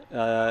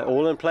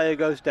 Åland player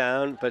goes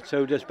down, but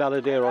so does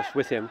Baladeros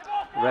with him.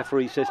 The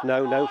referee says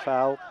no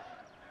foul.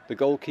 The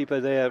goalkeeper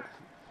there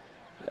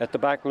at the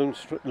back,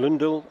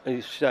 Lundell,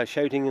 is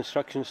shouting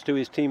instructions to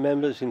his team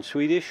members in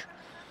Swedish,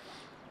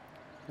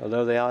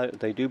 although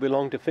they do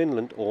belong to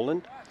Finland,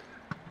 Åland.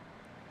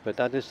 But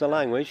that is the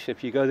language.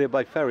 If you go there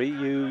by ferry,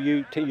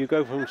 you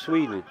go from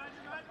Sweden.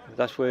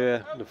 That's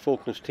where the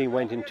Falklands team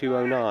went in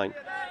 2009.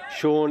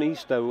 Sean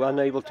East, though,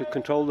 unable to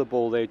control the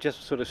ball, they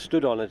just sort of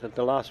stood on it at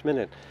the last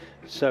minute.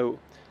 So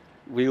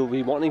we'll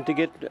be wanting to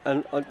get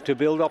to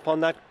build up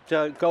on that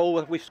goal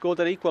that we scored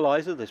that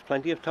equaliser. There's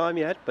plenty of time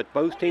yet, but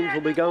both teams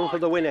will be going for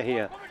the winner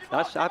here.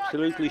 That's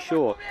absolutely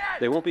sure.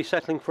 They won't be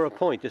settling for a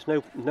point. There's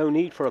no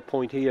need for a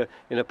point here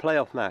in a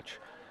playoff match.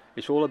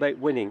 It's all about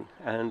winning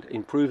and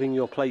improving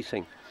your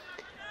placing.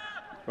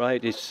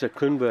 Right, it's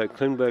Klunberg.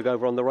 Klunberg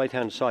over on the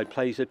right-hand side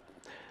plays it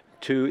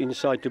to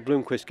inside to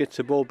Bloomquist, gets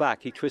the ball back.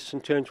 He twists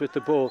and turns with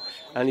the ball,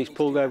 and he's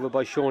pulled over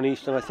by Sean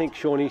East, and I think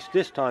Sean East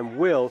this time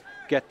will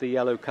get the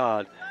yellow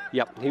card.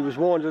 Yep, he was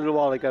warned a little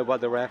while ago by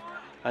the ref,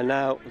 and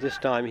now this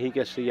time he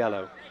gets the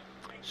yellow.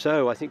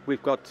 So I think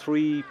we've got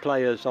 3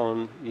 players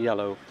on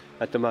yellow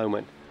at the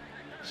moment.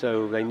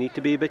 So they need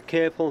to be a bit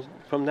careful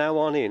from now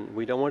on in.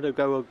 We don't want to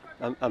go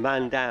a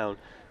man down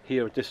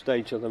here at this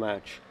stage of the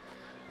match.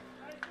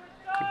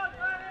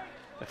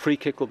 A free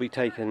kick will be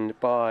taken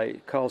by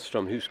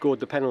Karlstrom, who scored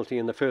the penalty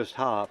in the first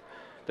half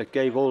that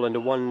gave Åland a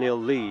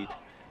 1-0 lead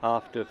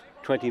after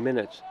 20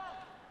 minutes.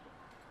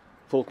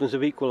 Falklands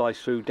have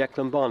equalised through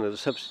Declan Bonner, the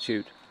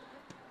substitute.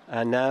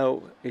 And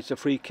now it's a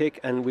free kick,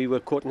 and we were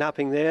caught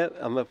napping there,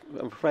 I'm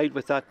afraid,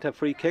 with that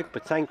free kick,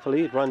 but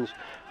thankfully it runs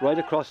right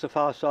across the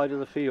far side of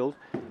the field,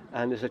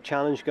 and there's a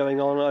challenge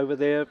going on over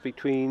there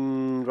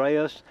between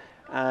Reyes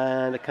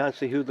and I can't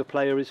see who the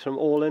player is from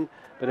Åland,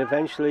 but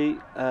eventually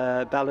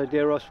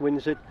Baladeros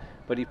wins it,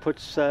 but he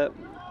puts, I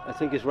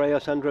think it's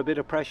Reyes under a bit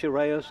of pressure.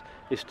 Reyes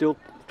is still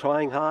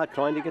trying hard,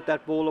 trying to get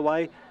that ball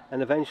away,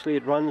 and eventually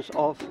it runs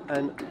off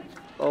an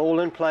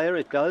Åland player,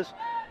 it does,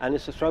 and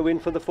it's a throw in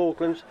for the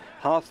Falklands,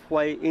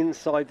 halfway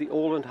inside the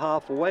Åland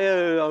half,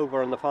 way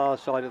over on the far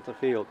side of the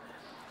field.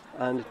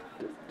 And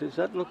does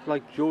that look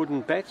like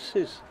Jordan Betts?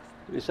 Is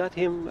that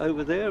him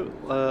over there,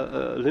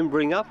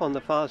 limbering up on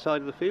the far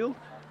side of the field?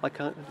 I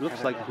can't, it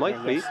looks like it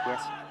might be.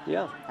 Yes.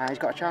 Yeah. He's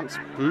got a chance.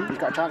 He's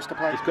got a chance to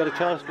play. He's got a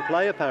chance to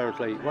play,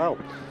 apparently. Well,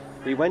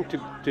 he went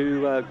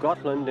to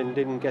Gotland and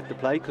didn't get to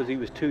play because he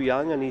was too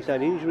young, and he's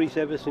had injuries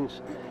ever since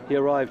he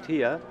arrived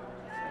here.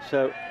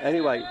 So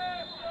anyway,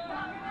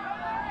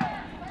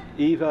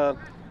 Eva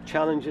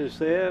challenges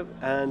there,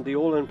 and the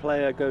Åland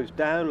player goes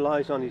down,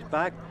 lies on his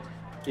back.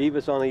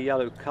 Eva's on a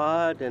yellow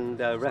card, and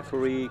the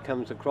referee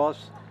comes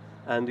across,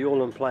 and the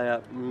Åland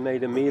player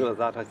made a meal of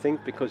that, I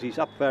think, because he's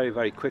up very,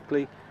 very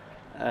quickly.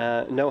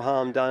 No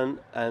harm done,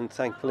 and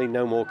thankfully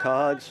no more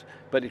cards,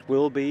 but it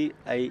will be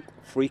a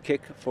free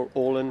kick for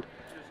Åland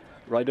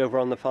right over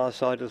on the far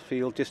side of the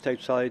field, just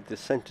outside the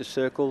centre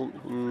circle,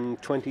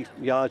 20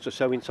 yards or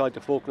so inside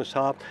the Falklands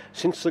half.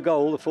 Since the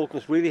goal, the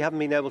Falklands really haven't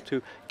been able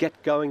to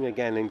get going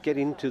again and get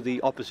into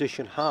the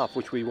opposition half,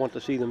 which we want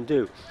to see them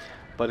do.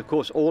 But of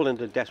course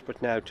Åland are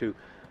desperate now to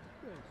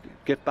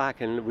get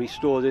back and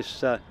restore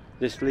this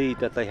this lead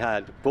that they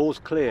had. Ball's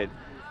cleared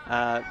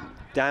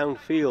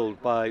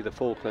downfield by the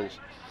Falklands,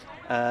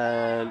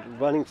 and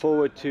running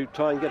forward to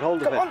try and get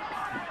hold of it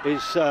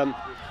is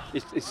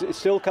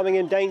still coming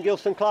in. Dane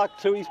Gilson-Clark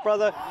to his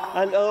brother,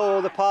 and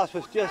oh, the pass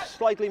was just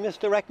slightly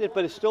misdirected,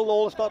 but it's still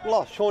all, it's not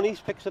lost. Sean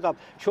East picks it up.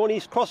 Sean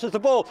East crosses the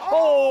ball.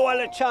 Oh,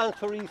 and a chance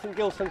for Ethan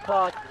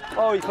Gilson-Clark.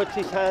 Oh, he puts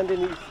his hand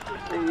in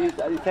his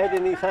head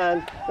in his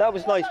hand. That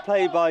was nice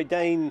play by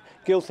Dane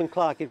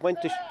Gilson-Clark. It went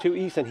to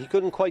Ethan. He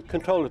couldn't quite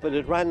control it, but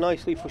it ran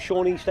nicely for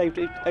Sean East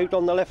out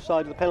on the left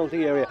side of the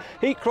penalty area.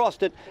 He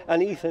crossed it,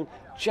 and Ethan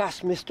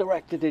just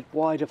misdirected it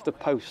wide of the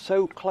post.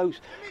 So close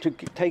to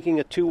taking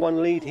a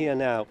 2-1 lead here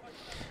now.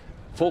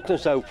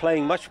 Falklands though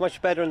playing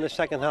much better in the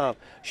second half.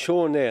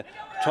 Sean there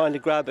trying to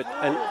grab it,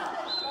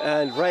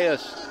 and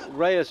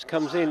Reyes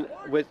comes in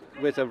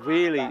with a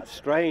really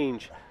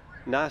strange,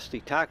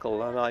 nasty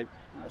tackle, and I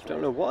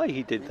don't know why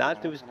he did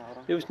that.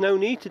 There was no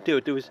need to do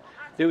it.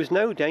 There was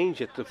no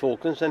danger to the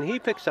Falklands, and he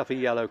picks up a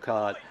yellow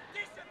card.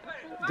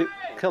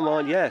 Come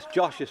on, yes,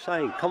 Josh is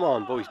saying, come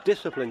on boys,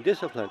 discipline,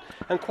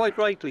 and quite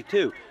rightly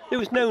too. There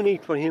was no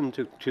need for him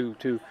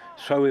to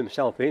throw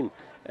himself in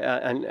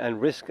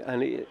and risk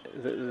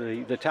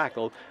the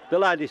tackle. The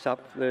lad is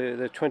up,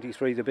 the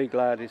 23, the big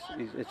lad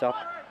is up.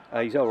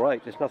 He's all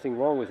right, there's nothing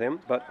wrong with him,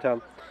 but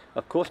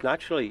of course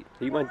naturally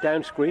he went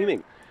down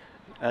screaming,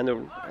 and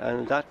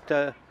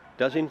that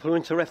does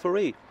influence the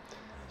referee.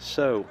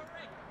 So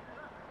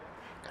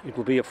it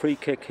will be a free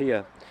kick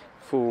here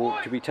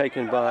to be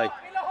taken by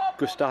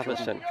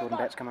Gustafsson. Jordan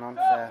Betts coming on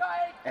for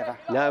Eva.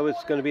 Now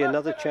it's going to be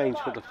another change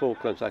for the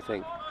Falklands, I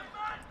think.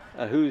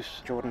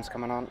 Jordan's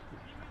coming on.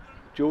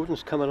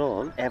 Jordan's coming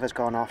on. Eva's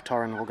gone off.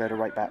 Torren will go to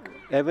right back.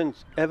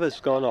 Eva's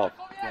gone off.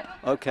 Yeah.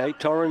 Okay,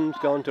 Torren's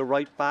gone to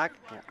right back,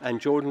 yeah,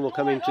 and Jordan will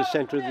come into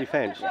centre of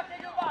defence. Yeah.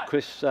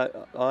 Chris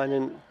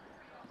Inan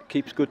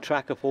keeps good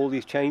track of all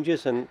these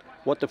changes and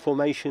what the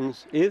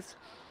formations is.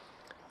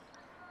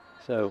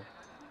 So,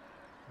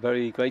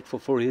 very grateful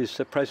for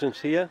his presence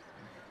here.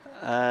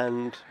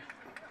 And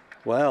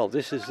well,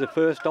 this is the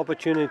first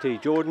opportunity.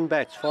 Jordan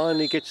Betts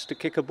finally gets to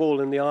kick a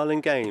ball in the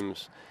Ireland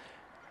Games.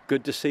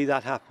 Good to see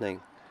that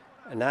happening.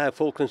 And now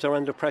Falklands are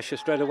under pressure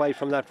straight away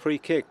from that free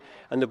kick,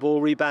 and the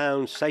ball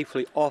rebounds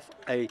safely off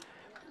a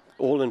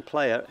Åland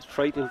player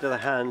straight into the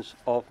hands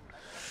of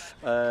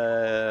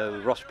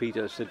Ross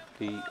Peters,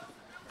 the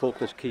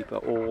Falklands keeper,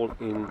 all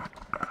in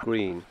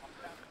green.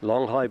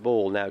 Long high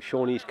ball now.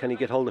 Sean East, can he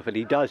get hold of it?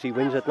 He does. He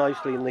wins it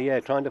nicely in the air,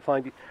 trying to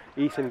find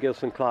Ethan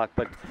Gilson-Clark,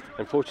 but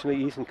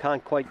unfortunately Ethan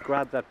can't quite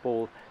grab that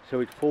ball,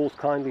 so it falls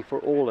kindly for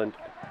Åland,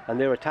 and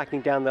they're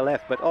attacking down the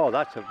left. But oh,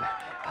 that's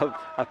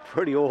a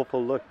pretty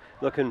awful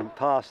looking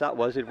pass that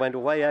was. It went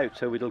way out,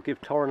 so it'll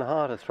give Torren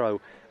Hart a throw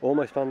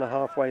almost on the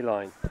halfway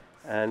line,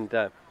 and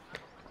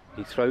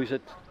He throws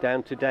it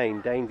down to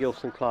Dane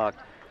Gilson-Clark,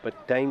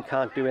 but Dane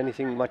can't do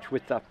anything much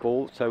with that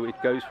ball, so it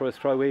goes for a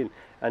throw in.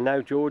 And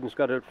now Jordan's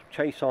got to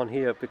chase on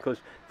here because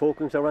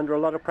Falklands are under a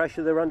lot of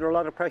pressure. They're under a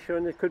lot of pressure,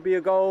 and it could be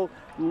a goal.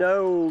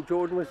 No,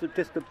 Jordan was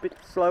just a bit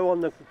slow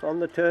on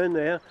the turn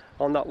there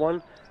on that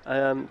one.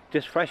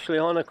 Just freshly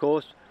on, of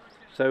course,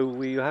 so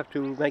we have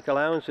to make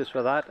allowances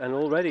for that. And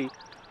already,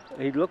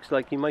 he looks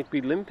like he might be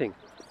limping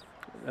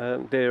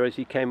there as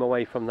he came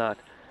away from that.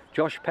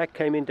 Josh Peck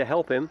came in to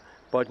help him,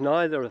 but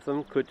neither of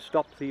them could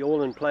stop the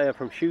All-in player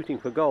from shooting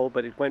for goal,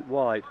 but it went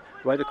wide,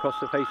 right across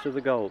the face of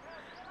the goal.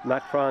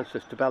 Matt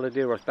Francis to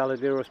Baladeros,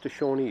 Baladeros to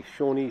Sean East,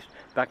 Sean East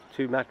back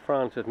to Matt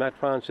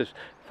Francis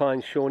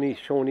finds Sean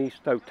East,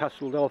 though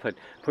tussled off it,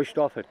 pushed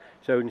off it,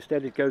 so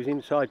instead it goes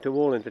inside to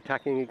Walland,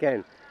 attacking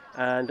again,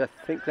 and I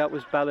think that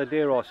was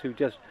Baladeros who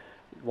just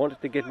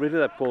wanted to get rid of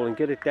that ball and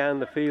get it down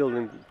the field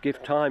and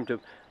give time to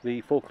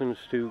the Falklands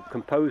to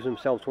compose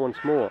themselves once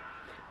more.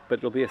 But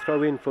it'll be a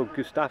throw in for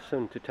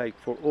Gustafsson to take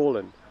for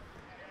Orland.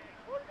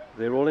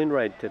 They're all in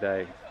red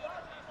today.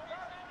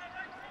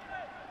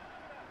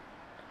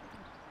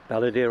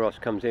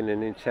 Baladeros comes in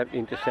and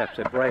intercepts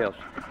it. Reyes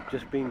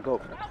just been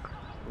booked.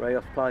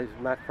 Reyes plays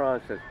Matt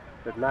Francis,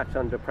 but Matt's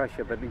under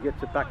pressure, but he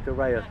gets it back to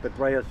Reyes, but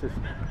Reyes'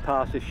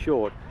 pass is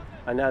short,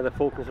 and now the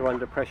Falklands are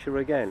under pressure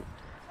again.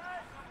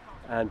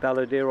 And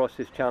Baladeros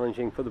is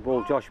challenging for the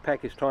ball. Josh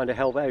Peck is trying to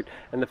help out,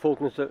 and the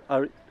Falklands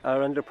are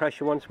under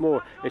pressure once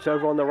more. It's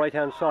over on the right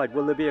hand side.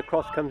 Will there be a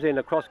cross comes in?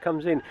 A cross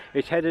comes in.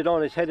 It's headed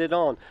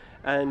on,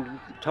 and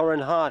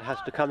Torrin Hart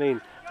has to come in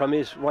from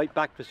his right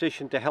back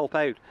position to help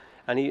out,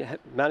 and he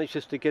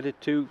manages to get it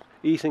to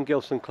Ethan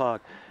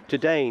Gilson-Clark, to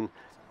Dane,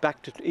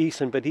 back to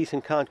Ethan, but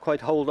Ethan can't quite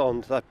hold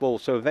on to that ball,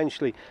 so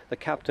eventually the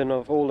captain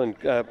of Orland,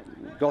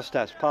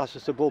 Gostas,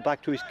 passes the ball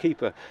back to his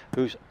keeper,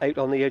 who's out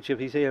on the edge of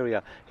his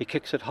area. He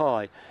kicks it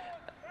high.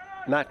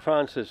 Matt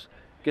Francis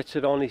gets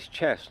it on his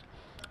chest,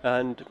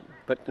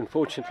 but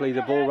unfortunately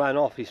the ball ran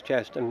off his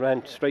chest and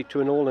ran straight to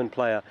an Orland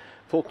player.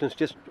 Falklands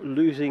just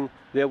losing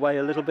their way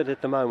a little bit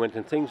at the moment,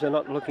 and things are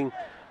not looking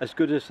as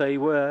good as they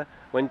were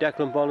when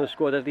Declan Bonner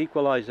scored that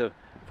equaliser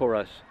for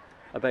us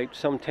about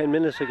some 10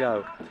 minutes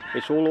ago.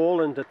 It's all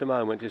Orland at the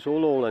moment, it's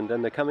all Orland,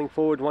 and they're coming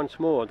forward once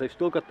more. They've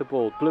still got the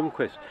ball.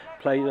 Blomqvist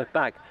playing it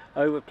back,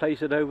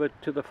 plays it over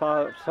to the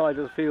far side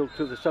of the field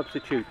to the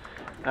substitute,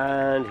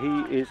 and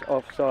he is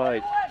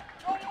offside.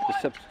 The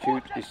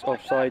substitute is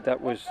offside.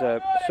 That was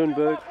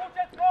Sundberg.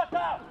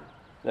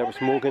 That was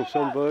Morgan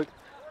Sundberg.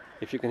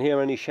 If you can hear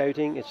any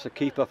shouting, it's the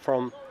keeper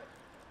from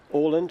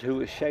Orland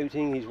who is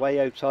shouting. He's way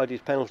outside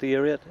his penalty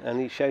area,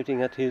 and he's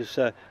shouting at his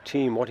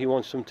team what he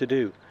wants them to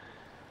do.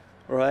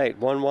 Right,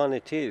 1-1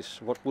 it is.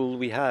 What will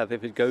we have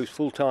if it goes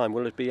full time?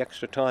 Will it be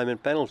extra time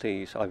and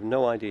penalties? I've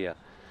no idea.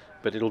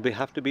 But it'll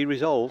have to be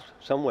resolved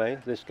some way,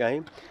 this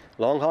game.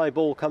 Long high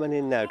ball coming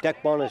in now.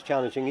 Deck Bonner's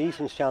challenging,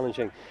 Ethan's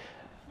challenging.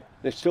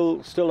 There's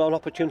still an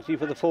opportunity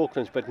for the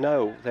Falklands, but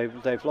no,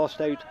 they've lost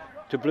out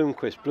to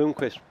Blomqvist.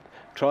 Blomqvist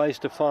tries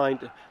to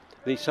find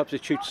the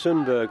substitute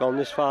Sundberg on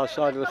this far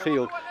side of the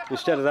field.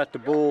 Instead of that, the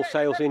ball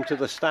sails into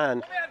the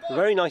stand. A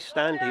very nice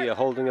stand here,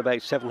 holding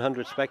about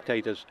 700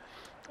 spectators.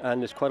 And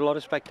there's quite a lot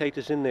of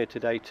spectators in there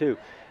today too.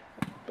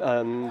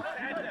 That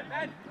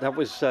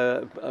was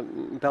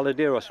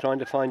Baladeros trying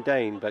to find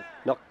Dane, but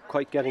not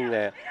quite getting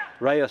there.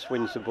 Reyes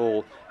wins the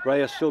ball.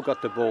 Reyes still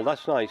got the ball.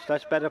 That's nice.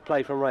 That's better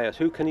play from Reyes.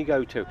 Who can he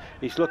go to?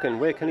 He's looking.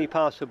 Where can he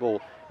pass the ball?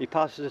 He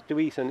passes it to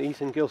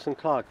Ethan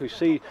Gilson-Clark, who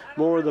sees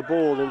more of the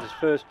ball in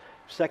this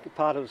second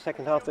part of the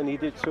second half than he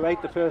did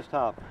throughout the first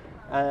half.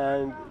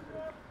 And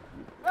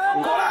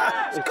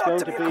it's going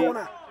to be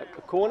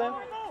a corner.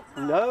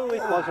 No,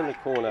 it wasn't a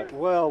corner.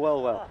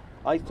 Well.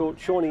 I thought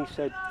Shawnee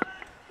said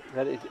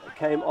that it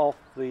came off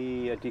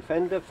the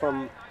defender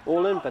from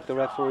Orland, but the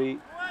referee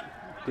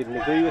didn't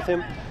agree with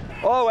him.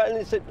 Oh, and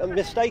it's a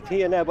mistake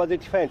here now by the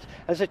defence.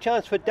 There's a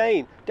chance for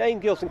Dane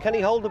Gilson. Can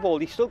he hold the ball?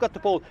 He's still got the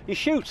ball. He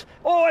shoots.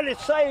 Oh, and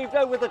it's saved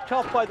over the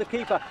top by the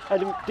keeper.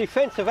 And a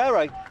defensive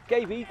error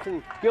gave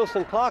Ethan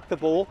Gilson-Clark the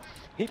ball.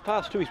 He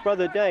passed to his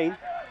brother Dane.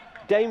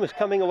 Dane was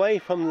coming away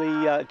from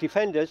the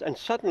defenders, and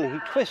suddenly he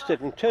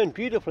twisted and turned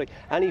beautifully,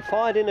 and he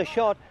fired in a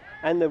shot,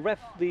 and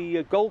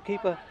the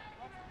goalkeeper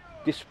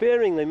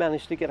despairingly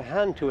managed to get a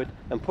hand to it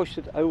and pushed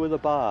it over the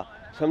bar.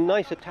 Some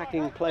nice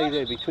attacking play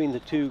there between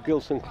the two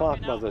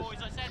Gilson-Clark brothers.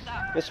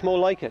 It's more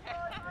like it.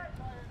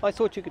 I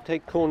thought you could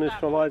take corners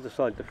from either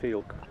side of the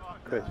field,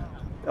 Chris.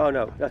 Oh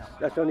no,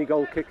 that's only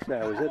goal kicks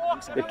now, is it?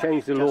 They've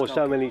changed the law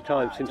so many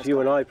times since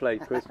you and I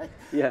played, Chris.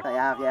 Yeah. They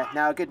have, yeah.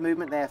 Now a good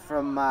movement there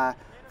from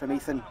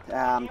Ethan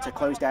to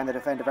close down the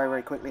defender very,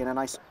 very quickly, and a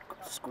nice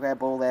square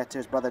ball there to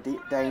his brother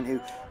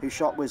Dane, whose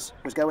shot was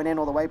going in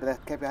all the way, but the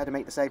keeper had to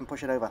make the save and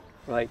push it over.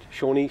 Right,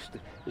 Sean East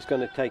is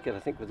going to take it, I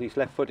think, with his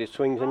left foot. It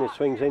swings in,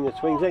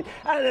 and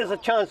there's a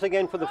chance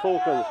again for the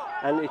Falklands,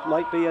 and it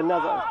might be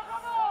another.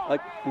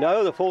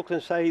 No, the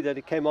Falklands say that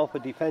it came off a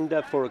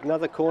defender for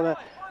another corner,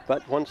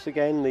 but once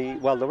again,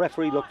 the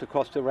referee looked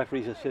across to the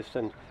referee's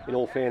assistant, in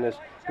all fairness,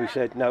 who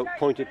said no,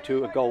 pointed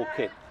to a goal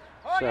kick.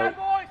 So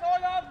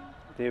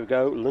There we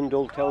go.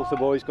 Lundell tells the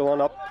boys, go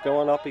on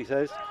up, he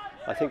says.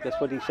 I think that's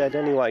what he said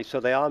anyway. So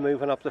they are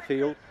moving up the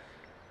field.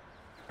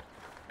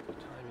 What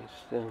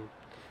time is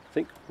I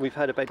think we've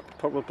had about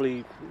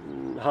probably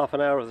half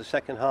an hour of the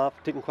second half.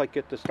 Didn't quite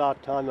get the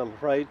start time, I'm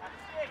afraid.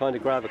 Trying to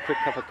grab a quick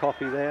cup of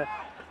coffee there.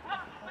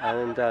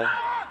 And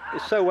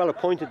it's so well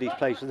appointed, these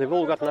places. They've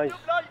all got nice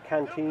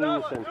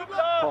canteens and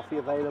coffee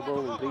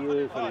available and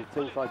beers and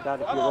things like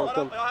that if you want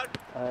them.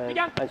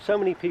 And so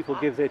many people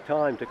give their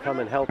time to come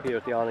and help here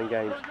at the Island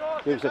Games.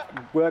 There was a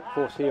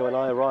workforce here when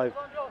I arrived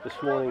this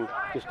morning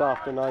just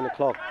after 9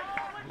 o'clock,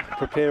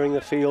 preparing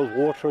the field,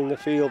 watering the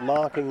field,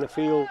 marking the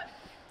field,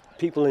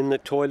 people in the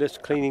toilets,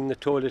 cleaning the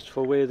toilets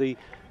for where the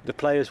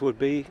players would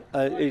be.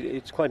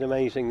 It's quite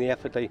amazing the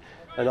effort an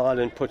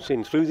Ireland puts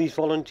in through these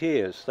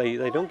volunteers.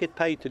 They don't get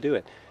paid to do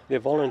it. They're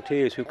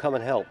volunteers who come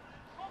and help.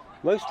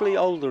 Mostly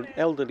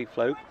elderly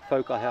folk,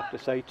 I have to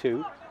say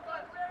too,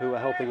 who are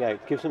helping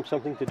out. Gives them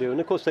something to do. And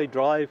of course they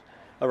drive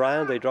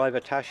around, they drive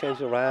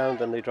attaches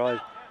around, and they drive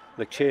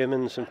the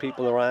chairmans and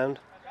people around.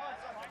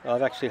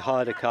 I've actually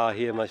hired a car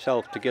here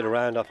myself to get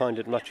around. I find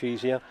it much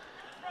easier,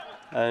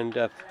 and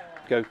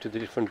go to the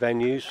different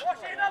venues.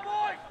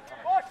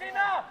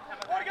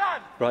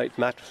 Right,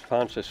 Matt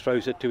Francis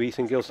throws it to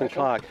Ethan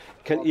Gilson-Clark.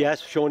 Yes,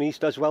 Sean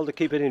East does well to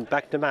keep it in.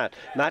 Back to Matt.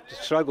 Matt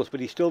struggles,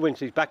 but he still wins.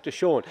 He's back to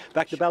Sean.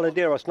 Back to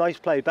Baladeros. Nice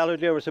play.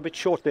 Baladeros a bit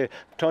short there,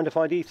 trying to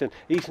find Ethan.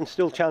 Ethan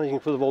still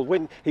challenging for the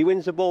ball. He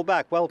wins the ball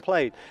back. Well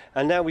played.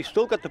 And now we've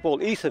still got the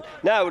ball. Ethan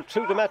now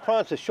through to Matt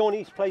Francis. Sean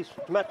East plays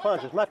to Matt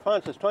Francis. Matt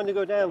Francis trying to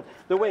go down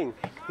the wing.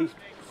 He's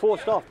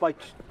forced off by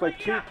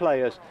two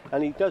players,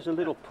 and he does a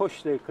little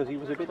push there because he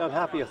was a bit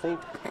unhappy, I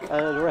think.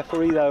 And the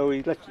referee, though,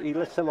 he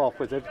lets them off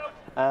with it.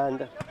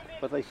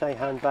 But they say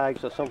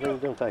handbags or something,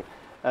 don't they?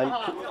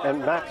 And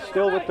Matt's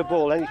still with the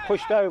ball, and he's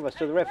pushed over.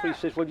 So the referee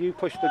says, well, you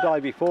pushed the guy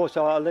before,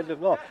 so I'll let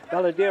him off.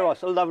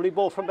 Baladeros, a lovely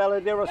ball from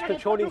Baladeros. Can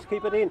Shawnees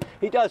keep it in?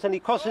 He does, and he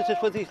crosses it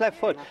with his left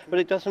foot, but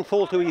it doesn't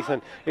fall to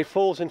Ethan. It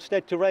falls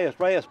instead to Reyes.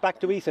 Reyes back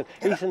to Ethan.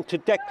 Ethan to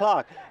Dec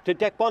Clark. To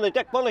Dec Bonner.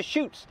 Dec Bonner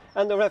shoots,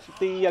 and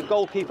the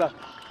goalkeeper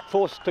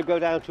forced to go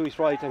down to his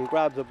right and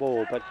grab the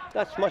ball. But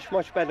that's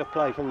much better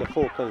play from the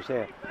Falklands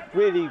there.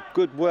 Really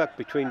good work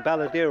between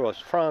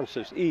Baladeros,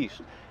 Francis,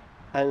 East,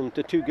 and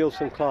the two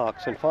Gilson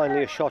Clarks, and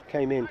finally a shot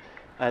came in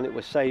and it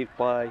was saved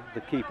by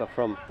the keeper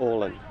from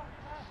Orland.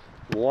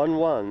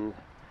 1-1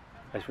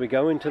 as we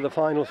go into the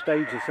final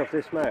stages of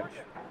this match.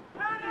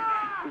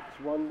 It's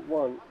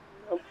 1-1.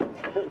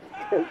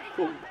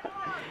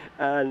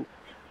 And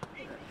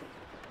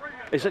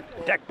is it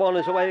Dec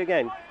Bonner's away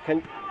again?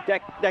 Can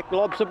Dec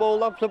lobs the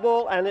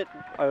ball, and it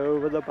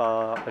over the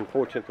bar,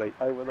 unfortunately,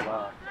 over the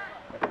bar.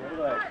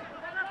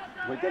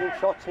 We're getting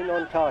shots in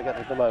on target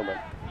at the moment.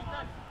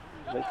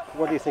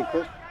 What do you think,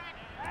 Chris?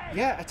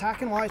 Yeah,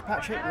 attacking wise,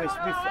 Patrick, we've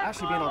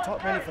actually been on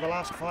top really for the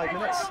last 5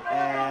 minutes.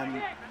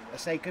 I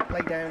say good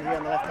play down here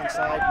on the left hand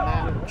side.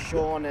 Matt,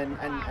 Sean and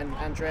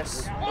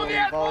Andres all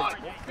involved.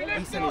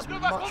 Ethan is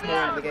much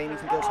more into the game.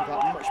 Ethan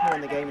Gilson-Clark much more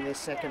in the game in this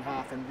second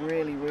half, and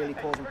really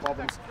causing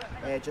problems.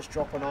 Just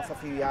dropping off a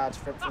few yards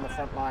from the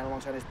front line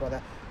alongside his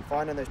brother,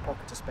 finding those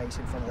pockets of space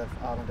in front of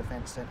the Ireland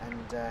defence,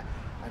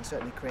 and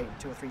certainly creating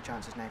 2 or 3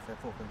 chances now for the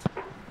Falklands.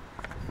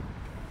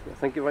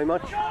 Thank you very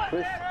much,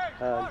 Chris.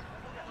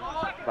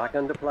 Back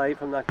under play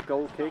from that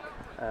goal kick.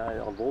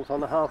 Ball's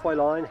on the halfway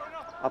line.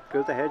 Up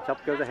go the heads,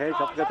 up go the heads,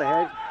 up go the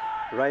heads.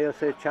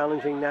 Reyes is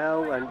challenging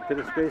now, and a bit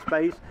of spare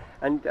space.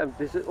 And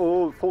this is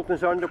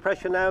Falklands are under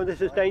pressure now.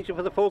 This is danger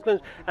for the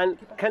Falklands. And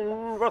can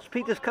Ross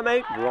Peters come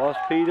out? Ross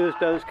Peters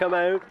does come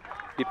out.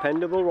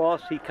 Dependable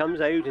Ross. He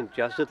comes out and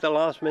just at the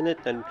last minute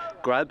and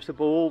grabs the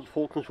ball.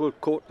 Falklands were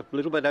caught a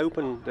little bit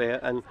open there,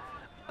 and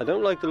I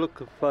don't like the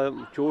look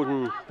of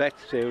Jordan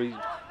Betts there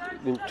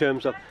in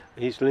terms of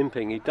his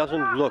limping. He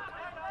doesn't look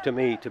to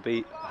me to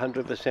be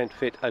 100%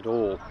 fit at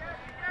all.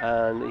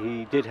 And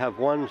he did have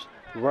one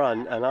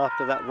run, and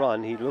after that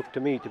run he looked to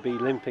me to be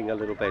limping a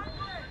little bit.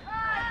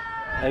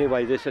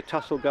 Anyway, there's a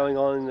tussle going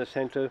on in the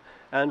centre.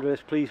 Andres,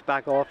 please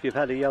back off. You've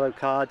had a yellow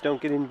card.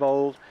 Don't get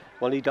involved.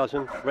 Well, he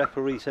doesn't.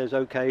 Referee says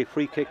okay,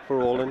 free kick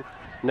for Orland.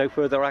 No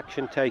further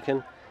action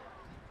taken.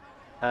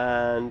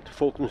 And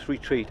Falklands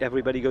retreat.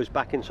 Everybody goes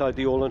back inside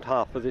the Orland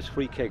half for this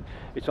free kick.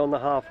 It's on the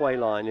halfway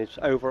line. It's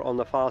over on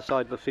the far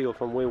side of the field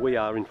from where we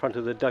are, in front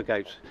of the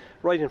dugouts.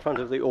 Right in front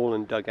of the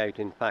Orland dugout,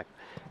 in fact.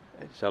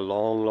 It's a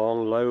long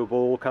low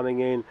ball coming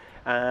in,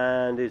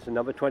 and it's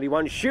number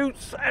 21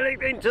 shoots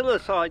into the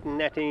side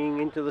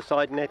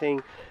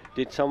netting.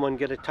 Did someone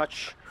get a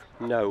touch?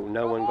 No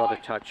one got a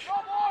touch.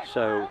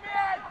 So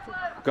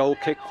goal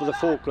kick for the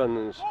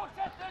Falklands.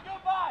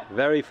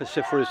 Very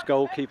vociferous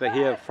goalkeeper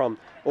here from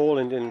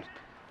Orland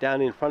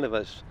down in front of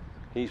us.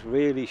 He's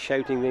really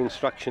shouting the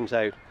instructions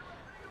out.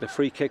 The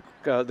free kick,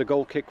 the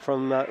goal kick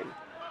from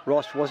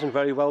Ross wasn't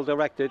very well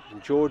directed.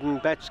 Jordan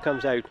Betts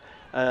comes out.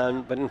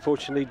 But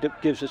unfortunately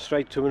gives it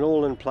straight to an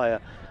Orland player.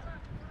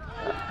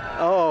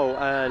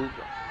 That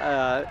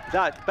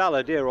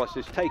Baladeros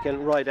is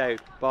taken right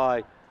out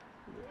by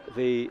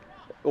the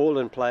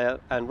Åland player,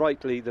 and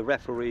rightly the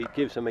referee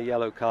gives him a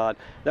yellow card.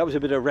 That was a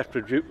bit of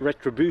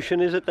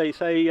retribution, is it? They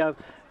say,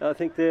 I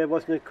think there,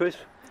 wasn't it, Chris,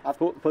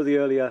 for the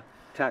earlier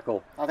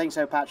tackle? I think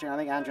so, Patrick. I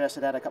think Andres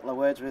had a couple of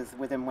words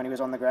with him when he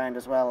was on the ground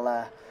as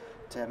well,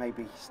 to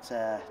maybe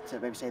say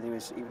that he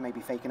was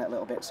maybe faking it a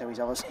little bit. So he's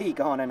obviously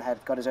gone and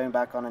had got his own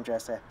back on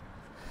Andres there.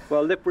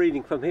 Well, lip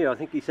reading from here, I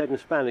think he said in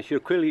Spanish, "You're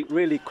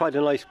really quite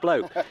a nice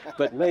bloke,"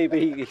 but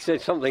maybe he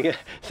said something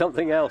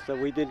else that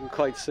we didn't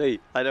quite see.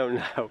 I don't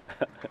know.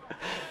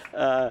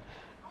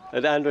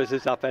 And Andres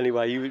is up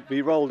anyway.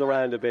 He rolled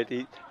around a bit.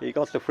 He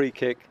got the free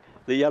kick.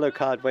 The yellow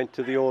card went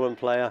to the Åland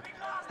player,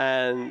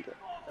 and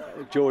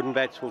Jordan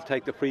Betts will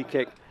take the free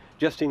kick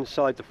just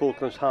inside the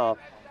Falklands half,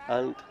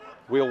 and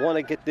we'll want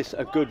to get this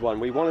a good one.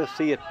 We want to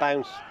see it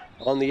bounce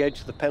on the edge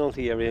of the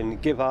penalty area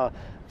and give our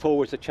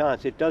forwards a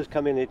chance. It does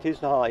come in, it is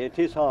high,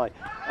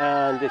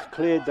 and it's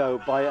cleared though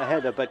by a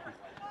header, but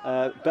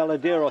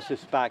Baladeros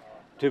is back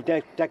to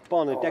Dek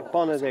Bonner. Dek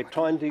Bonner there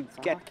trying to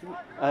get,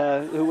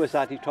 who was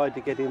that he tried to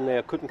get in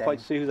there? Couldn't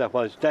quite see who that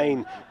was.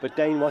 Dane, but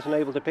Dane wasn't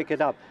able to pick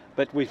it up.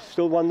 But we've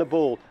still won the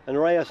ball, and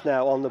Reyes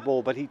now on the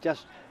ball, but he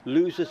just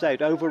loses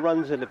out,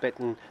 overruns it a bit,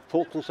 and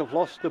Falklands have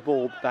lost the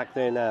ball back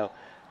there now.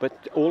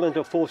 But Åland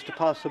are forced to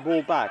pass the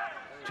ball back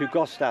to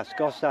Gostas.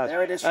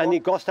 There it is, And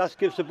Gostas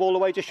gives the ball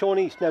away to Sean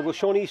East. Now, will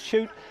Sean East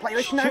shoot?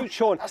 Shoot,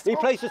 Sean. He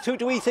plays the two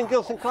to Ethan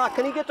Gilson-Clark.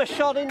 Can he get the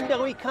shot in?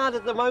 No, he can't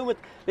at the moment.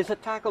 It's a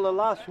tackle, a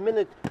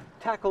last-minute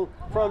tackle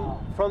from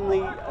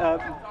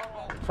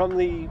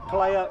the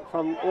player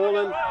from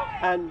Åland.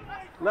 And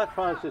Matt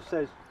Francis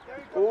says,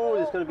 "Oh,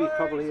 there's going to be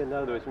trouble here."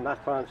 No, there isn't.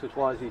 Matt Francis,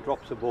 why as he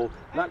drops the ball.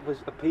 Matt was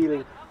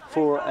appealing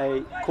for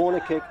a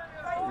corner kick.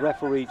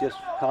 Referee just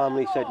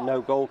calmly said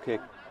no goal kick,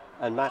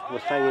 and Matt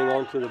was hanging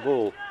on to the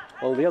ball.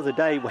 Well, the other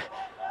day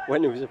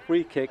when it was a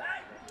free kick,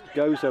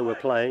 Gozo were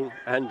playing,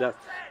 and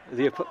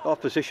the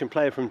opposition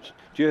player from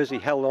Jersey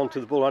held on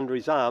to the ball under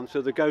his arm,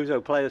 so the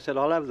Gozo player said,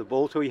 "I'll have the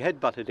ball," so he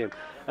headbutted him,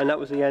 and that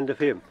was the end of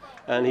him,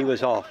 and he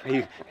was off.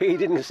 He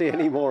didn't see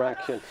any more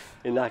action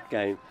in that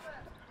game.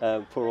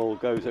 Poor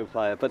old Gozo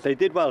player. But they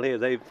did well here.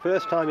 They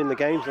first time in the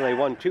games, and they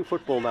won 2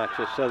 football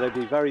matches, so they'd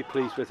be very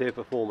pleased with their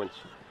performance.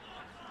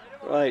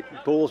 Right,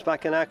 ball's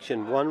back in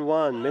action.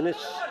 1-1,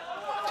 minutes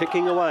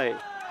ticking away.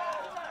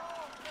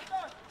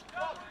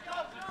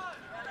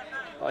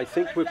 I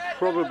think we're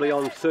probably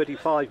on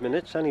 35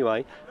 minutes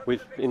anyway,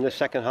 in the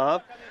second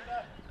half.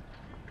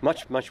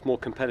 Much more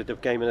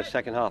competitive game in the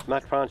second half.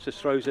 Matt Francis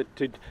throws it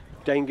to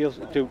Dane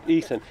Gilson, to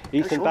Ethan.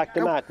 Ethan back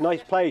to Matt.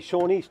 Nice play.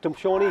 Sean East to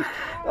Sean East.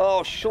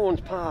 Oh,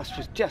 Sean's pass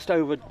was just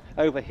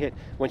overhit.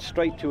 Went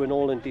straight to an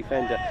Åland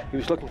defender. He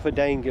was looking for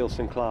Dane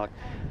Gilson-Clark.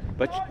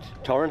 But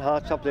Torrin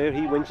Hart's up there.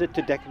 He wins it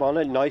to Dek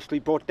Bonner. Nicely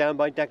brought down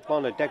by Dek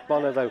Bonner. Dek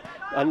Bonner, though,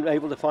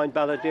 unable to find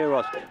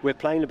Baladeros. We're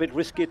playing a bit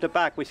risky at the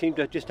back. We seem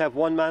to just have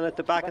one man at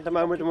the back at the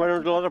moment, and we're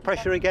under a lot of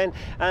pressure again.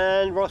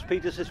 And Ross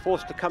Peters is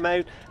forced to come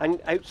out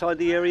and outside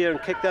the area and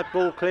kick that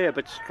ball clear,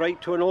 but straight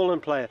to an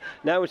Åland player.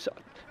 Now it's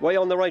way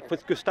on the right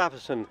with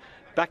Gustafsson.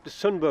 Back to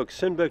Sundberg.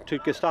 Sundberg to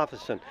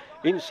Gustafsson.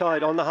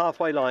 Inside on the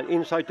halfway line.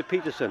 Inside to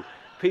Peterson.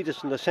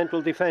 Peterson, the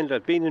central defender,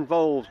 been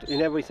involved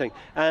in everything,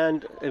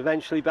 and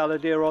eventually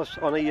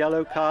Baladeros on a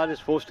yellow card is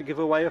forced to give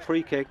away a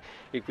free kick.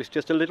 It was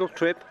just a little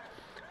trip,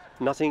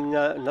 nothing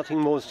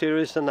more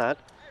serious than that.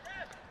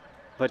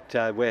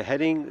 But we're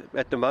heading,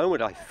 at the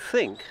moment, I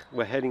think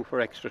we're heading for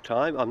extra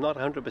time. I'm not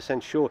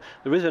 100% sure.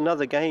 There is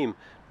another game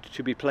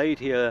to be played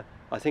here.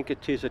 I think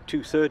it is at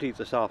 2:30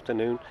 this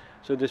afternoon,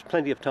 so there's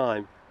plenty of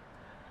time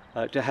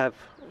to have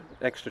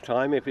extra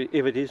time if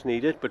it is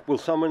needed. But will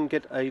someone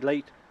get a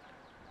late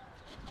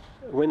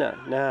winner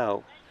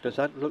now? Does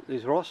that look?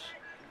 Is Ross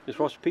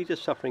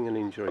Peters suffering an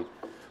injury?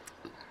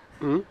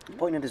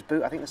 Pointing at his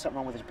boot. I think there's something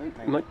wrong with his boot,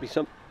 maybe. Might be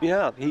some.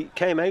 Yeah, he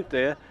came out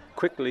there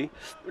quickly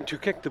to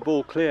kick the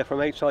ball clear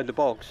from outside the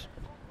box.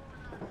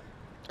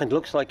 It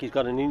looks like he's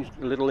got a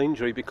little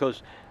injury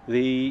because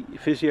the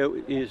physio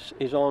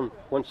is on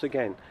once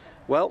again.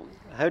 Well,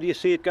 how do you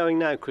see it going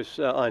now, Chris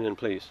Einan,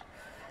 please?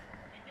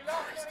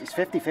 It's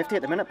 50-50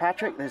 at the minute,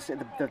 Patrick.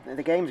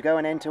 The game's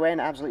going end to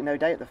end, absolutely no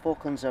doubt. The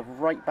Falklands are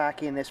right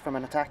back in this from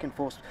an attacking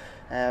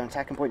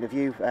point of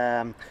view,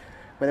 where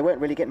they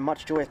weren't really getting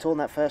much joy at all in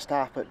that first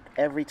half, but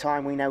every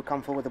time we now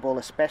come forward with the ball,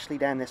 especially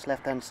down this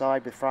left-hand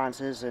side with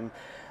Francis and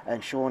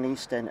Sean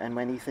East, and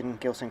when Ethan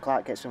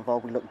Gilson-Clark gets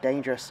involved, we look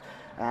dangerous.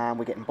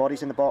 We're getting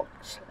bodies in the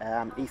box.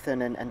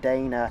 Ethan and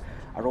Dane are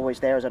always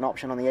there as an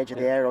option on the edge of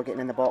the area or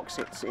getting in the box.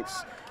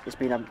 It's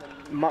been a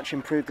much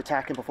improved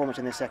attacking performance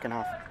in this second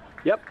half.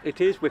 Yep, it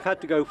is. We've had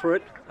to go for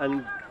it,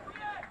 and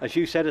as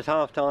you said at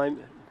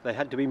half-time, they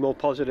had to be more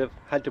positive,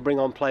 had to bring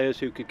on players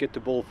who could get the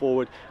ball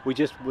forward. We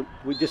just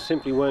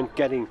simply weren't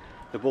getting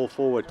the ball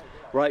forward.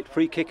 Right,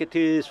 free kick it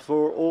is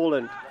for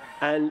Åland,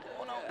 and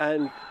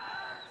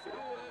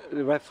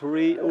the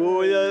referee, an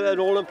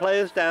Åland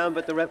player's down,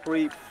 but the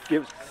referee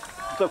gives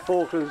the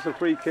Falklands the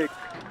free kick.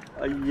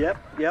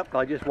 Yep,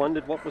 I just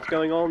wondered what was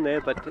going on there,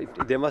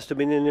 but there must have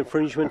been an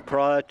infringement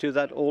prior to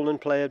that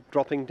Åland player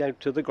dropping down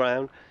to the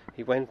ground.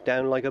 He went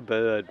down like a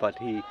bird, but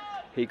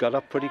he got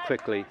up pretty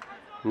quickly.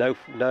 No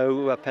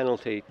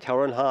penalty.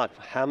 Torren Hart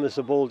hammers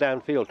the ball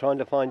downfield, trying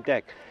to find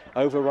Deck.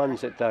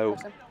 Overruns it though.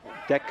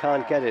 Deck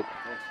can't get it,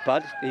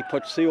 but he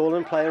puts the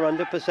All-in player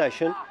under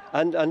possession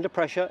and under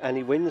pressure, and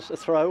he wins the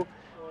throw.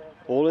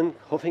 All-in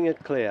hoofing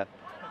it clear.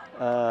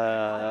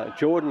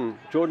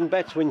 Jordan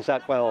Betts wins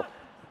that well,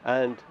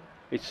 and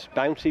it's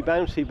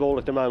bouncy ball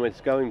at the moment.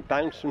 It's going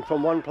bouncing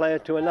from one player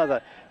to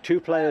another. Two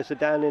players are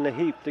down in a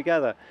heap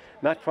together.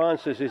 Matt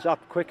Francis is up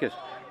quickest.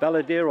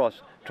 Baladeros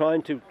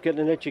trying to get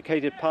an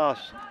educated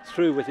pass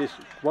through with his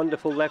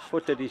wonderful left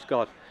foot that he's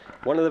got.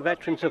 One of the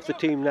veterans of the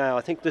team now.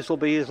 I think this will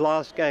be his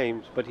last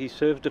game, but he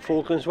served the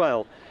Falklands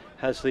well.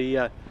 Has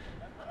the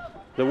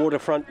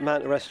waterfront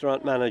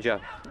restaurant manager.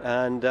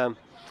 And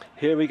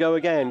here we go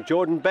again.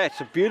 Jordan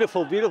Betts, a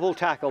beautiful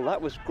tackle.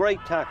 That was great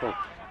tackle.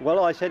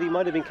 Well, I said he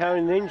might have been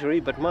carrying an injury,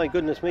 but my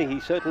goodness me, he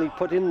certainly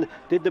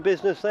did the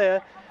business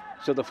there.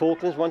 So the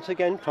Falklands once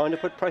again trying to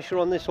put pressure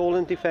on this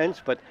All-in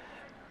defence, but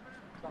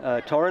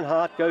Torren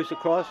Hart goes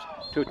across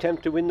to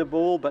attempt to win the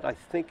ball, but I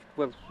think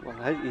well,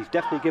 he's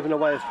definitely given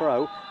away a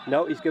throw.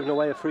 No, he's given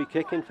away a free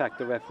kick, in fact,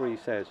 the referee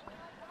says.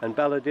 And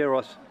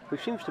Baladeros, who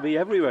seems to be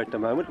everywhere at the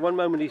moment. One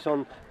moment he's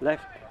on the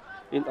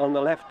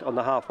left on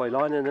the halfway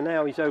line, and then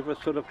now he's over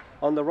sort of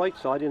on the right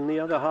side in the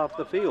other half of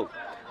the field.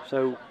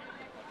 So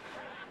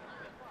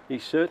he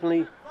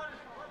certainly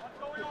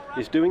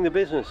is doing the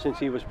business since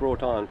he was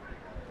brought on.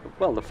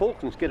 Well, the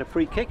Falklands get a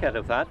free kick out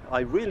of that.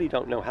 I really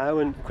don't know how,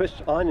 and Chris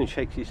Iron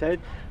shakes his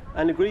head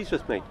and agrees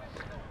with me.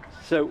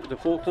 So the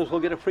Falklands will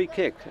get a free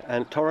kick,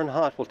 and Torren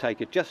Hart will take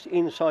it just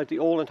inside the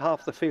All-in half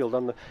of the field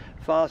on the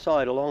far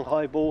side. A long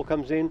high ball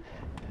comes in.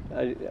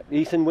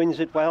 Ethan wins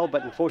it well,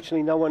 but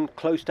unfortunately no one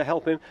close to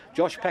help him.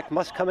 Josh Peck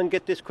must come and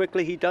get this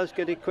quickly. He does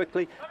get it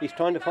quickly. He's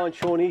trying to find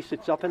Sean East.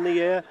 It's up in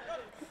the air,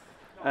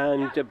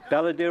 and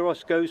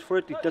Baladeros goes for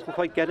it. He doesn't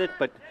quite get it,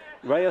 but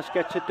Reyes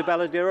gets it to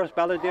Baladeros.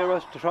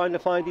 Baladeros trying to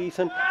find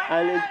Ethan,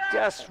 and it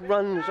just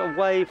runs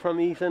away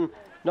from Ethan.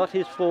 Not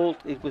his fault.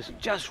 It was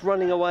just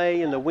running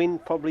away, and the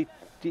wind probably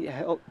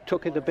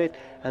took it a bit,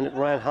 and it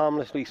ran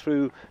harmlessly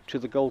through to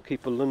the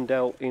goalkeeper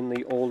Lundell in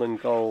the All-in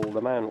goal, the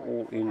man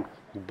all in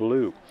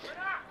blue.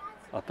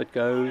 Up it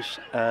goes,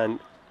 and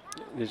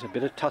there's a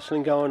bit of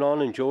tussling going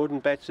on, and Jordan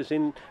Betts is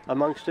in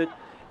amongst it,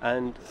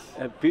 and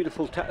a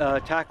beautiful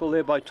tackle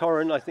there by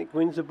Torren, I think,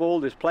 wins the ball.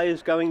 There's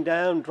players going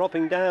down,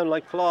 dropping down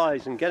like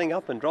flies, and getting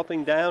up and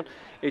dropping down.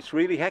 It's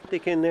really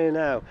hectic in there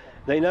now.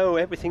 They know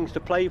everything's to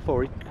play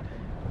for.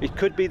 It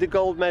could be the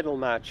gold medal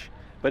match,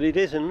 but it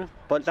isn't.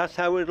 But that's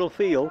how it'll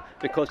feel,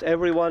 because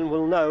everyone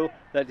will know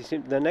that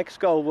the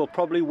next goal will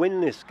probably win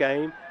this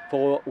game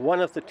for one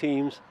of the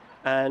teams,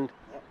 and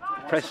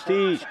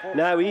prestige.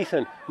 Now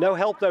Ethan, no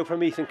help though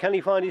from Ethan. Can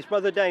he find his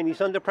brother Dane?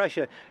 He's under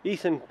pressure.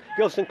 Ethan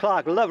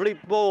Gilson-Clark, lovely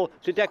ball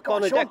to Deck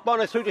Bonner. Deck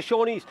Bonner through to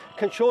Sean East.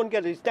 Can Sean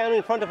get it? He's down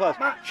in front of us.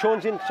 Matt.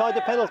 Sean's inside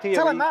the penalty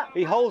area.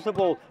 He holds the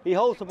ball. He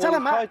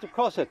tries to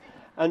cross it,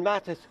 and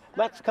Matt's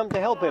come to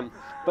help him.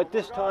 But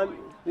this time,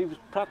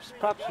 perhaps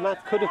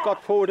Matt could have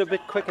got forward a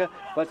bit quicker,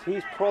 but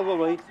he's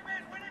probably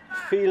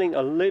feeling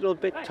a little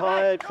bit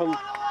tired from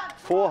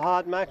 4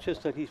 hard matches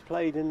that he's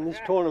played in this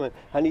tournament,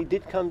 and he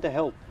did come to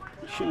help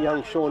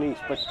young Sean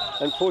East, but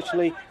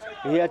unfortunately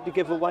he had to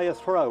give away a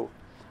throw.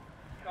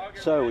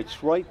 So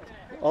it's right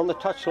on the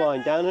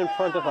touchline, down in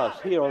front of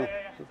us, here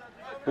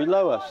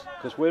below us,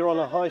 because we're on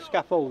a high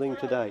scaffolding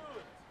today.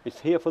 It's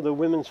here for the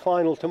women's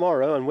final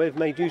tomorrow, and we've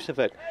made use of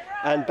it.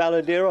 And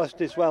Baladeros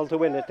does well to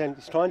win it, and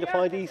he's trying to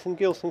find Ethan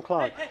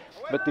Gilson-Clark.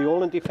 But the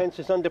All-in defence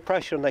is under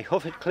pressure, and they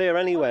hoof it clear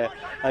anywhere.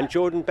 And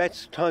Jordan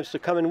Betts tries to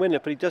come and win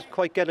it, but he doesn't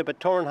quite get it. But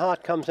Torren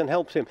Hart comes and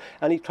helps him,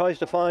 and he tries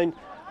to find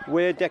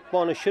where Deck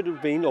Bonner should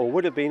have been, or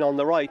would have been, on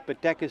the right,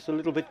 but Deck is a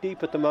little bit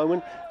deep at the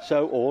moment,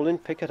 so All-in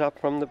pick it up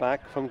from the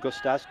back from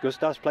Gustas.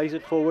 Gustas plays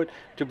it forward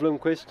to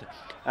Blomqvist,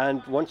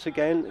 and once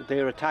again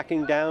they're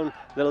attacking down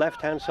the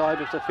left-hand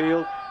side of the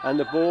field, and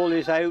the ball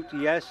is out.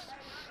 Yes,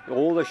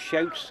 all the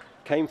shouts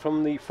came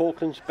from the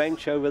Falklands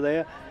bench over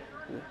there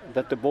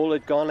that the ball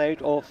had gone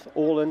out off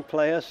All-in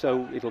player,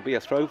 so it'll be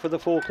a throw for the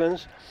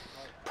Falklands.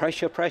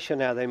 Pressure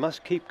now. They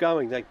must keep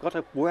going. They've got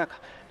to work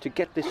to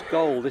get this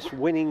goal, this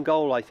winning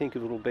goal, I think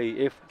it will be,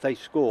 if they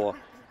score.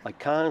 I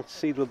can't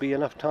see there'll be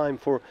enough time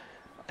for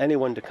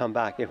anyone to come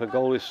back if a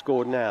goal is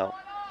scored now.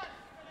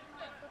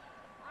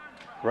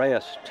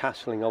 Reyes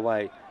tasseling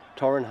away.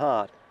 Torren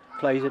Hart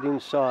plays it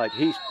inside.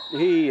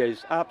 He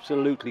is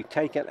absolutely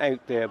taken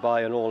out there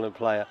by an All-in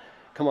player.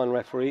 Come on,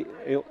 referee.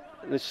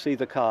 Let's see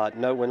the card.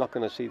 No, we're not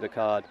going to see the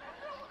card.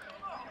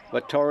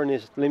 But Torren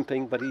is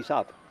limping, but he's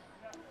up.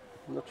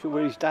 I'm not sure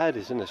where his dad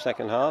is in the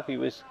second half.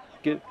 He's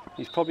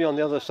probably on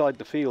the other side of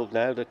the field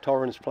now. That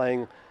Torren's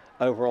playing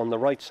over on the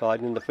right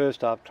side. In the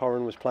first half,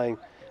 Torren was playing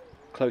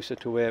closer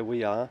to where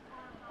we are.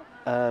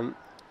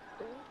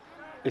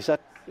 Is that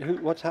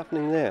what's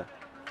happening there?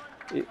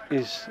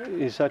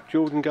 Is that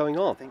Jordan going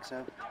off? I think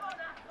so.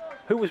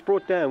 Who was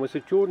brought down? Was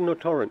it Jordan or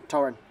Torren?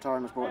 Torren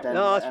was brought down.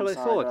 No, that's what I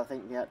thought. I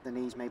think the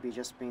knees maybe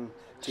just been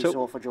too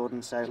sore for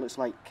Jordan, so it looks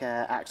like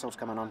Axel's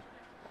coming on.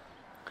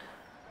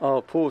 Oh,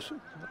 poor!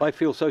 I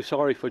feel so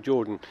sorry for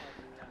Jordan.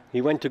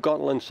 He went to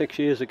Gotland 6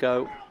 years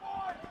ago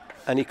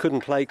and he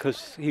couldn't play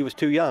because he was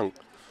too young.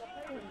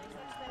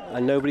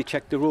 And nobody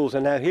checked the rules.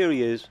 And now here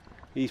he is.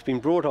 He's been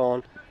brought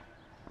on.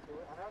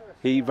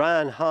 He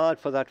ran hard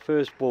for that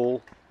first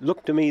ball.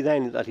 Looked to me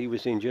then that he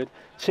was injured.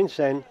 Since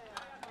then,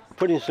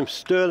 put in some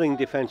sterling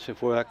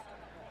defensive work.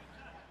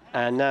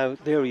 And now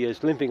there he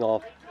is, limping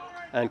off.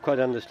 And quite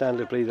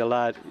understandably, the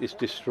lad is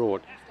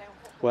distraught.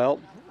 Well,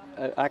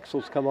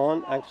 Axel's come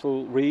on,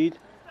 Axel Reid.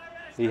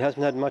 He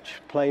hasn't had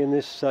much play in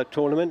this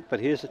tournament, but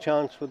here's a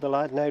chance for the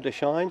lad now to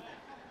shine.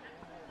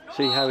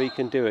 See how he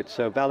can do it.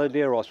 So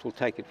Baladeros will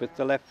take it with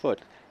the left foot.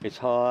 It's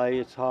high,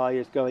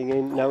 it's going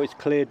in. No, it's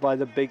cleared by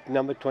the big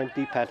number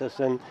 20,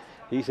 Patterson.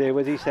 He's there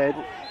with his head,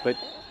 but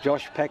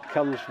Josh Peck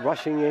comes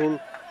rushing in.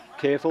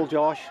 Careful,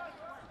 Josh.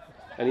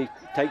 And he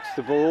takes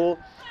the ball.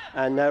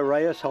 And now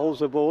Reyes holds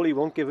the ball. He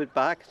won't give it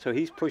back, so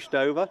he's pushed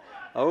over.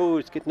 Oh,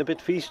 it's getting a bit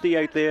feisty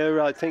out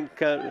there, I think,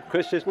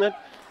 Chris, isn't it?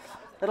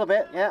 A little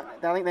bit, yeah.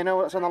 I think they know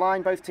what's on the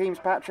line, both teams,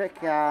 Patrick.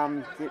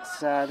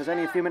 There's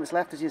only a few minutes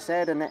left, as you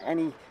said, and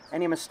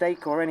any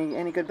mistake or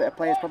any good bit of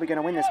play is probably going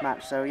to win this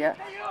match. So, yeah,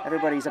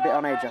 everybody's a bit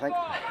on edge, I think.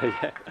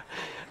 Yeah.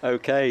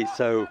 Okay,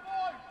 so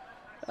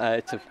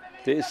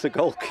there's the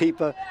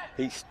goalkeeper.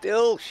 He's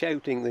still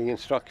shouting the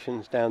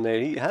instructions down there.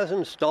 He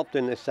hasn't stopped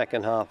in this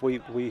second half.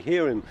 We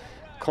hear him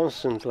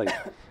constantly.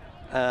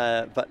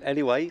 But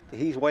anyway,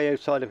 he's way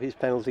outside of his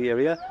penalty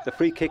area. The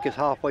free kick is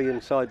halfway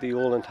inside the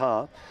Åland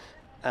half.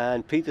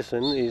 And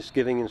Peterson is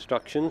giving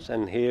instructions,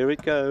 and here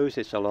it goes.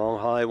 It's a long,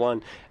 high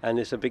one, and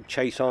there's a big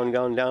chase on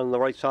going down the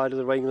right side of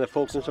the ring. The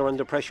Falklands are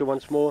under pressure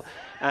once more,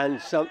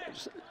 and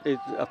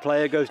a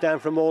player goes down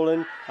from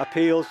Åland,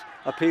 appeals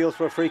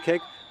for a free kick,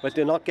 but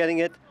they're not getting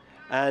it.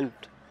 And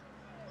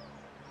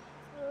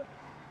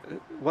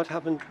what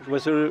happened?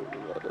 Was there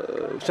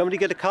somebody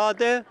get a card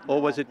there, or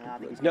was it?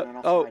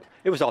 No. Oh,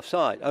 it was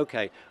offside.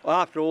 Okay.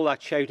 After all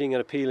that shouting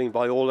and appealing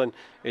by Åland,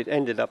 it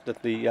ended up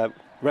that the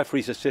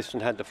referee's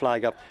assistant had the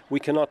flag up. We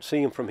cannot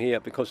see him from here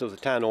because of the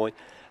tannoy,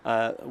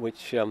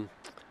 which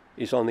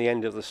is on the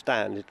end of the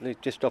stand.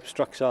 It just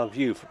obstructs our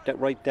view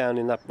right down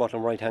in that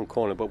bottom right-hand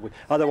corner. But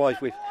otherwise,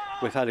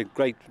 we've had a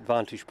great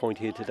vantage point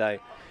here today.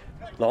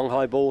 Long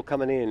high ball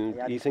coming in.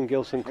 Yeah. Ethan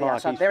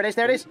Gilson-Clark. Yeah, there it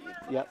is.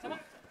 Yeah,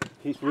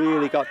 he's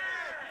really got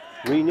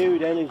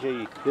renewed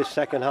energy this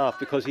second half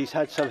because he's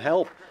had some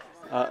help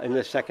in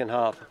the second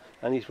half,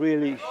 and he's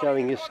really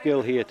showing his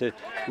skill here to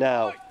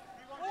now.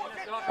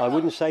 I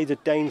wouldn't say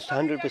that Dane's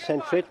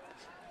 100% fit.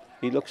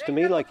 He looks to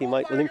me like he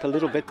might limp a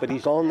little bit, but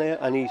he's on there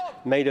and he's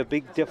made a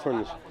big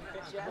difference,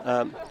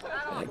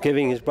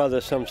 giving his brother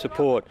some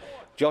support.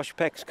 Josh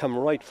Peck's come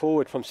right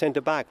forward from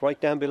centre back,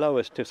 right down below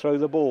us to throw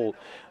the ball.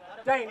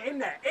 Dane, in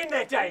there,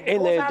 Dane.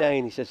 In there,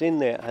 Dane, he says, in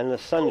there. And the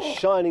sun's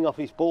shining off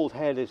his bald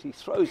head as he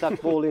throws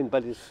that ball in,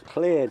 but it's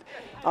cleared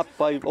up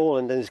by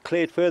Åland and it's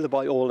cleared further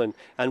by Åland.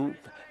 And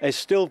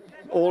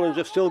Åland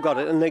have still got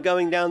it, and they're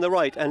going down the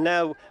right. And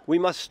now we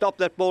must stop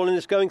that ball, and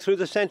it's going through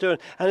the centre. And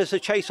there's a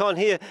chase on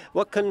here.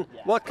 What can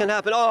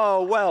happen?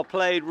 Oh, well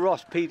played,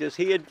 Ross Peters.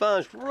 He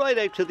advanced right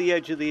out to the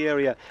edge of the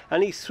area,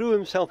 and he threw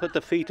himself at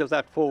the feet of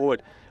that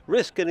forward.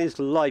 Risking his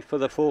life for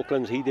the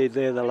Falklands, he did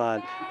there, the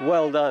lad.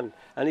 Well done.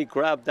 And he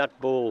grabbed that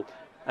ball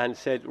and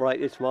said, right,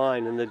 it's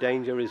mine, and the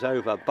danger is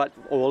over. But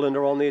Åland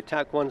are on the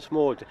attack once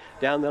more,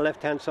 down the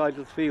left-hand side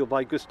of the field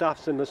by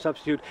Gustafsson, the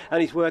substitute,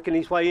 and he's working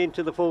his way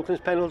into the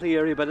Falklands penalty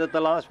area, but at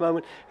the last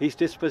moment, he's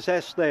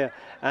dispossessed there.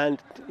 And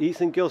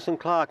Ethan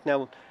Gilson-Clark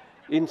now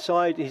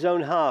inside his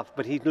own half,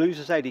 but he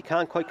loses out. He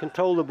can't quite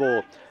control the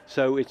ball.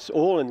 So it's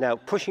Åland now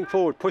pushing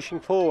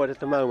forward at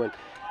the moment.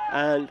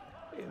 And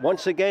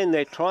once again,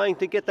 they're trying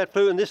to get that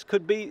through, and this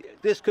could be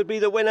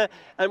the winner.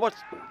 And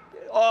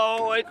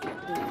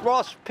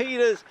Ross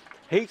Peters,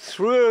 he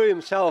threw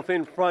himself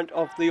in front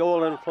of the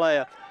Åland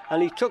player,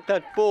 and he took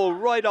that ball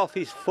right off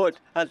his foot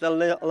at the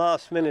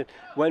last minute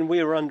when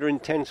we were under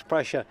intense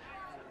pressure.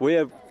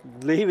 We're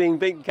leaving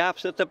big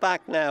gaps at the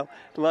back now.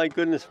 My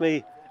goodness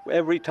me,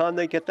 every time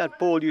they get that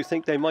ball, you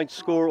think they might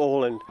score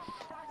Åland.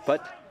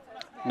 But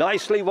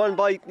nicely won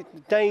by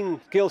Dane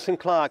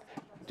Gilson-Clark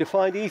to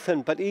find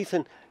Ethan, but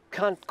Ethan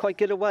can't quite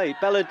get away.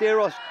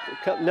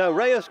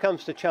 Reyes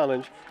comes to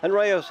challenge, and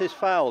Reyes is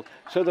fouled.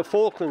 So the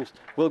Falklands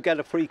will get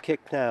a free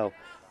kick now,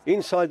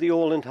 inside the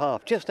Åland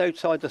half, just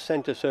outside the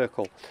centre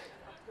circle.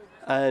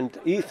 And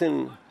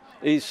Ethan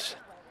is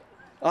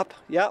up.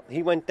 Yeah,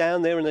 he went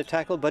down there in the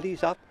tackle, but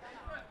he's up.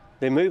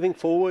 They're moving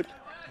forward.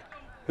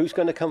 Who's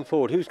going to come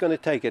forward? Who's going to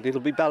take it?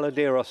 It'll be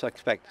Baladeros, I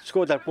expect.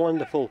 Scored that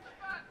wonderful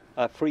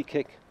free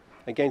kick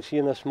against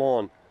Yunus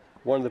Mon.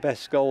 One of the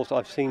best goals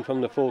I've seen from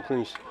the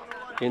Falklands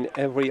in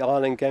every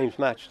Ireland Games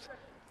match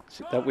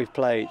that we've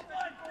played.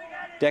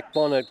 Deck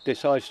Bonner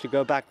decides to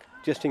go back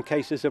just in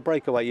case there's a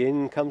breakaway.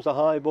 In comes a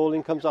high ball,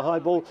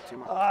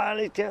 and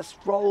it just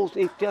rolls.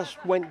 It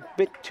just went a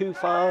bit too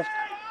fast.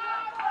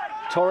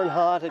 Torren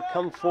Hart had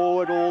come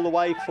forward, all the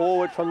way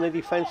forward from the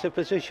defensive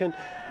position,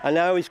 and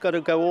now he's got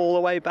to go all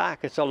the way back.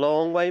 It's a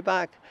long way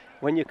back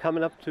when you're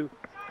coming up to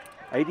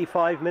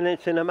 85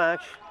 minutes in a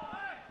match,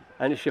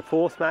 and it's your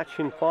fourth match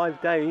in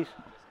 5 days.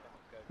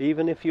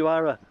 even if you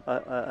are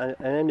an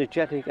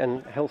energetic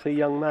and healthy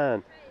young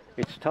man,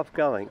 it's tough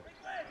going.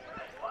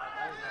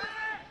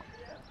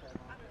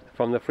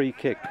 From the free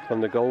kick,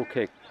 from the goal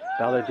kick,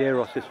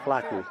 Baladeros is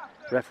flattened.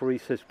 Referee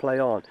says play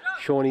on.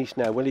 Sean East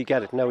now, will he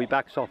get it? No, he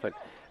backs off it.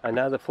 And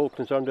now the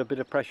Falklands are under a bit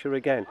of pressure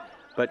again.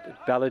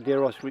 But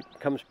Baladeros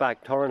comes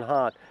back. Torrin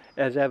Hart,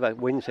 as ever,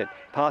 wins it.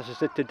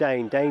 Passes it to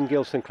Dane. Dane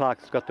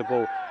Gilson-Clark's got the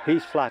ball.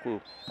 He's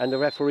flattened. And the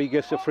referee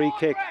gives a free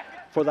kick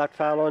for that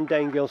foul on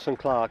Dane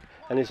Gilson-Clark.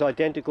 And is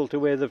identical to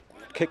where the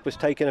kick was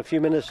taken a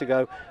few minutes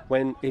ago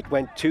when it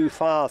went too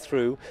far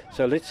through.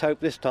 So let's hope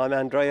this time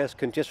Andreas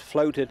can just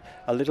float it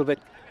a little bit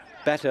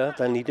better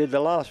than he did the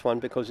last one,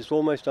 because it's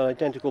almost an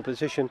identical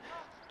position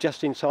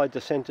just inside the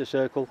centre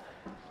circle,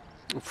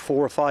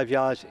 4 or 5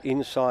 yards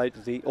inside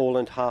the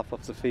all-end half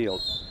of the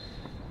field.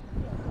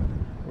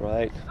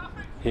 Right,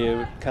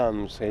 here it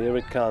comes,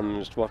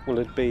 what will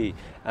it be?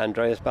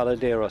 Andreas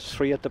Baladeros,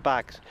 3 at the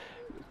backs,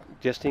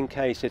 just in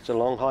case it's a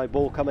long high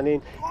ball coming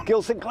in.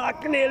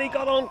 Gilson-Clark nearly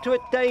got onto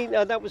it. Dane,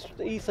 that was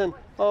Ethan.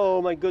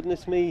 Oh my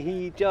goodness me,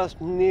 he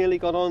just nearly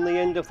got on the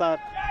end of that.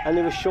 And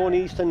there was Sean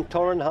East and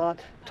Torrin Hart.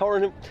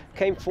 Torrin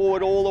came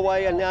forward all the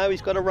way, and now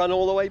he's got to run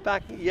all the way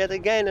back yet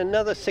again,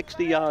 another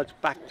 60 yards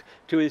back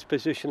to his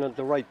position at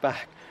the right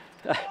back.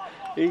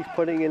 He's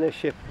putting in a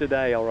shift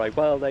today, all right.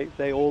 Well,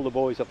 all the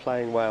boys are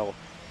playing well.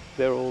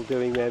 They're all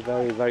doing their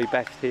very, very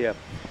best here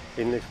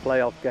in this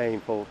playoff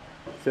game for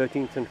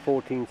 13th and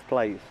 14th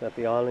place at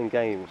the Island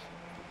Games.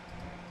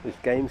 There's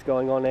games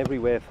going on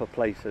everywhere for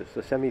places.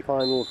 The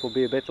semi-finals will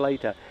be a bit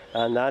later,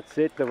 and that's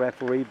it. The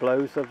referee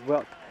blows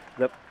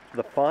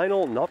the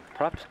final, not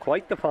perhaps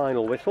quite the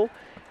final whistle,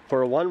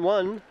 for a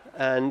 1-1.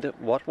 And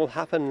what will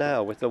happen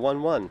now with the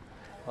 1-1?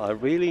 I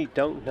really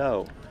don't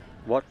know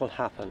what will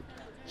happen.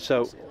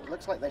 So it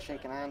looks like they're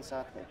shaking hands,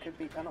 so it could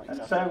be penalties.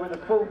 And so with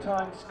the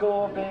full-time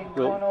score being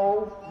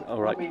 1-1,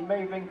 right, we'll be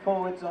moving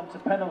forwards onto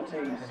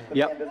penalties for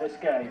the end of this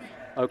game.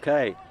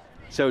 Okay,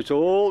 so it's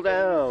all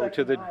down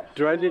to the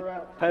dreaded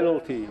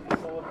penalties.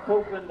 For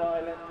Falkland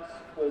Islands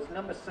was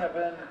number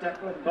 7,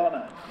 Declan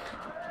Bonner.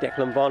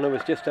 Declan Bonner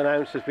was just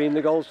announced as being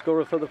the goal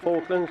scorer for the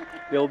Falklands.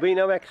 There'll be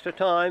no extra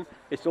time.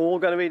 It's all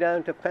going to be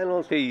down to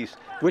penalties.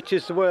 Which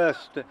is the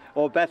worst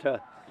or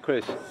better,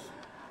 Chris?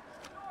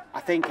 I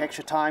think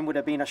extra time would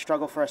have been a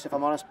struggle for us, if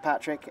I'm honest,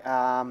 Patrick.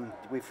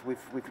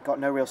 We've got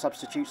no real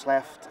substitutes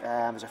left.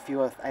 There's a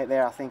few out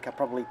there I think are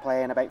probably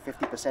playing about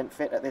 50%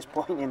 fit at this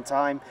point in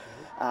time.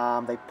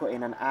 They put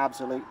in an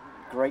absolute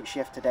great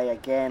shift today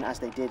again, as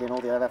they did in all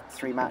the other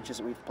 3 matches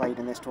that we've played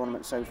in this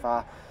tournament so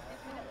far.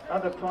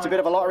 It's a bit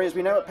of a lottery, as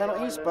we know, at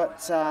penalties,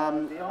 but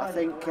I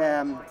think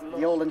the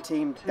Åland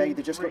team, they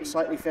just look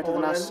slightly fitter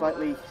than us,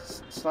 slightly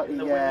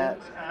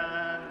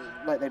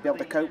like they'd be able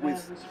to cope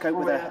with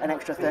an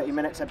extra 30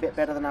 minutes a bit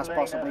better than us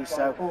possibly.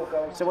 So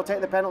we'll take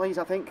the penalties,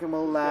 I think, and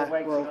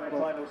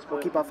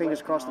we'll keep our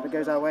fingers crossed that it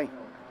goes our way.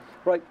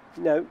 Right,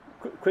 now,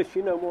 Chris,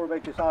 you know more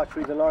about this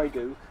archery than I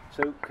do,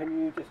 so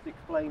can you just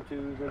explain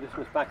to the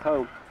listeners back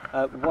home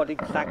what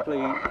exactly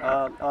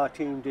our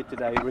team did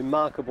today?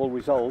 Remarkable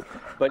result,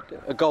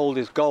 but gold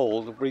is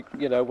gold,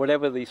 you know,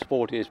 whatever the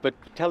sport is. But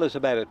tell us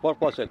about it. What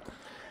was it?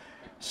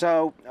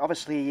 So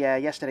obviously,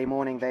 yesterday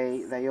morning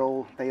they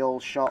all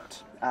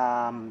shot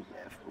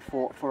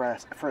for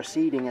a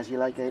seeding, as you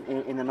like,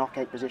 in the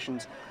knockout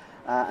positions,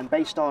 and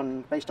based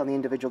on the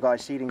individual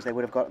guys' seedings, they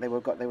would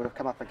have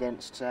come up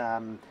against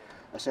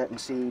a certain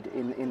seed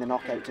in the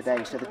knockout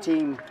today. So the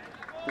team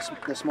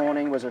this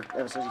morning was,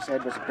 as you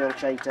said, was Bill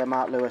Chater,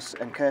 Mark Lewis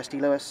and Kirsty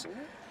Lewis.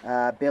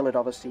 Bill had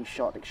obviously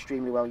shot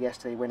extremely well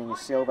yesterday, winning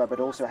his silver, but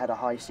also had a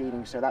high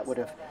seeding, so that would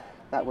have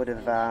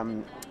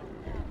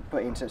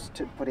put into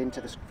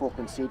the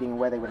Falkland seeding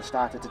where they would have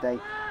started today.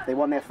 They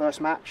won their first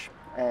match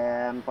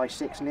by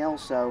 6-0.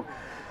 So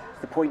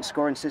the point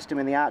scoring system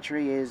in the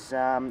archery is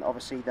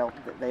obviously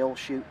they all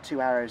shoot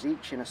 2 arrows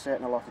each in a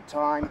certain allotted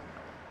time.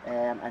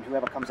 And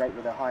whoever comes out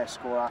with a higher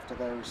score after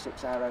those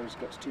 6 arrows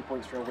gets 2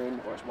 points for a win,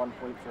 or it's 1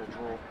 point for a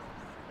draw,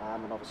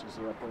 and obviously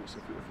 0 points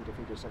if you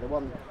defeat it. So they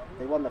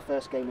won the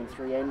first game in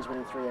 3 ends,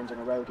 winning 3 ends in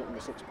a row, getting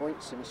the 6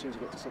 points. And as soon as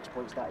you get to 6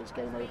 points, that is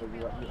game over.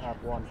 You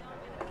have won.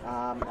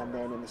 And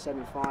then in the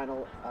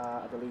semi-final,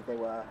 I believe they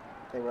were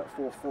at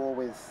 4-4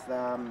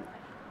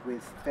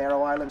 with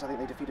Faroe Islands. I think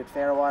they defeated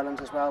Faroe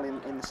Islands as well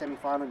in the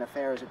semi-final. And the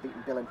Faroes had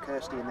beaten Bill and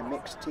Kirsty in the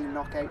mixed team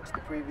knockout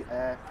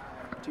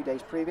 2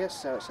 days previous.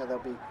 So they'll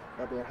be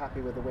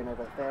happy with the win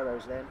over the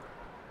Faroes then.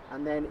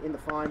 And then in the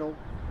final,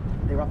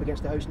 they were up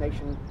against the host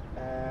nation,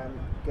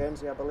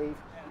 Guernsey, I believe.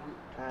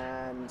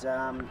 And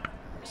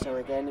so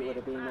again, it would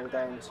have been all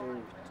down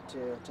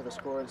to the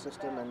scoring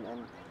system,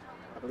 and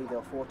I believe they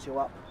were 4-2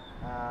 up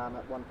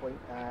at one point,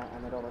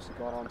 and they'd obviously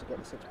gone on to get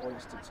the 6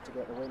 points to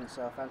get the win.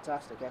 So a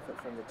fantastic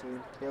effort from the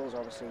team. Bill's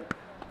obviously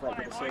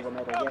collected the silver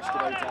medal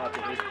yesterday to add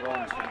to his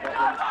bronze from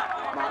Scotland.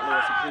 Mark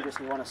Lewis had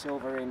previously won a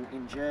silver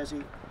in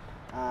Jersey.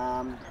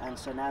 And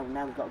so now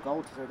we've got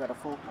gold, so we've got a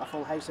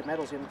full house of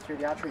medals in through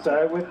the archery.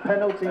 So with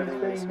penalties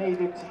being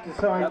needed to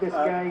decide this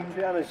game,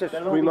 it just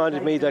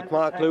reminded me that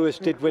Mark Lewis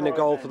did win a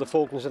gold for the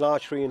Falklands in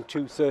archery in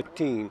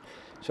 2013.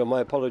 So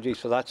my apologies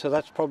for that. So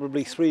that's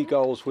probably 3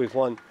 goals we've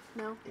won.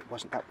 No, it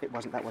wasn't.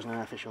 That wasn't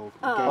an official game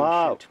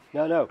Oh, shoot.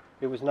 no,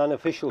 it was an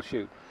unofficial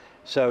shoot.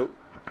 So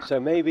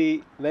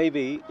maybe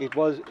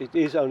it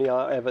is only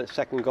our ever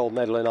second gold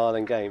medal in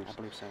Ireland games. I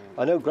believe so.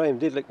 I know Graham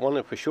Didlick won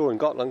it for sure in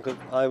Gotland because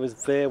I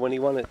was there when he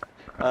won it,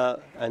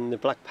 and the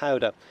black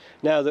powder.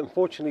 Now,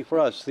 unfortunately for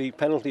us, the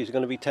penalties are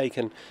going to be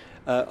taken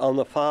on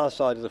the far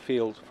side of the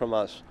field from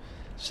us.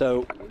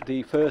 So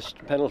the first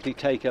penalty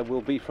taker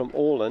will be from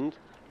Orland,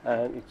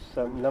 and it's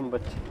number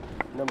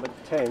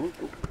 10,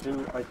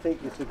 who I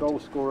think is the goal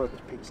scorer.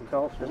 Peterson.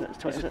 Carlson.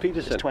 Is it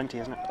Peterson? It's 20,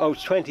 isn't it? Oh,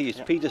 it's 20. It's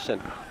Peterson.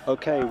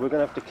 Okay, we're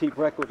going to have to keep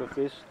record of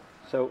this.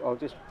 So I'll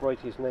just write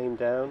his name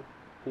down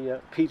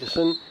here.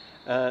 Peterson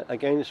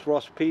against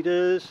Ross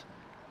Peters,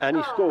 and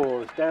he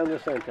scores down the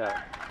centre.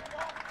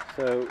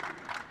 So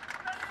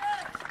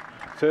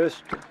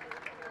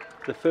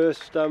the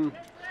first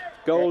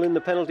goal in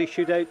the penalty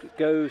shootout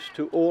goes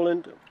to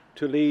Orland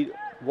to lead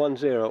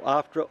 1-0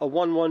 after a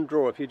 1-1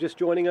 draw. If you're just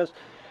joining us,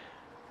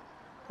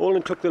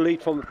 Orland took the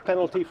lead from a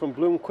penalty from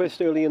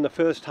Bloomquist early in the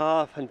first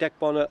half, and Dec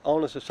Bonner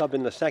on as a sub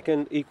in the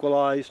second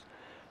equalised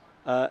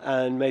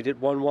and made it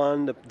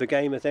 1-1. The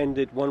game has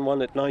ended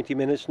 1-1 at 90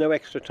 minutes, no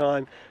extra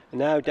time. And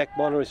now Dec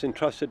Bonner is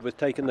entrusted with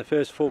taking the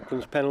first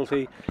Falklands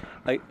penalty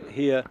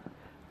here.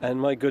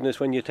 And my goodness,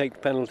 when you take the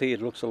penalty,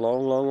 it looks a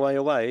long, long way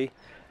away.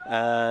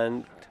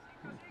 And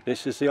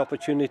this is the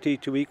opportunity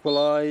to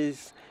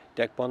equalise.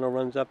 Dec Bonner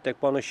runs up,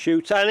 Dec Bonner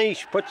shoots, and he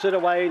puts it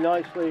away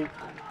nicely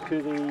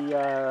to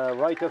the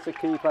right of the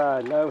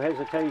keeper. No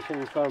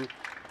hesitation from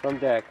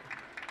Dec.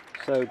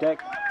 So Dec,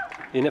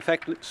 in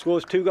effect,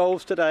 scores 2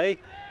 goals today.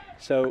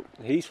 So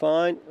he's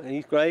fine,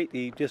 he's great.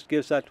 He just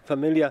gives that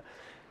familiar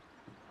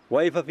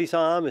wave of his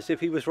arm as if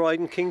he was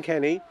riding King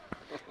Kenny.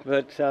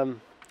 But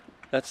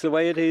that's the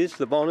way it is.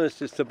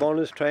 It's the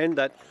Bonners trend.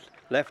 That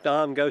left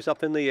arm goes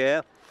up in the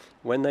air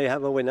when they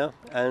have a winner.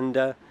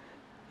 And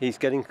he's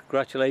getting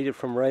congratulated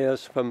from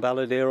Reyes, from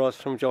Baladeros,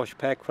 from Josh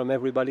Peck, from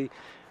everybody.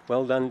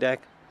 Well done, Dec.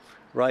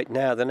 Right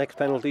now, the next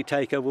penalty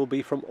taker will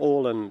be from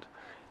Orland.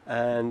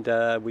 And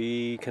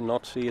we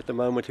cannot see at the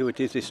moment who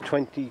it is. It's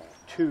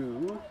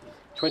 22.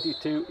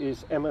 22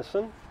 is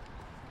Emerson.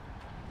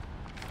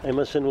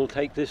 Emerson will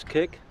take this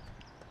kick.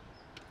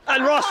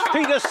 And Ross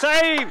Peters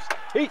saves!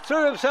 He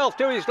threw himself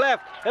to his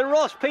left, and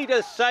Ross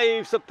Peters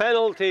saves the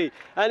penalty.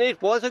 And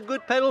it was a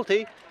good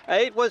penalty.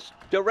 It was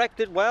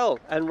directed well,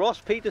 and Ross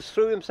Peters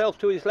threw himself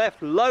to his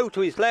left, low to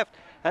his left,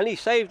 and he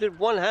saved it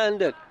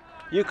one-handed.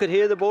 You could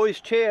hear the boys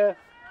cheer.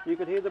 You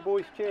could hear the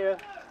boys cheer.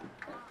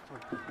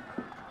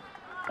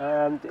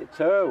 And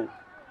so,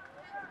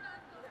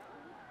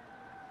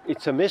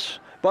 it's a miss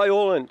by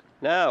Orland.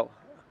 Now,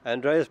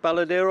 Andreas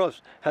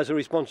Baladeros has a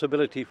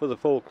responsibility for the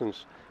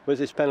Falklands with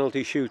this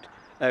penalty shoot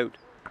out.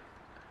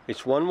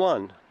 It's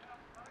 1-1.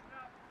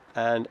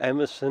 And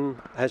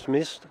Emerson has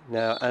missed.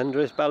 Now,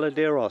 Andreas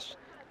Baladeros.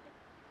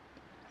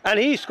 And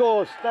he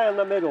scores down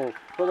the middle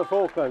for the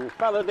Falklands.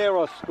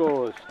 Baladeros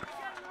scores.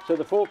 So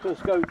the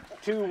Falklands go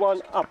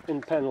 2-1 up in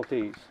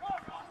penalties.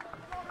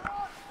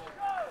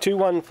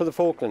 2-1 for the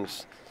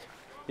Falklands.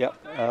 Yeah,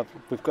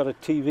 we've got a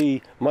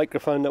TV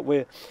microphone that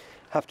we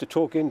have to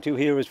talk into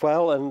here as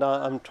well, and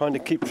I'm trying to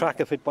keep track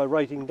of it by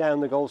writing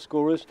down the goal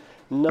scorers.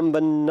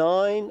 Number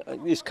 9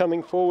 is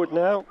coming forward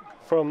now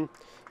from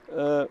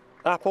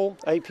Apple,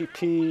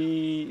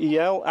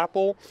 A-P-P-E-L.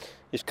 Apple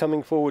is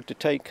coming forward to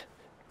take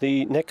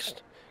the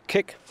next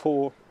kick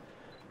for,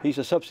 he's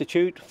a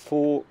substitute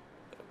for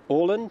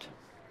Orland.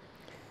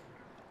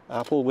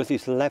 Apple with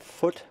his left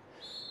foot.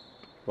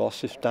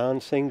 Ross is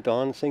dancing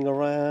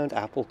around.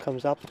 Apple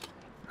comes up.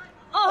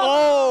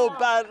 Oh,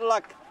 bad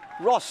luck.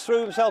 Ross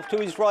threw himself to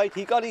his right.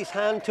 He got his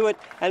hand to it,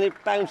 and it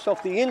bounced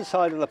off the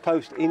inside of the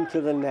post into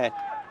the net.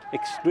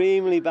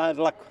 Extremely bad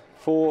luck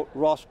for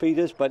Ross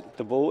Peters, but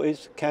the ball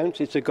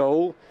counts. It's a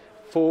goal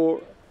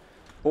for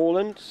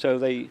Orland. So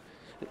they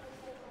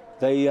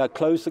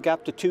close the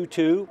gap to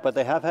 2-2, but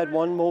they have had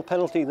one more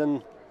penalty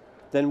than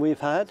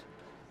we've had.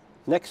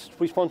 Next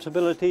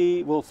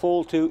responsibility will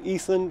fall to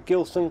Ethan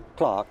Gilson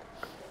Clark.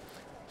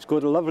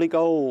 Scored a lovely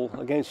goal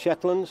against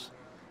Shetlands.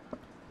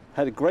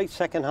 Had a great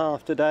second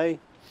half today.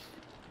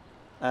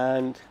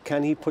 And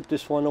can he put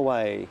this one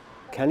away?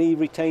 Can he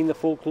retain the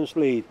Falklands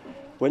lead?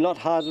 We're not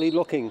hardly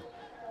looking.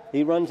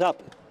 He runs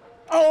up.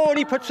 Oh, and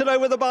he puts it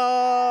over the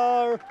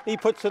bar. He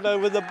puts it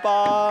over the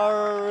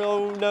bar.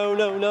 Oh, no,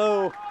 no,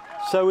 no.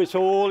 So it's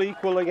all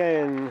equal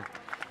again.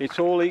 It's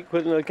all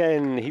equal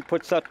again. He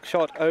puts that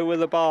shot over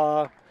the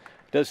bar.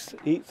 Does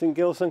Ethan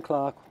Gilson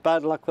Clark.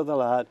 Bad luck for the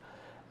lad.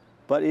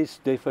 But it's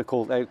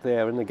difficult out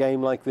there in a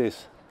game like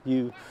this.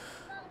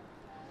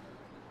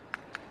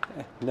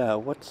 Now,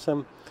 what's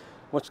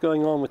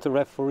going on with the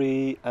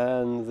referee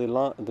and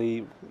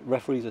the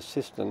referee's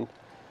assistant?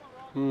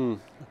 I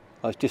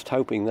was just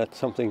hoping that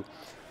something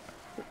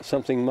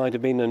might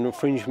have been an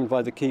infringement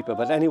by the keeper.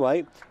 But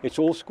anyway, it's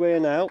all square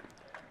now.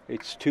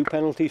 It's 2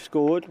 penalties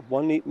scored,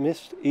 1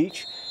 missed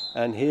each.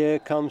 And here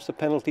comes the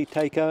penalty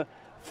taker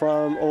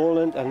from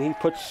Orland, and he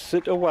puts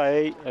it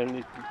away. And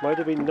it might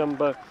have been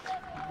number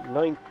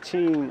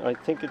 19, I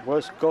think it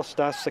was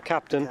Gostas, the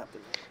captain.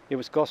 It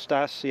was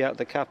Gostas, yeah,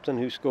 the captain,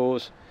 who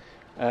scores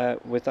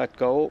with that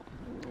goal.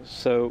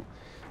 So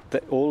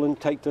the Åland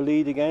take the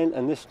lead again,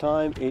 and this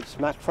time it's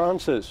Matt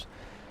Francis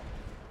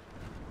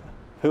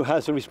who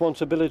has the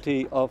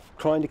responsibility of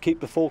trying to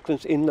keep the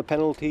Falklands in the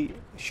penalty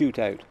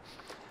shootout.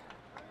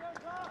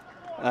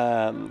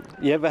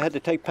 You ever had to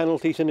take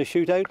penalties in a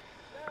shootout?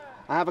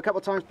 I have a couple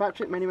of times,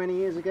 Patrick, many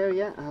years ago.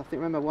 Yeah, I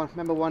think remember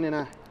one in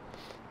a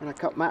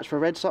cup match for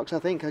Red Sox. I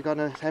think I don't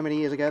know how many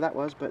years ago that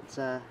was, but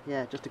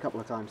yeah, just a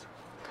couple of times.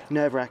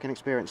 Nerve-wracking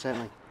experience,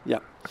 certainly. Yeah.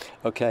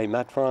 Okay,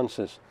 Matt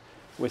Francis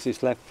with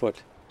his left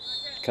foot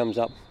comes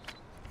up.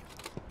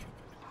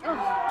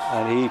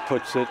 And he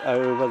puts it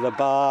over the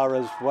bar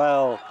as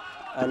well.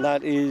 And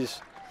that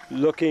is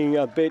looking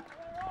a bit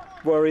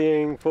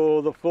worrying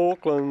for the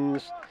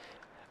Falklands.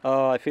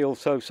 Oh, I feel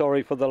so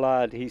sorry for the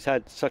lad. He's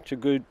had such a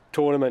good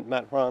tournament,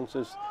 Matt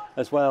Francis,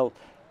 as well.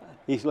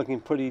 He's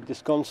looking pretty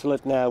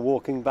disconsolate now,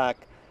 walking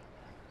back.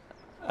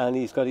 And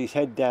he's got his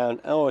head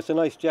down. Oh, it's a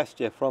nice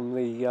gesture from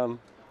the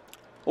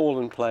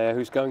Åland player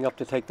who's going up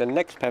to take the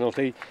next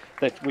penalty,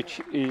 which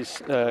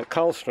is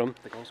Karlström,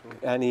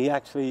 and he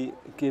actually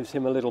gives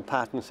him a little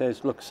pat and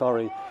says, look,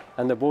 sorry,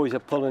 and the boys are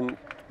pulling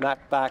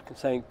Matt back and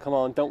saying, come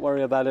on, don't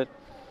worry about it.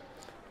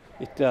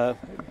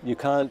 You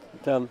can't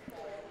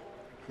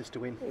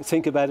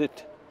think about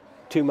it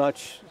too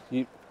much.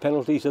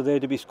 Penalties are there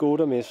to be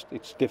scored or missed.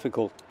 It's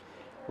difficult.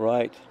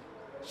 Right,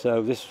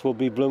 so this will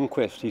be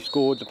Blomqvist. He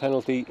scored the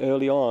penalty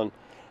early on,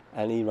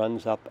 and he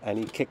runs up and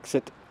he kicks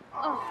it.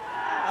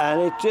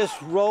 And it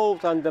just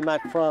rolled under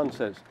Matt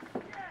Francis.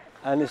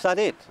 And is that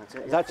it?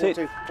 That's it.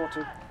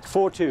 4-2.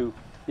 4-2.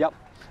 Yep.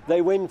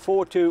 They win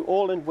 4-2.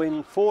 Åland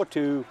win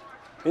 4-2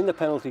 in the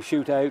penalty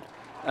shootout.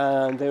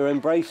 And they're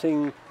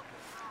embracing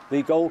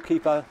the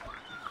goalkeeper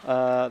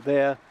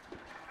there.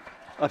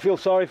 I feel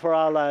sorry for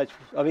our lads.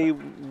 I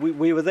mean,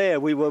 we were there.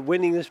 We were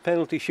winning this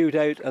penalty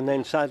shootout. And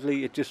then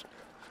sadly, it just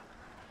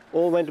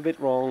all went a bit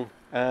wrong.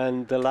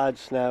 And the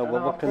lads now,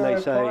 well, what can they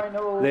say?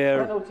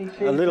 They're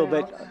a little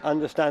bit,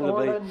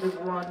 understandably,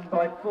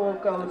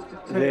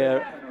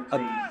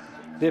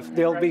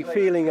 they'll be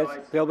feeling it.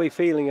 They'll be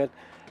feeling it.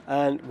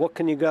 And what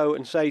can you go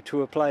and say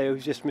to a player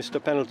who's just missed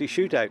a penalty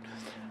shootout?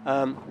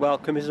 Well,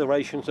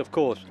 commiserations, of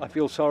course. I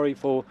feel sorry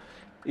for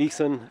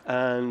Ethan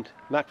and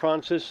Matt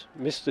Francis.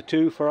 Missed the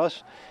two for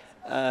us,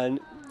 and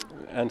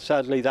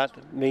sadly that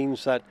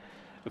means that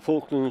the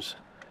Falklands,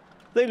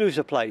 they lose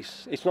a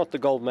place. It's not the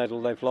gold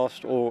medal they've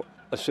lost, or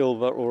a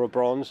silver or a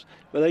bronze,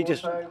 but they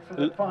just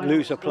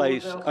lose a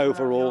place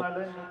overall,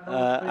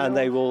 and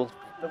they will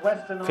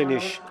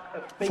finish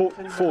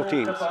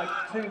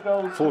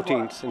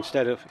 14th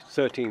instead of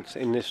 13th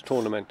in this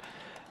tournament.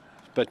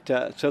 But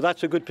so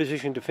that's a good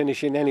position to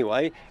finish in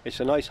anyway.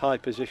 It's a nice high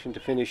position to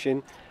finish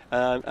in,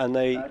 and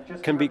they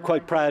can be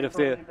quite proud of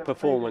their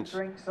performance.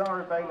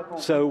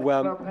 So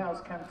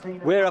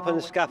we're up on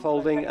the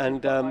scaffolding,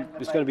 and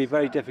it's going to be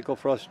very difficult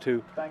for us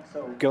to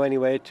go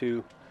anywhere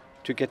to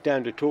get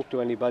down to talk to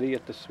anybody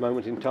at this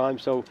moment in time.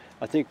 So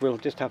I think we'll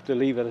just have to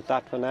leave it at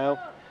that for now,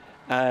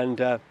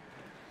 and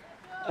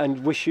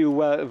wish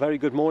you a very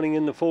good morning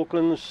in the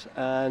Falklands,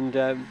 and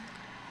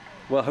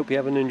well, I hope you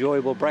have an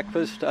enjoyable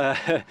breakfast.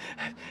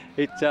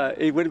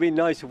 It would have been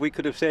nice if we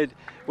could have said,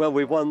 well,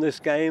 we won this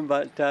game,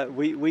 but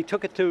we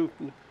took it to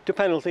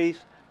penalties,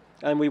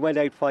 and we went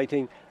out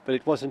fighting, but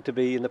it wasn't to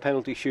be in the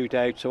penalty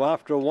shootout. So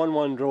after a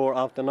 1-1 draw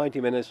after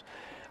 90 minutes,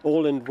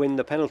 Åland win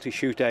the penalty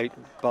shootout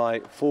by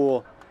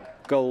 4-2,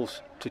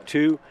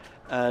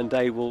 and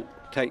they will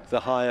take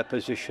the higher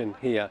position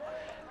here.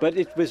 But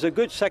it was a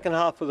good second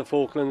half for the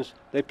Falklands.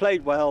 They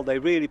played well, they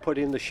really put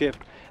in the shift,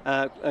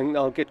 and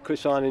I'll get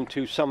Chris Arnon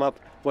to sum up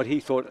what he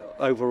thought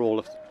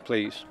overall,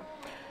 please.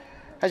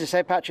 As you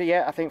say, Patrick,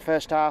 yeah, I think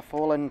first half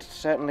Åland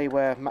certainly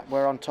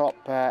were on top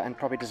and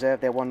probably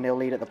deserved their 1-0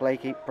 lead at the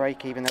break,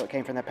 even though it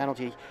came from their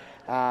penalty.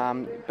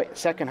 But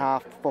second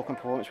half, Falkland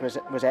performance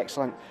was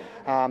excellent.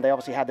 They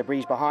obviously had the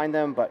breeze behind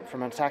them, but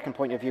from an attacking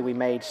point of view, we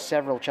made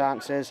several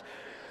chances.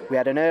 We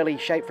had an early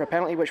shape for a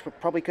penalty, which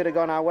probably could have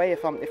gone our way,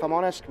 if I'm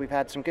honest. We've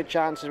had some good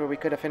chances where we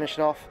could have finished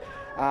it off,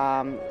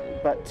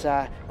 but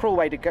cruel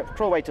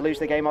way to lose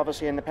the game,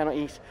 obviously, in the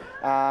penalties.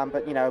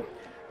 But you know,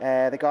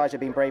 the guys have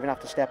been brave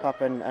enough to step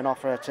up and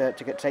offer to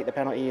take the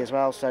penalty as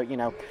well. So you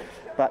know,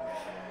 but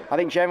I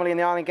think generally in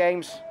the Ireland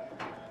games,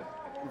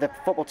 the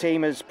football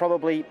team has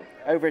probably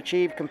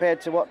overachieved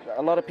compared to what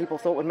a lot of people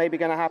thought was maybe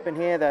going to happen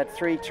here. They had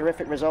 3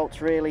 terrific results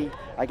really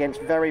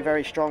against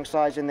very strong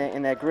sides in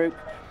their group.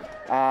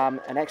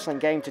 An excellent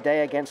game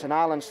today against an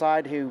Ireland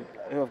side who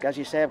as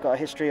you say, have got a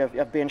history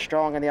of being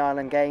strong in the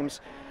Ireland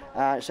games.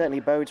 It certainly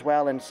bodes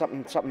well, and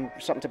something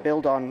to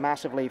build on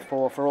massively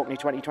for Orkney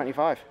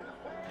 2025.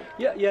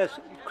 Yeah, yes,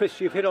 Chris,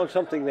 you've hit on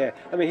something there.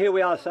 I mean, here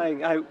we are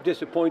saying how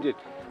disappointed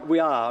we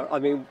are. I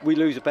mean, we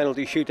lose a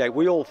penalty shootout.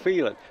 We all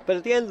feel it. But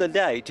at the end of the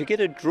day, to get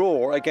a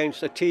draw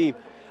against a team,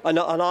 an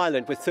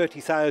island with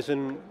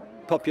 30,000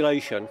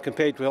 population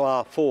compared to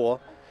our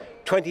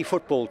 20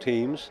 football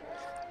teams,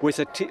 with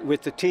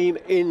the team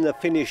in the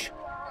Finnish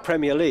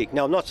Premier League.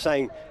 Now, I'm not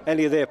saying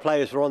any of their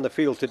players are on the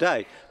field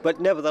today, but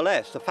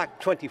nevertheless, the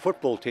fact 20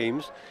 football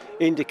teams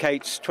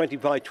indicates 20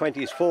 by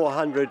 20 is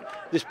 400.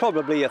 There's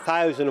probably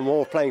 1,000 or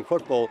more playing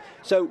football.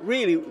 So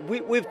really,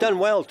 we've done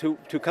well to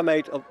come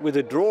out with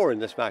a draw in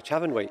this match,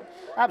 haven't we?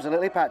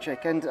 Absolutely,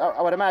 Patrick. And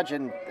I would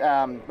imagine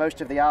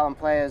most of the Ireland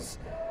players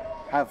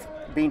have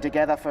been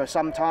together for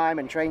some time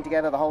and trained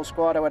together, the whole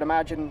squad, I would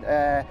imagine.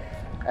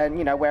 And,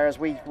 you know, whereas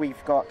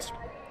we've got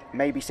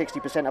maybe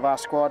 60% of our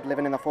squad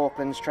living in the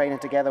Falklands, training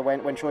together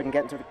when Croydon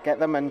get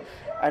them, and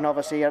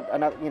obviously,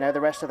 you know, the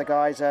rest of the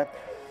guys are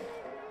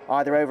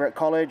either over at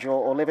college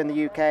or live in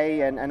the UK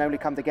and only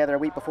come together a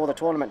week before the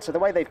tournament. So the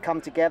way they've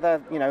come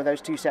together, you know,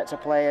 those two sets of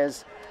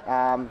players,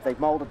 they've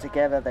moulded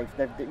together.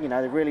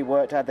 They've really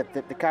worked hard.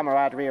 The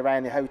camaraderie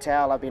around the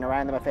hotel. I've been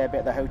around them a fair bit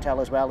at the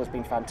hotel as well. Has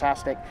been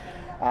fantastic.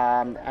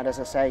 And as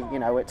I say, you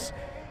know, it's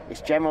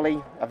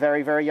generally a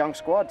very, very young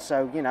squad.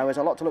 So, you know, there's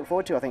a lot to look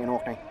forward to, I think, in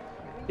Orkney.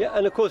 Yeah,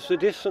 and of course the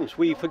distance,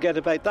 we forget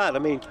about that. I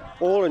mean,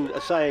 Ireland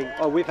are saying,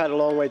 oh, we've had a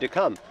long way to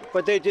come.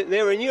 But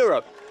they're in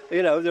Europe.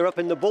 You know, they're up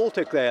in the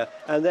Baltic there,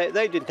 and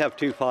they didn't have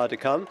too far to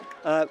come.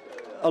 A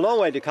long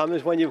way to come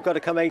is when you've got to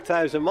come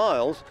 8,000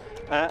 miles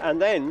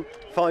and then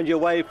find your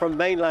way from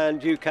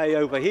mainland UK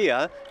over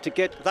here to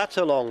get, that's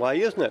a long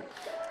way, isn't it?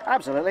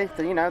 Absolutely.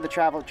 You know, the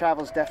travels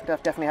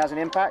definitely has an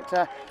impact.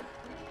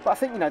 But I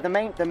think, you know,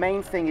 the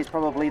main thing is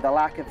probably the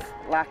lack of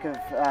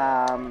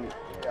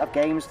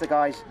games the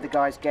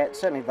guys get.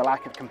 Certainly the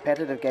lack of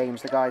competitive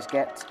games the guys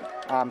get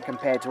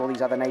compared to all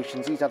these other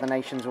nations. These other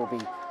nations will be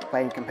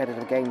playing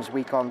competitive games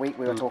week on week.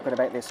 We were talking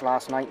about this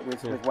last night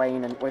with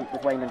Wayne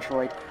and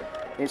Troy.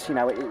 It's, you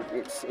know,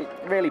 it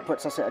really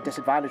puts us at a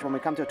disadvantage when we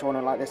come to a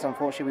tournament like this.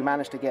 Unfortunately, we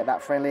managed to get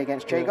that friendly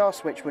against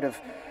Chagos, which would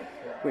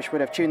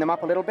have tuned them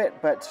up a little bit.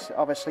 But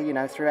obviously, you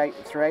know, throughout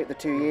the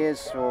 2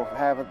 years or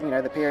however, you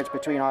know, the periods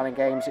between Ireland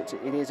games, it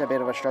is a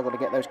bit of a struggle to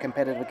get those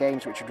competitive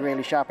games, which would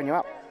really sharpen you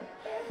up.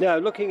 Now,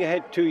 looking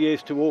ahead 2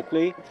 years to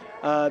Orkney,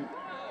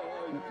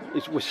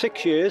 it was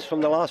 6 years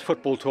from the last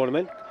football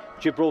tournament.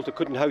 Gibraltar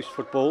couldn't host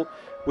football.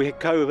 We had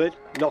COVID,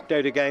 knocked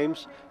out of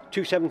games.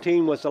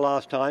 2017 was the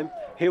last time.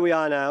 Here we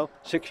are now,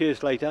 6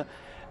 years later,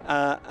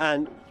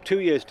 and 2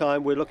 years'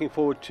 time we're looking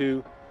forward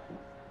to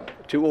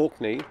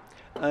Orkney.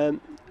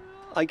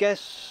 I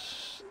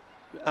guess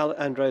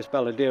Andreas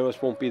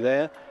Baladeros won't be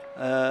there.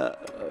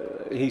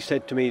 He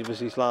said to me it was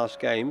his last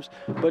games.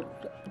 But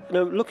you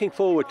know, looking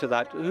forward to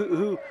that,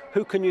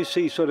 who can you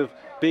see sort of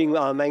being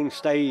our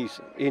mainstays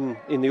in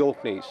the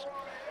Orkneys?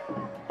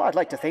 Well, I'd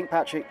like to think,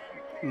 Patrick,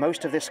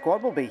 most of this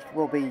squad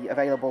will be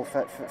available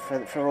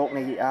for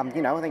Orkney.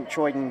 You know, I think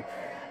Troy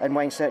and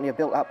Wayne certainly have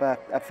built up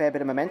a fair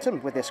bit of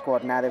momentum with this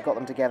squad now. They've got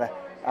them together.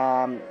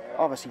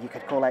 Obviously, you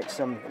could call out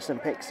some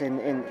picks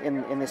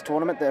in this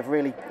tournament that have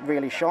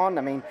really shone.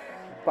 I mean,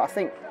 but I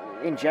think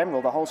in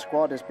general the whole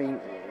squad has been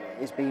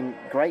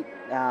great.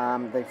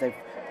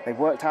 They've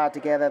worked hard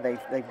together.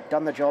 They've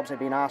done the jobs they've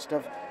been asked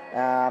of.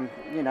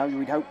 You know,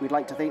 we'd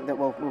like to think that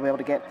we'll be able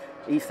to get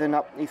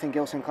Ethan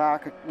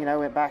Gilson-Clark, you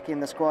know, back in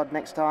the squad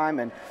next time,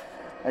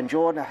 and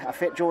Jordan, a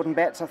fit Jordan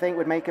Betts, I think,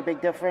 would make a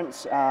big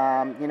difference.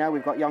 You know,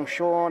 we've got young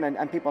Sean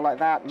and people like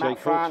that. Matt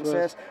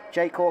Francis,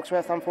 Jay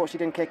Corksworth,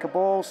 unfortunately didn't kick a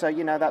ball, so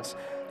you know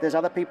there's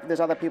other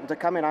people to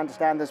come in. I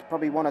understand there's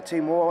probably one or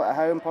two more at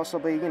home,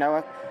 possibly, you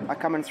know, are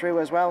coming through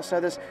as well. So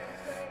there's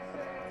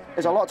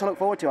a lot to look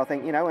forward to, I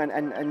think, you know,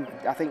 and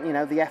I think, you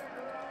know,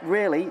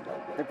 really,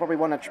 they probably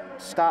want to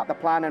start the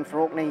planning for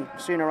Orkney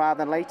sooner rather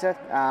than later.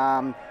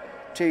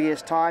 2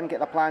 years' time, get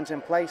the plans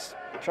in place,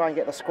 try and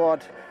get the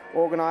squad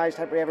organised.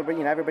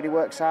 Everybody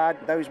works hard.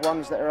 Those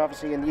ones that are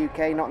obviously in the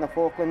UK, not in the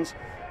Falklands,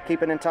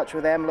 keeping in touch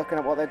with them, looking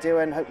at what they're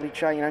doing. Hopefully,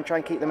 try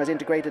and keep them as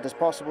integrated as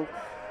possible.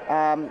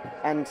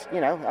 And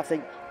you know,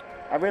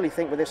 I really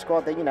think with this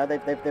squad that, you know,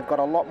 they've got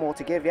a lot more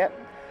to give yet.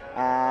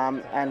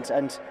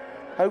 And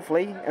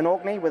hopefully in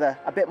Orkney, with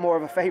a bit more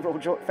of a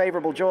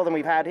favourable draw than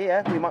we've had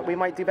here, we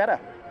might do better.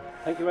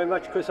 Thank you very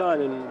much, Chris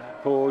Ireland,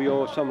 for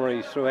your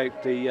summaries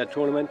throughout the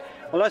tournament.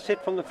 Well, that's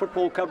it from the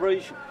football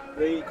coverage.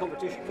 The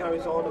competition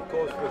carries on, of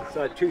course,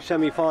 with two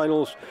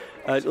semi-finals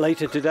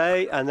later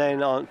today, and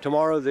then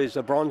tomorrow there's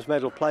a bronze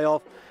medal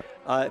playoff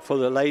for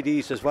the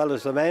ladies as well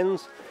as the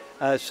men's.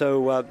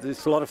 So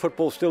there's a lot of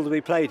football still to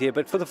be played here.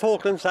 But for the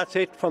Falklands, that's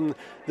it from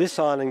this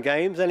Ireland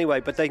Games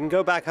anyway. But they can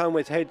go back home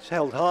with heads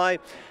held high.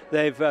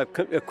 They've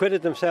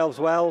acquitted themselves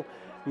well.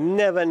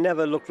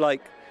 Never looked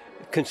like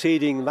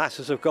conceding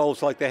masses of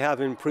goals like they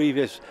have in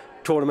previous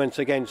tournaments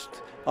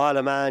against Isle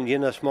of Man,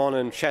 Yinnes Mon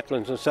and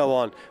Shetlands and so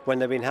on, when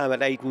they've been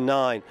hammered 8 and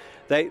 9.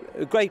 A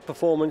great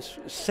performance,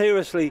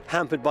 seriously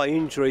hampered by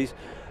injuries,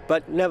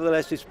 but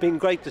nevertheless it's been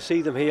great to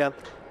see them here.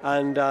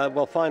 And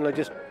well, finally,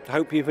 just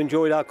hope you've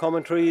enjoyed our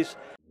commentaries.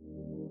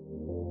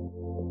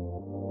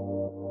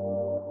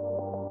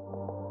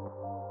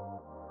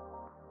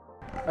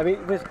 I mean,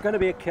 it was going to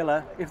be a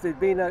killer. If there'd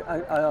been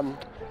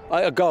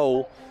a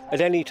goal at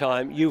any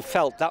time, you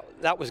felt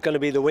that was going to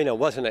be the winner,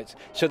 wasn't it?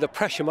 So the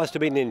pressure must have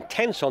been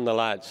intense on the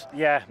lads.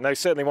 Yeah, no,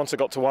 certainly once it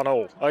got to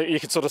 1-1. You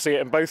could sort of see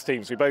it in both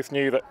teams. We both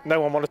knew that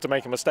no one wanted to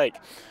make a mistake.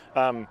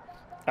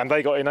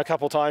 they got in a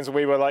couple times and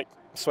we were like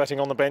sweating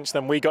on the bench.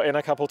 Then we got in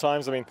a couple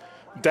times. I mean,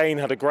 Dane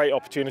had a great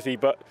opportunity,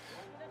 but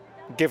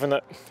given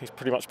that he's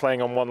pretty much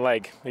playing on one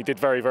leg, he did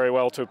very, very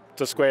well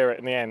to square it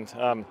in the end.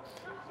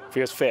 If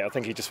he was fit, I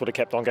think he just would have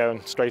kept on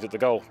going straight at the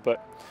goal.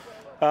 But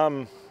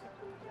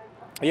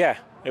yeah,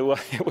 it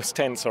was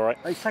tense, all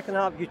right. The second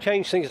half, you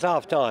changed things at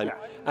half time,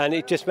 and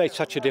it just made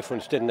such a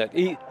difference, didn't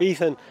it?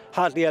 Ethan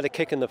hardly had a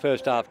kick in the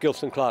first half,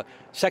 Gilson Clark.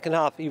 Second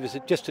half, he was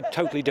just a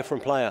totally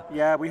different player.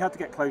 Yeah, we had to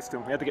get close to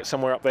him. We had to get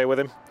somewhere up there with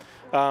him.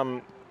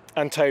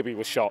 And Toby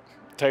was shot.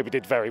 Toby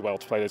did very well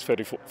to play those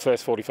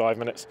first 45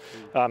 minutes.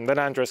 Then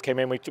Andres came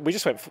in. We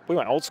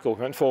went old school.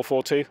 We went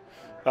 4-4-2.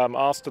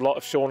 Asked a lot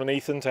of Sean and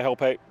Ethan to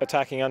help out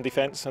attacking and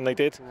defence, and they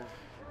did.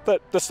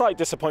 But the slight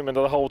disappointment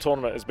of the whole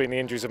tournament has been the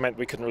injuries have meant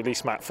we couldn't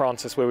release Matt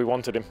Francis where we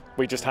wanted him.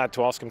 We just had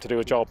to ask him to do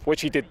a job,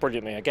 which he did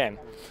brilliantly again.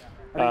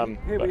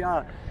 Here we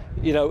are.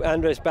 You know,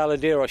 Andres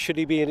Balladero, should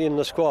he be in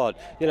the squad?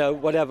 You know,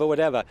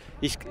 whatever.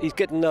 He's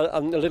getting a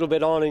little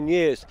bit on in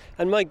years.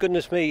 And my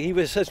goodness me, he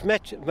was as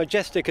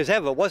majestic as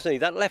ever, wasn't he?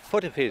 That left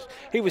foot of his.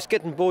 He was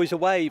getting boys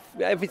away.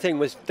 Everything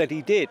was that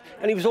he did.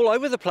 And he was all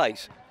over the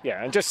place.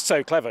 Yeah, and just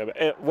so clever.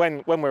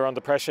 When we were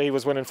under pressure, he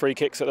was winning free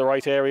kicks at the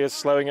right areas,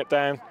 slowing it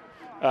down.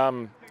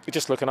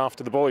 Just looking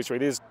after the boys,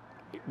 really.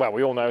 Well,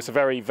 we all know it's a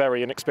very,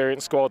 very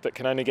inexperienced squad that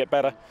can only get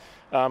better.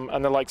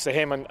 And the likes of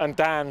him and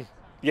Dan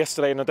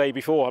yesterday and the day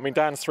before. I mean,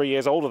 Dan's 3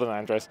 years older than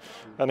Andres,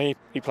 and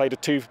he played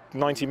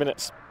 90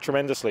 minutes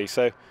tremendously.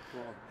 So,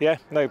 yeah,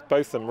 no,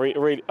 both of them.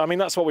 Really, I mean,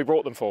 that's what we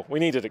brought them for. We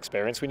needed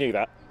experience. We knew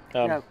that.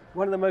 Yeah,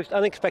 one of the most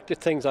unexpected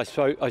things, I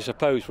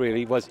suppose,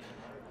 really, was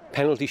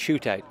penalty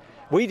shootout.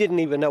 We didn't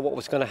even know what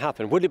was going to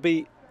happen. Would it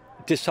be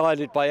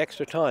decided by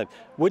extra time?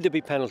 Would there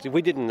be penalty?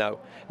 We didn't know.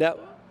 Now,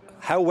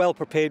 how well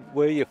prepared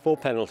were you for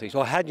penalties,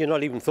 or had you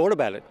not even thought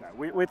about it?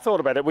 We'd thought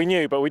about it. We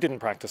knew, but we didn't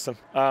practice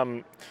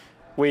them.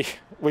 We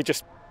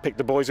just picked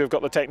the boys who've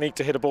got the technique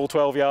to hit a ball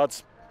 12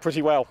 yards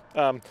pretty well.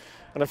 And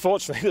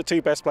unfortunately, the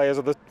two best players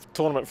of the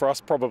tournament for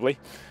us probably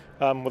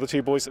were the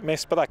two boys that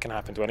missed, but that can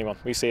happen to anyone.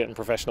 We see it in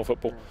professional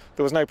football.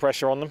 There was no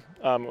pressure on them.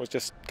 It was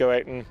just go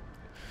out and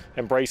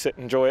embrace it,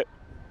 enjoy it.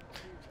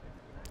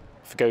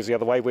 If it goes the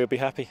other way, we'll be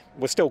happy.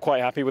 We're still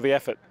quite happy with the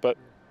effort, but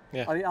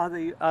yeah.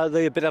 Are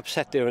they a bit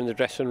upset there in the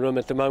dressing room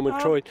at the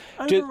moment, Troy?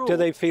 Do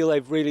they feel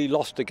they've really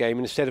lost a game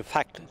instead of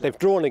fact they've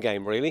drawn a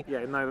game, really?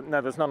 Yeah, no,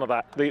 there's none of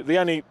that. The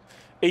only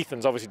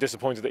Ethan's obviously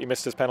disappointed that he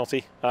missed his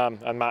penalty,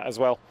 and Matt as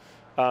well.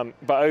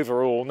 But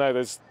overall, no,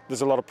 there's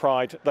a lot of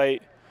pride.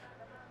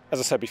 As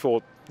I said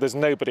before, there's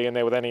nobody in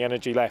there with any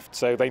energy left,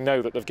 so they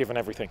know that they've given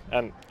everything,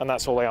 and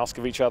that's all they ask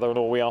of each other and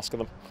all we ask of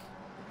them.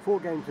 4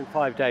 games in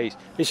 5 days.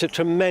 It's a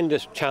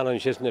tremendous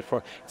challenge, isn't it,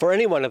 for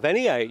anyone of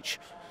any age?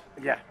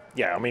 Yeah.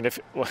 I mean,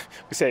 we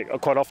say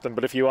it quite often,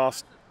 but if you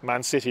asked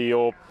Man City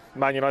or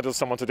Man United or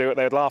someone to do it,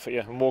 they'd laugh at you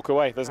and walk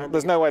away.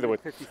 There's no way they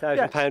would.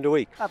 £50,000 a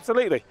week.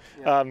 Absolutely.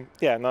 And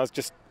I was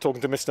just talking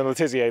to Mr.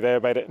 Letizia there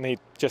about it, and he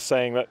just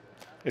saying that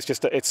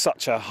it's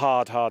such a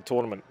hard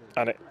tournament,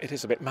 and it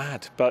is a bit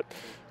mad, but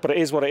it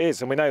is what it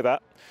is, and we know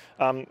that.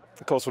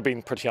 Of course, we've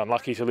been pretty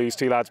unlucky to lose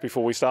 2 lads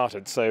before we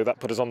started, so that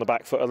put us on the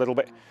back foot a little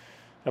bit.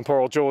 And poor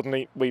old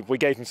Jordan, we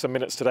gave him some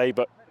minutes today,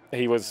 but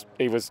he was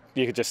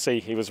you could just see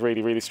he was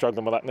really, really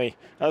struggling with that knee.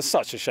 That's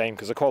such a shame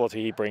because the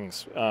quality he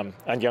brings,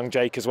 and young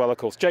Jake as well, of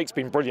course. Jake's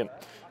been brilliant.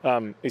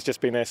 He's just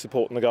been there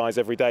supporting the guys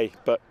every day,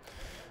 but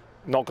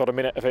not got a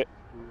minute of it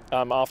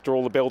after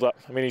all the build-up.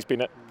 I mean, he's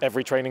been at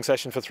every training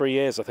session for 3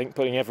 years, I think,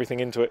 putting everything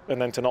into it, and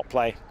then to not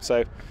play.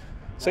 So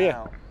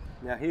yeah.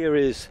 Now here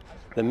is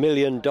the $1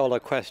 million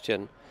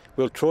question.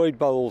 Will Troy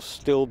Bowles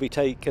still be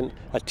taking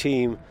a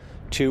team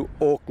to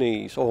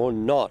Orkneys or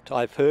not?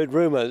 I've heard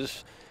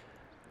rumours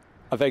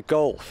about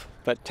golf,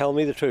 but tell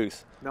me the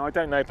truth. No, I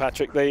don't know,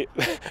 Patrick. The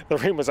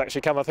rumours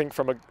actually come, I think,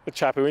 from a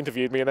chap who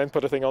interviewed me and then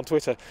put a thing on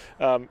Twitter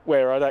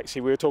where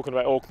we were talking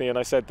about Orkney, and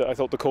I said that I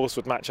thought the course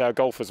would match our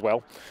golf as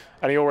well.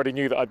 And he already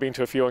knew that I'd been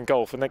to a few on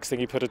golf. And next thing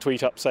he put a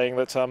tweet up saying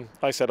that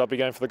I said I'd be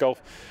going for the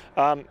golf.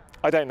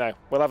 I don't know.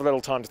 We'll have a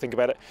little time to think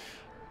about it.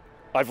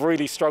 I've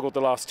really struggled the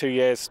last 2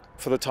 years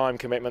for the time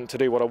commitment to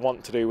do what I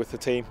want to do with the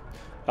team,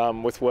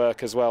 with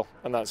work as well.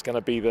 And that's going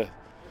to be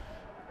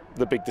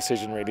the big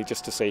decision, really,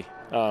 just to see.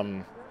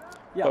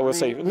 But we'll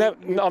see. No,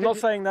 I'm not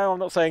saying no, I'm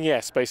not saying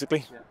yes,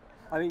 basically. Yeah.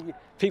 I mean,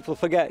 people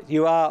forget,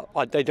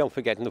 they don't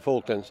forget in the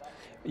Falklands,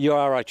 you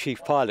are our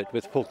chief pilot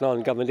with Falkland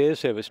Islands Government Air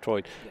Service, Troy.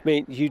 I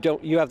mean,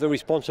 you have the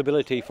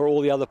responsibility for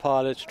all the other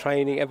pilots,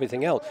 training,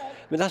 everything else. I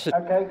mean, that's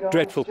a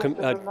dreadful,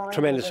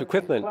 tremendous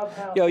equipment.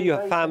 You know, you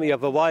have family, you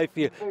have a wife,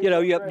 you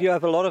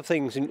have a lot of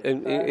things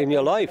in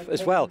your life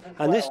as well.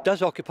 And this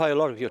does occupy a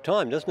lot of your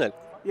time, doesn't it?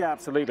 Yeah,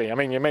 absolutely. I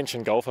mean, you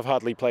mentioned golf. I've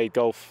hardly played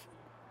golf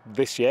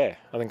this year.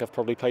 I think I've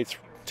probably played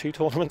 2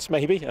 tournaments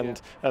maybe,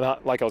 and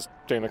like I was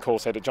doing the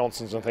course out at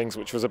Johnson's and things,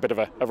 which was a bit of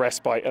a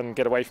respite and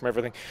get away from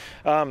everything.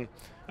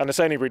 And it's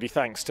only really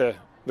thanks to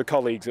the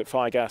colleagues at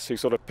Firegas who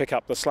sort of pick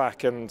up the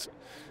slack and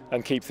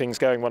keep things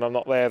going when I'm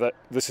not there that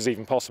this is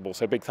even possible.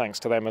 So big thanks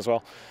to them as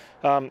well.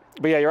 But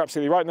yeah, you're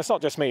absolutely right, and it's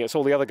not just me; it's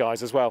all the other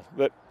guys as well.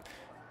 That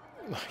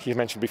you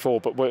mentioned before,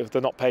 but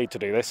they're not paid to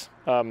do this.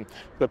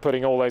 They're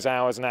putting all those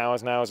hours and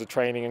hours and hours of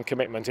training and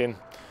commitment in,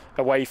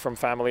 away from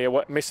family,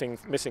 missing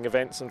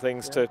events and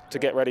things to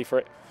get ready for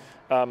it.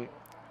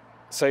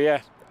 So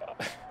yeah,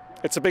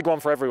 it's a big one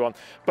for everyone.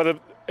 But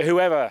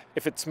whoever,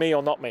 if it's me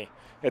or not me,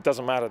 it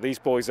doesn't matter. These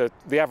boys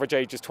the average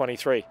age is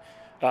 23.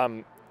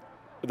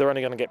 They're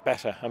only going to get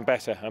better and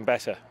better and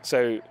better.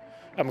 So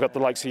I've got the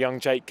likes of young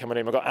Jake coming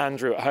in. I've got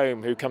Andrew at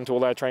home who come to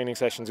all our training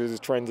sessions, who's a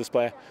tremendous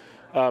player.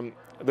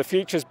 The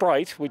future's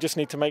bright. We just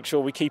need to make sure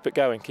we keep it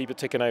going, keep it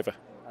ticking over.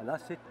 And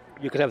that's it.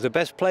 You can have the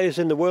best players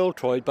in the world,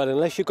 Troy, but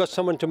unless you've got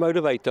someone to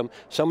motivate them,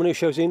 someone who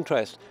shows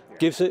interest,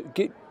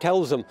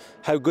 tells them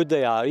how good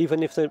they are,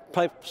 even if they're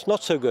perhaps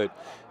not so good.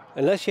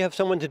 Unless you have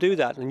someone to do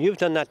that, and you've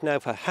done that now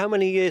for how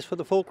many years for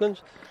the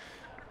Falklands?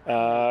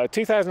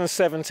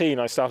 2017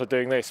 I started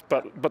doing this,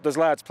 but there's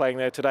lads playing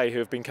there today who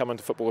have been coming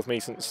to football with me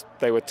since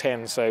they were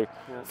 10, so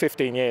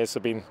 15 years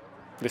have been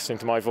listening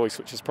to my voice,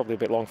 which is probably a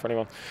bit long for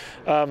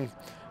anyone.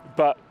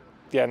 But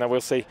yeah, no,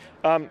 we'll see.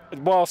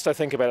 Whilst I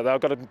think about it, though,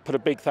 I've got to put a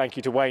big thank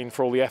you to Wayne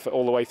for all the effort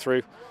all the way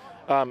through,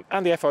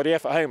 and the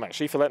FIDF at home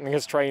actually for letting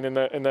us train in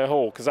the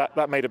hall, because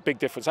that made a big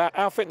difference.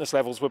 Our fitness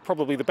levels were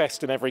probably the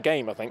best in every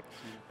game, I think,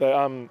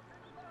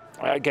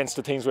 against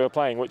the teams we were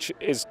playing, which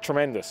is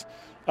tremendous.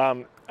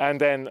 And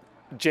then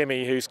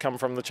Jimmy, who's come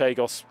from the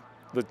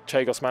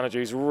Chagos manager,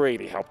 who's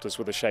really helped us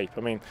with the shape.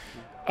 I mean,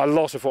 a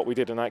lot of what we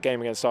did in that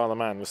game against Isle of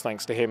Man was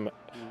thanks to him.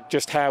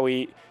 Just how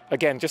he,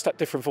 again, just that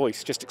different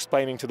voice, just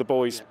explaining to the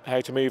boys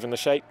how to move in the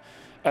shape.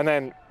 And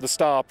then the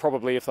star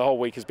probably of the whole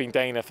week has been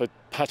Dana for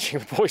patching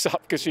the boys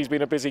up, because she's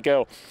been a busy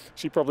girl.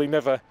 She probably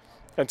never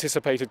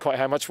anticipated quite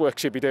how much work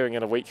she'd be doing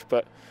in a week,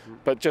 but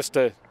just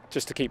to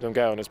keep them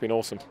going has been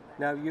awesome.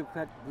 Now you've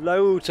had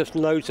loads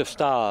of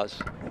stars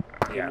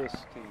in this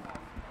team.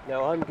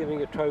 Now I'm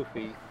giving a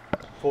trophy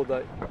for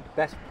the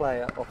best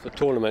player of the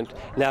tournament.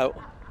 Now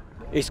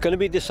it's going to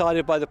be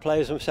decided by the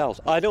players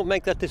themselves. I don't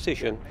make that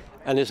decision,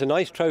 and there's a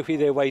nice trophy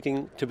there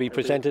waiting to be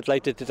presented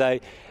later today,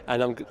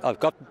 and I've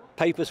got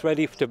papers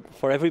ready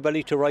for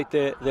everybody to write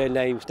their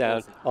names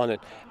down on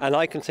it. And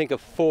I can think of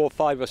 4,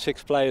 5 or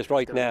 6 players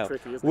right now.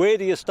 Where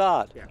do you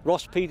start? Yeah.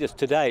 Ross Peters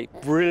today,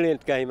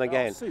 brilliant game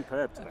again. Oh,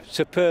 superb today.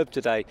 Superb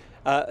today.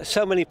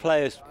 So many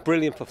players,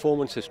 brilliant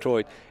performances,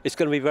 Troy. It's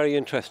going to be very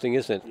interesting,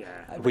 isn't it?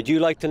 Yeah. Would you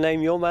like to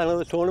name your man of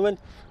the tournament?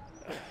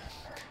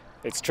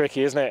 It's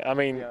tricky, isn't it? I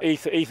mean,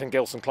 Ethan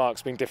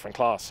Gilson-Clark's been different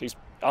class. He's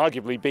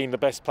arguably been the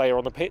best player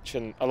on the pitch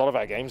in a lot of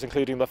our games,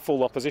 including the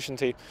full opposition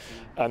team.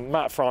 And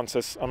Matt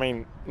Francis, I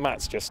mean,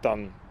 Matt's just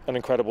done an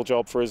incredible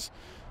job for us,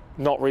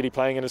 not really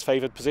playing in his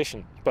favoured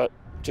position, but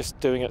just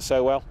doing it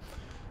so well.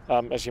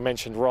 As you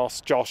mentioned,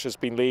 Ross, Josh has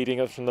been leading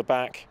us from the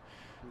back.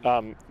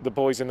 The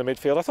boys in the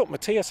midfield. I thought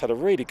Matthias had a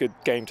really good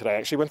game today,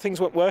 actually. When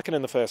things weren't working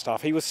in the first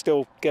half, he was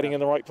still getting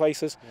in the right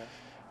places.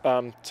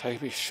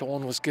 Toby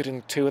Sean was good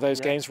in 2 of those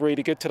games,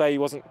 really good today. He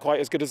wasn't quite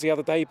as good as the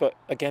other day, but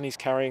again, he's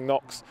carrying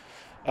knocks.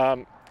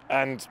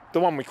 And the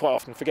one we quite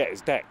often forget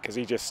is Deck, because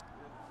he just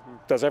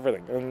does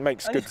everything and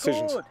makes good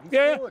decisions. He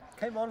scored.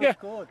 Came on and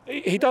scored.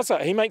 He does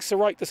that. He makes the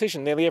right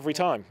decision nearly every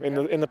time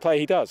in the play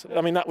he does.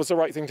 I mean, that was the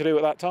right thing to do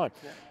at that time,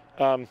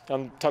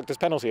 and tucked his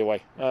penalty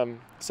away.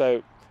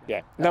 So.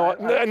 Yeah,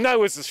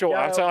 no is the short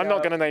answer. I'm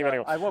not going to name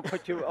anyone. I won't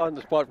put you on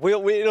the spot.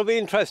 It'll be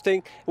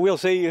interesting. We'll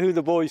see who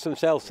the boys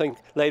themselves think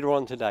later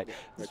on today.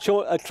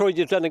 Troy,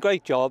 you've done a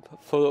great job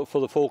for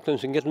the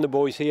Falklands and getting the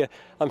boys here.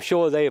 I'm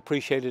sure they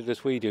appreciate it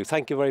as we do.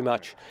 Thank you very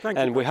much.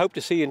 And we hope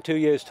to see you in 2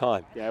 years'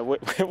 time. Yeah,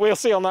 we'll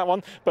see on that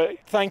one. But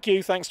thank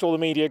you. Thanks to all the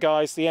media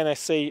guys, the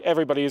NSC,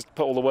 everybody who's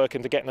put all the work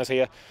into getting us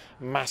here.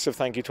 Massive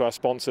thank you to our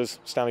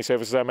sponsors. Stanley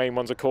Services, our main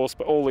ones, of course,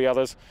 but all the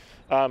others.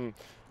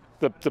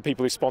 The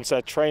people who sponsor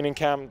our training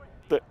camp.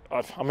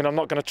 I mean, I'm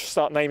not going to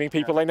start naming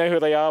people. They know who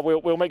they are.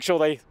 We'll make sure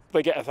they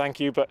get a thank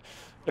you. But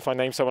if I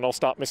name someone, I'll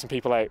start missing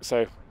people out.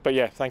 So, but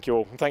yeah, thank you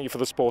all. And thank you for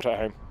the support at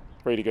home.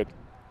 Really good.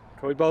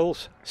 Troy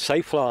Bowles,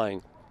 safe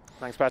flying.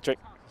 Thanks, Patrick.